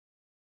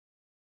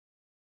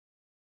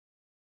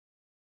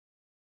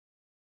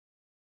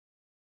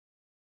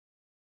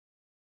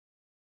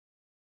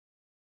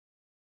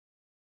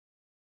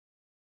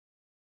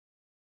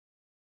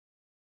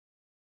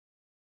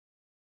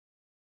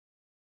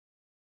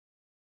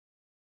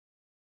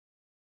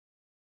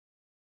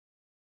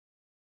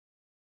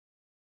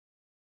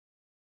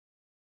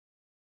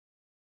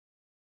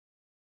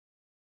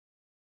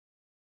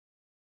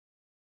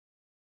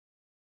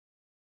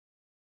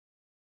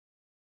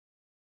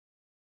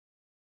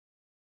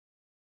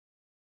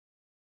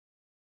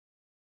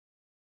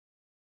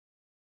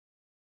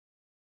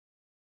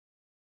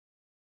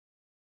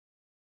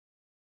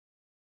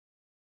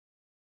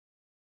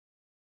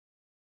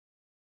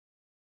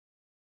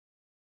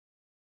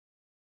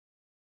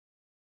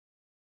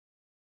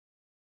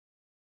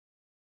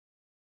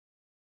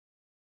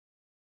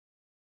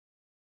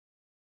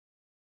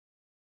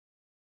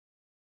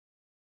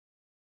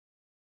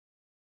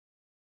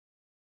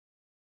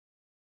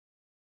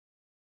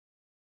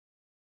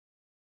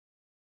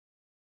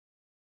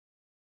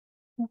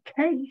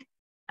 Okay,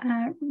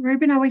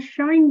 Ruben, are we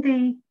showing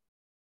the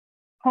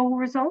poll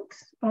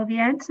results or the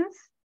answers?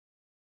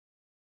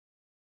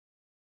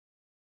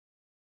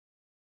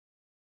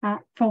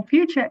 For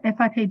future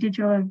FIP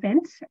digital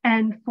events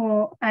and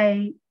for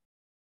a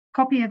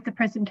copy of the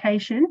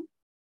presentation,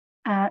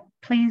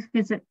 please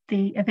visit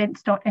the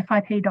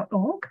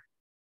events.fip.org.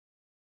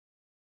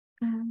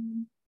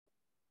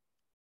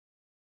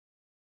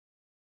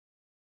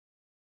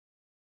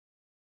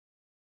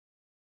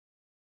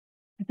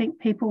 I think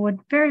people would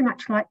very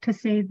much like to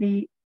see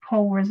the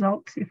poll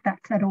results, if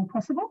that's at all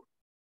possible.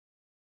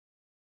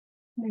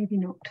 Maybe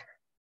not.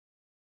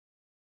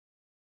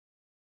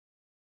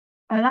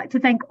 I'd like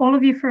to thank all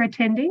of you for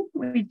attending.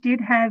 We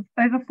did have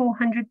over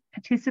 400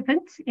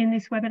 participants in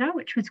this webinar,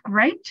 which was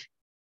great.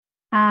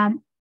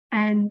 And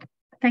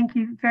thank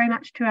you very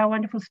much to our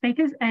wonderful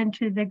speakers and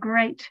to the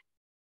great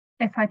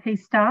FIP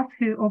staff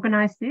who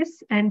organised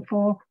this, and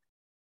for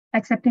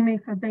accepting me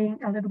for being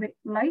a little bit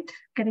late,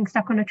 getting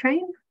stuck on a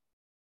train.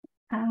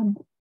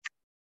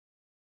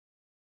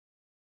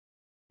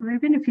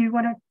 Ruben, if you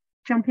want to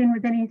jump in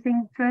with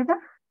anything further.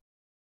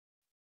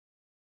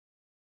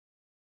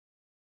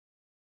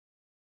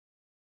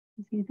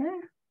 Is he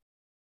there?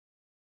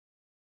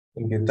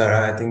 Thank you,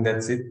 Tara. I think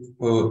that's it.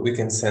 We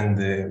can send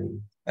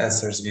the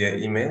answers via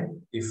email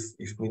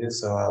if needed,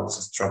 so I'll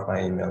just drop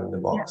my email in the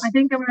box. Yeah, I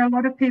think there were a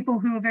lot of people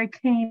who were very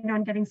keen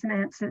on getting some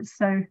answers,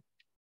 so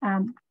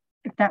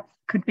if that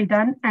could be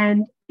done.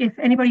 And if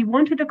anybody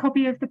wanted a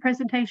copy of the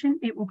presentation,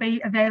 it will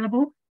be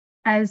available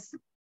as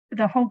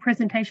the whole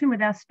presentation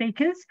with our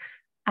speakers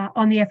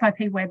on the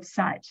FIP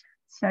website.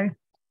 So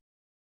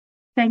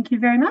thank you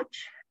very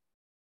much.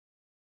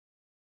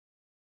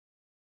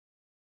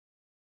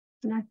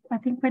 And I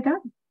think we're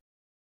done.